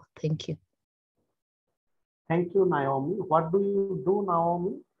the floor. Thank you. Thank you, Naomi. What do you do,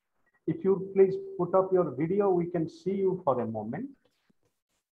 Naomi? If you please put up your video, we can see you for a moment.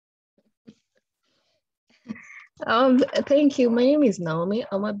 Thank you. My name is Naomi.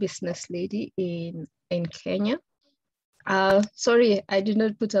 I'm a business lady in Kenya. Sorry, I did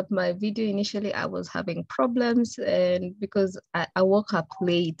not put up my video initially. I was having problems, and because I woke up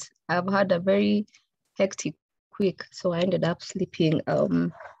late, I've had a very hectic week, so I ended up sleeping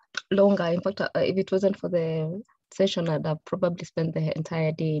longer. In fact, if it wasn't for the session, I'd have probably spent the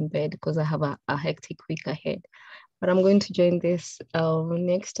entire day in bed because I have a hectic week ahead. But I'm going to join this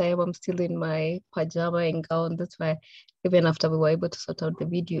next time. I'm still in my pajama and gown. That's why even after we were able to sort out the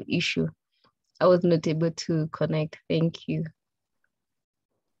video issue, I was not able to connect. Thank you.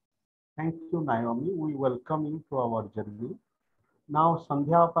 Thank you, Naomi. We welcome you to our journey. Now,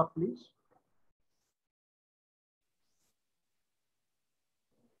 Sandhya, please.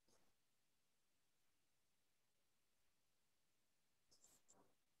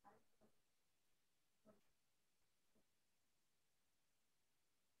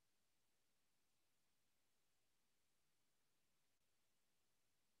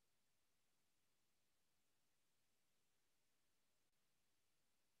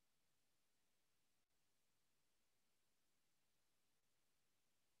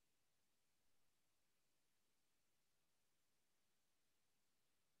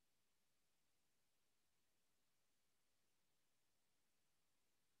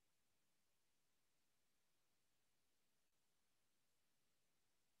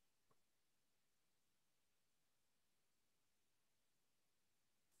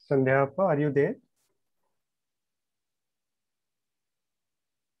 Sandhya, are you there?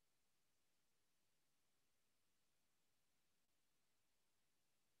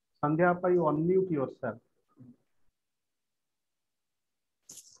 Sandhya, you unmute yourself.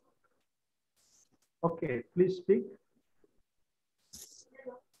 Okay, please speak.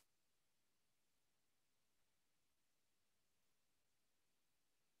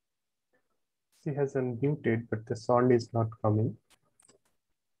 She has unmuted, but the sound is not coming.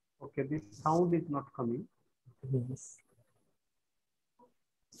 Okay, this sound is not coming. Yes.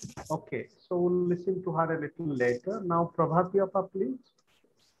 Okay, so we'll listen to her a little later. Now, Prabhati, please.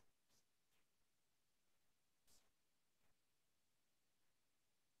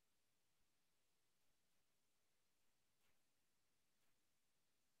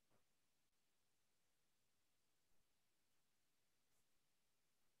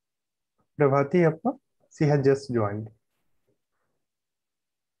 Prabhati Appa, she has just joined.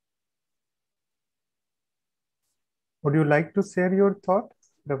 Would you like to share your thought,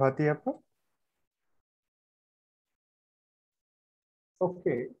 Prabhati Appa?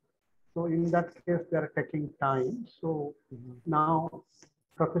 Okay, so in that case, they are taking time. So now,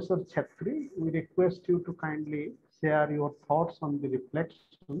 Professor Chetri, we request you to kindly share your thoughts on the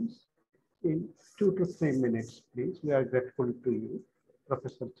reflections in 2 to 3 minutes, please. We are grateful to you,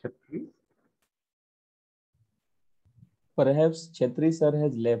 Professor Chetri. Perhaps Chetri sir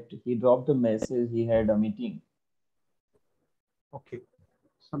has left. He dropped a message. He had a meeting. Okay.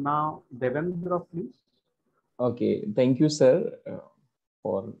 So now, Devendra, please. Okay. Thank you, sir,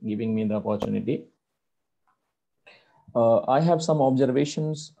 for giving me the opportunity. I have some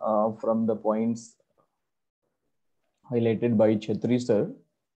observations from the points highlighted by Chetri sir.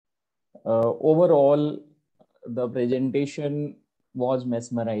 Overall, the presentation was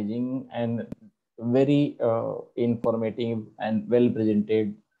mesmerizing and very informative and well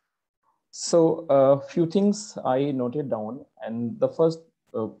presented. So a few things I noted down, and the first,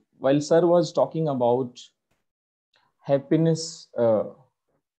 while sir was talking about happiness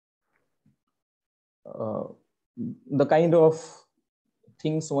the kind of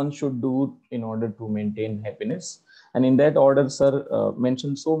things one should do in order to maintain happiness. And in that order, sir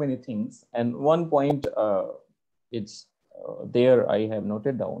mentioned so many things. And one point it's there I have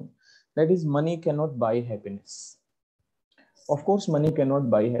noted down, that is, money cannot buy happiness. Of course, money cannot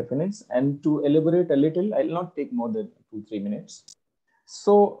buy happiness. And to elaborate a little, I'll not take more than 2-3 minutes.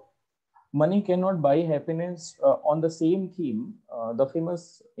 So money cannot buy happiness. On the same theme, the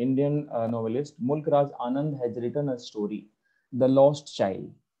famous Indian novelist Mulk Raj Anand has written a story, The Lost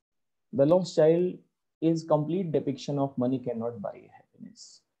Child. The Lost Child is complete depiction of money cannot buy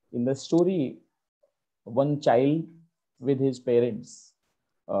happiness. In the story, one child with his parents,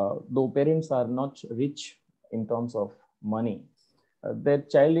 though parents are not rich in terms of money, that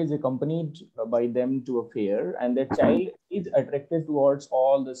child is accompanied by them to a fair, and that child is attracted towards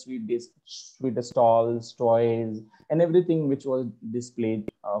all the sweet stalls, toys, and everything which was displayed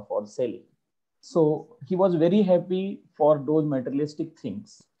for selling. So he was very happy for those materialistic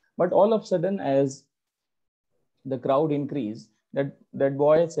things. But all of a sudden, as the crowd increased, that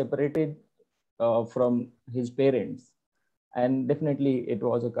boy separated from his parents. And definitely it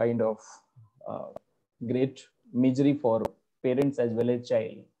was a kind of great misery for parents as well as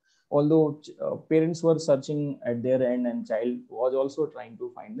child. Although parents were searching at their end and child was also trying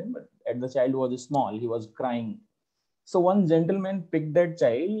to find them, but as the child was small, he was crying. So one gentleman picked that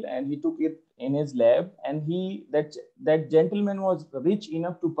child and he took it in his lap, and that gentleman was rich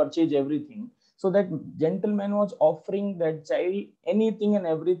enough to purchase everything. So that gentleman was offering that child anything and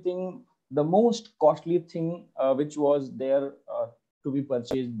everything, the most costly thing which was there to be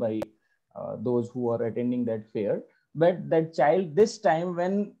purchased by those who are attending that fair. But that child, this time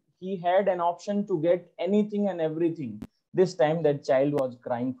when he had an option to get anything and everything, this time that child was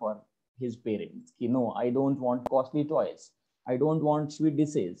crying for his parents. No, I don't want costly toys. I don't want sweet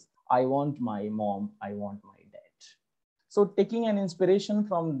dishes. I want my mom. I want my dad. So taking an inspiration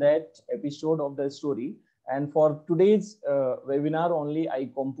from that episode of the story, and for today's webinar only, I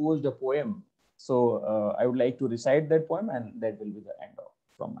composed a poem. So I would like to recite that poem, and that will be the end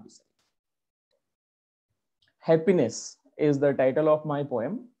from my side. Happiness is the title of my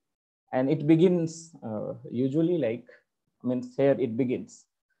poem, and it begins usually like, here it begins.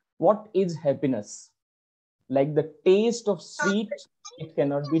 What is happiness? Like the taste of sweet, it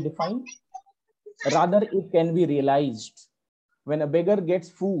cannot be defined. Rather, it can be realized. When a beggar gets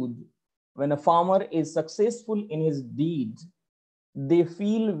food, when a farmer is successful in his deed, they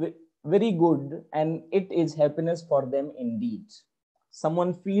feel very good, and it is happiness for them indeed.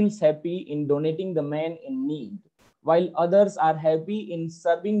 Someone feels happy in donating the man in need, while others are happy in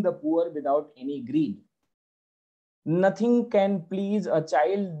serving the poor without any greed. Nothing can please a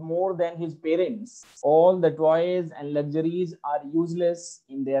child more than his parents. All the toys and luxuries are useless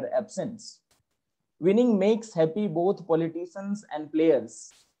in their absence. Winning makes happy both politicians and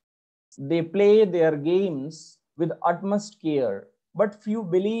players. They play their games with utmost care, but few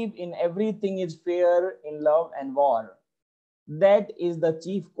believe in everything is fair in love and war. That is the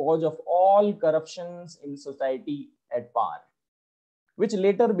chief cause of all corruptions in society at par, which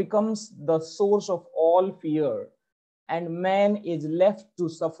later becomes the source of all fear, and man is left to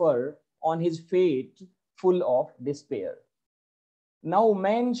suffer on his fate full of despair. Now,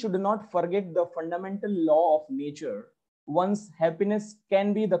 man should not forget the fundamental law of nature. One's happiness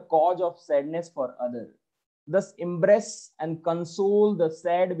can be the cause of sadness for others. Thus, embrace and console the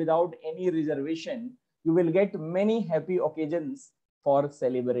sad without any reservation. You will get many happy occasions for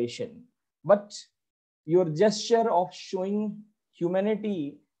celebration. But your gesture of showing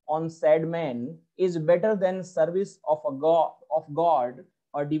humanity on sad man is better than service of God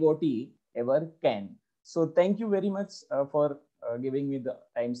or devotee ever can. So thank you very much for giving me the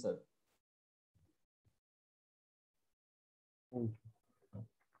time, sir.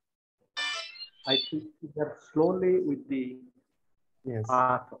 I think that slowly with the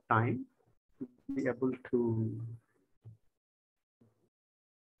path of time, we'll be able to.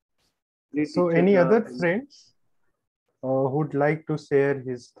 So any other friends who'd like to share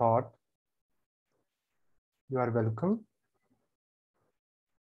his thought? You are welcome.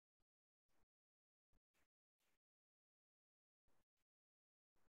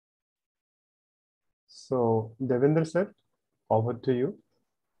 So Devendra sir, over to you.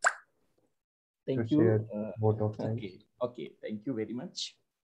 Thank you. Vote of thanks. Okay. Thank you very much.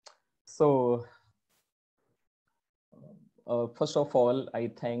 So first of all,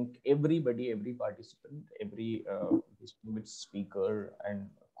 I thank everybody, every participant, every distinguished speaker and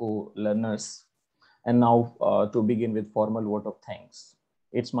co-learners. And now to begin with formal vote of thanks.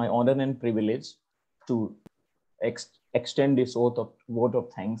 It's my honor and privilege to extend this vote of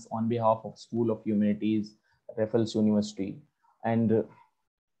thanks on behalf of School of Humanities, Raffles University, and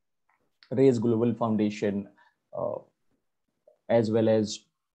Raise Global Foundation, as well as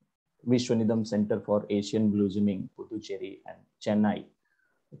Vishwanidham Center for Asian Blossoming, Puducherry and Chennai,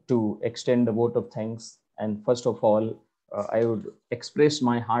 to extend a vote of thanks. And first of all, I would express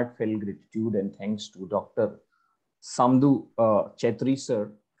my heartfelt gratitude and thanks to Dr. Saamdu Chetri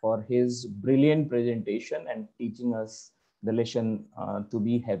sir for his brilliant presentation and teaching us the lesson to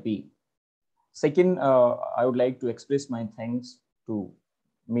be happy. Second, I would like to express my thanks to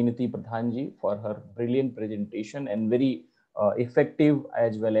Minati Pradhan ji for her brilliant presentation and very effective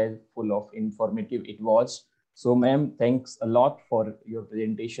as well as full of informative it was. So ma'am, thanks a lot for your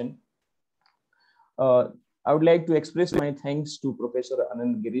presentation. I would like to express my thanks to Professor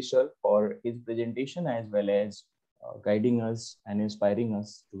Ananda Giri sir for his presentation as well as guiding us and inspiring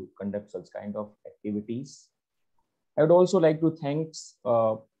us to conduct such kind of activities. I would also like to thank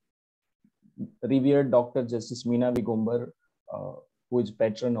revered Dr. Justice Meena Vigombar, who is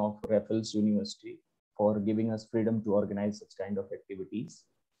patron of Raffles University, for giving us freedom to organize such kind of activities.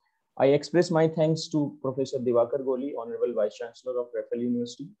 I express my thanks to Professor Divakar Goli, Honorable Vice Chancellor of Raffles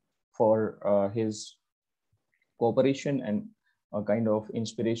University, for his cooperation and a kind of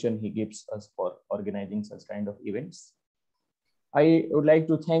inspiration he gives us for organizing such kind of events. I would like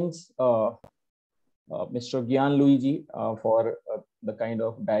to thank Mr. Gyan Luigi for the kind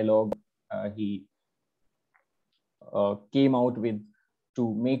of dialogue he came out with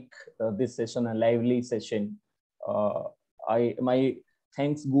to make this session a lively session. My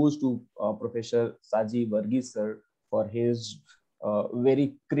thanks goes to Professor Saji Varghese sir for his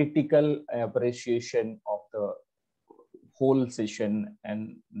very critical appreciation of the whole session,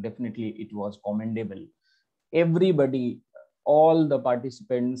 and definitely it was commendable. Everybody, all the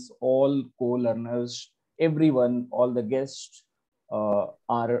participants, all co-learners, everyone, all the guests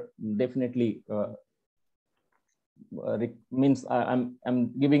are definitely means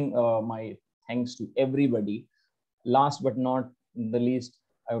I'm giving my thanks to everybody. Last but not the least,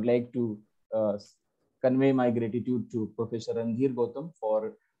 I would like to convey my gratitude to Professor Randhir Gautam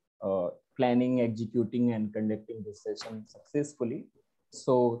for planning, executing, and conducting this session successfully.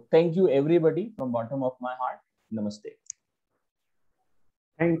 So thank you everybody from bottom of my heart. Namaste.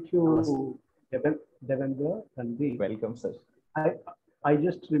 Thank you, Devendra. Randhir. Welcome, sir. I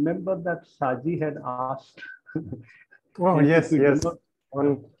just remember that Saji had asked. Oh, yes, yes.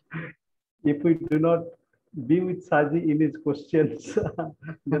 If we do not be with Saji in his questions,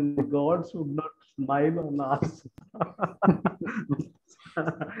 then the gods would not smile on us.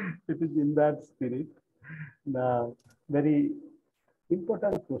 It is in that spirit. The very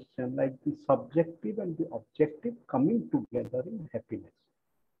important question, like the subjective and the objective coming together in happiness.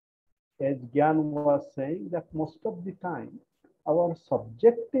 As Gyan was saying, that most of the time, our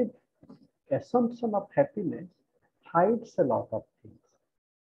subjective assumption of happiness hides a lot of things.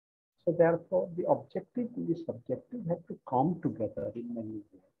 So therefore, the objective and the subjective have to come together in many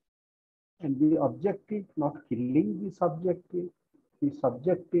ways. And the objective not killing the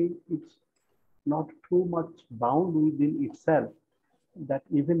subjective is not too much bound within itself, that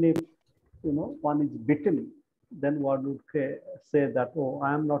even if one is bitten, then one would say that, oh,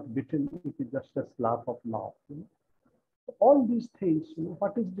 I am not bitten, it is just a slap of love. All these things,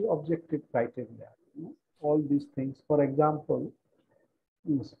 what is the objective criteria? All these things. For example,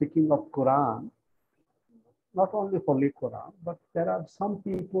 speaking of Quran, not only Holy Quran, but there are some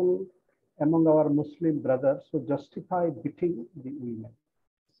people among our Muslim brothers who justify beating the women,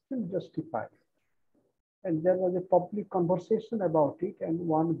 still justify. And there was a public conversation about it, and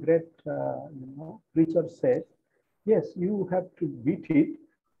one great preacher said, yes, you have to beat it,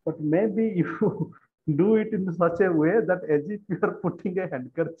 but maybe you do it in such a way that as if you are putting a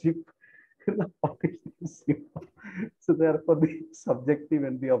handkerchief. So therefore the subjective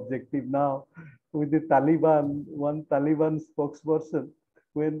and the objective. Now with the Taliban, one Taliban spokesperson,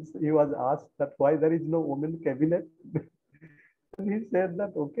 when he was asked that why there is no women cabinet, and he said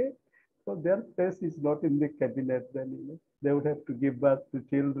that, okay, so their place is not in the cabinet, then they would have to give birth to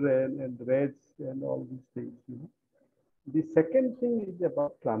children and raise and all these things. The second thing is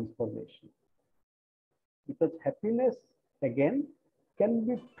about transformation, because happiness again can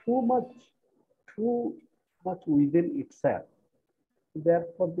be too much within itself.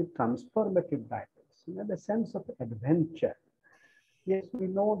 Therefore, the transformative dimension, the sense of adventure. Yes, we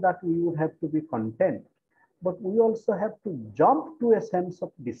know that we would have to be content, but we also have to jump to a sense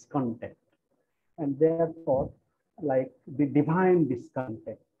of discontent. And therefore, like the divine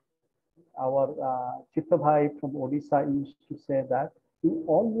discontent. Our Chitabhai from Odisha used to say that you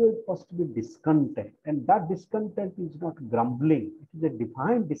always must be discontent. And that discontent is not grumbling. It is a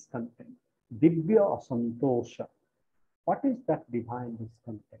divine discontent. Divya Asantosha. What is that divine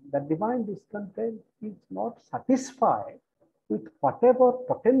discontent? That divine discontent is not satisfied with whatever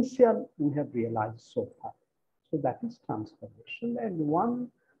potential we have realized so far. So that is transformation. And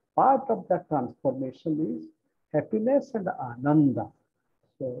one part of that transformation is happiness and Ananda.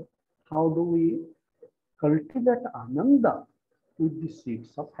 So how do we cultivate Ananda with the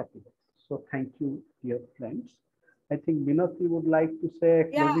seeds of happiness? So thank you, dear friends. I think Minati would like to say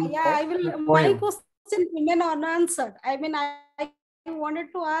closing thought. I will. My question remain unanswered. I mean, I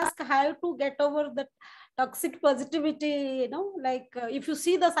wanted to ask how to get over the toxic positivity, you know, like if you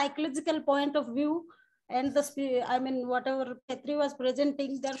see the psychological point of view and the, I mean, whatever Chetri was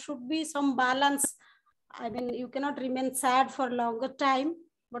presenting, there should be some balance. I mean, you cannot remain sad for a longer time,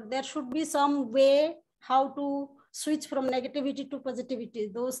 but there should be some way how to switch from negativity to positivity.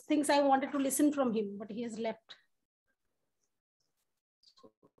 Those things I wanted to listen from him, but he has left.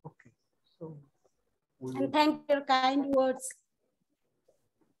 Okay. So, and thank you for your kind words.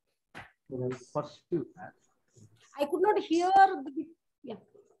 We'll pursue that. I could not hear the, yeah.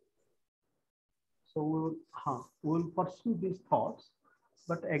 So we'll pursue these thoughts,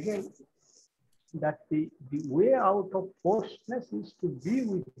 but again, that the way out of forcedness is to be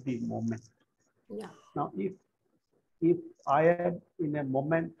with the moment. Yeah. Now, if I am in a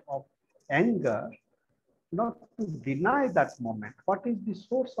moment of anger, not to deny that moment, what is the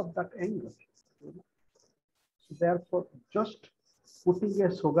source of that anger? So therefore, just putting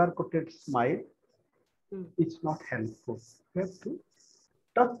a sugar-coated smile, it's not helpful. You have to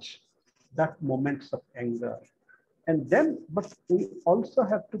touch that moments of anger. And then, but we also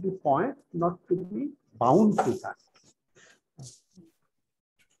have to be point not to be bound to that.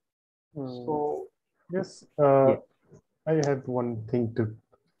 So, yes, I have one thing to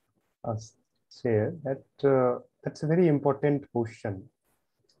share that that's a very important question.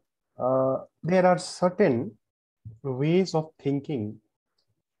 There are certain ways of thinking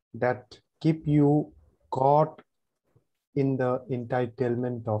that keep you caught in the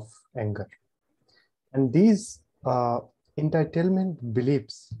entitlement of anger. And these entitlement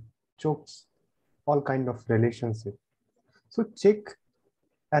beliefs chokes all kind of relationship. So check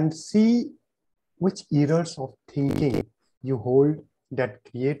and see which errors of thinking you hold that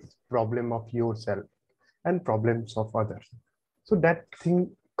create problem of yourself and problems of others. So that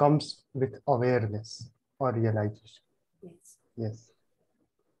thing comes with awareness or realization. Yes.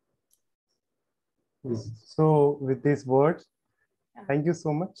 So with these words, thank you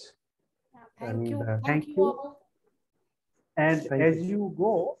so much. Thank you. Thank you. All. And as you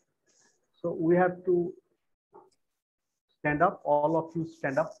go, so we have to stand up. All of you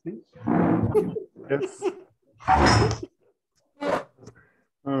stand up, please. Yes.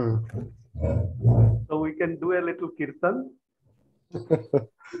 So we can do a little kirtan.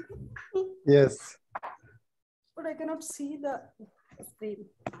 Yes. But I cannot see the screen.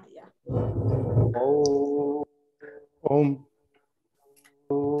 Yeah. Oh. Om.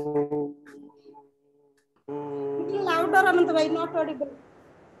 Little louder, Ananta bhai, not audible.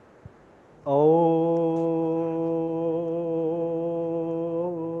 Om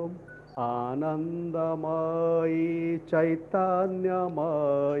Anandamayi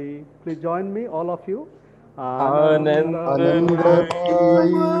Chaitanyamayi. Please join me, all of you.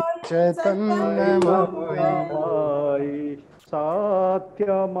 Anandamayi Chaitanyamayi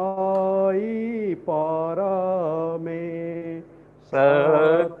Satyamayi Parame.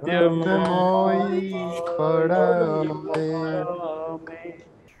 Satyamayi Parame.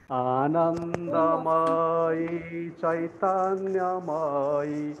 Anandamayi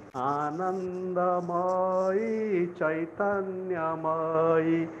Chaitanyamayi Anandamayi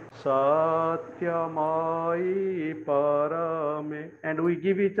Chaitanyamayi Satyamayi Parame. And we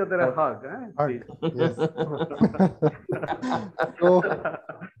give each other a hug. Hug. Yes. So,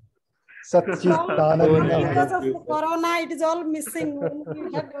 because of the corona, it is all missing. When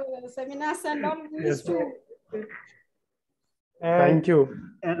we had seminars and all, we used to. Thank you.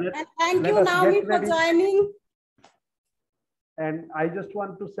 And thank you, Naomi, for joining. And I just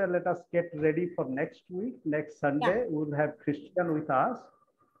want to say, let us get ready for next week. Next Sunday, we will have Christian with us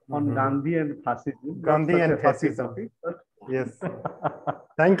on Gandhi and fascism. Gandhi and fascism. Yes.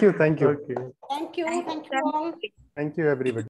 Thank you. Thank you. Okay. Thank you. Thank you all. Thank you, everybody.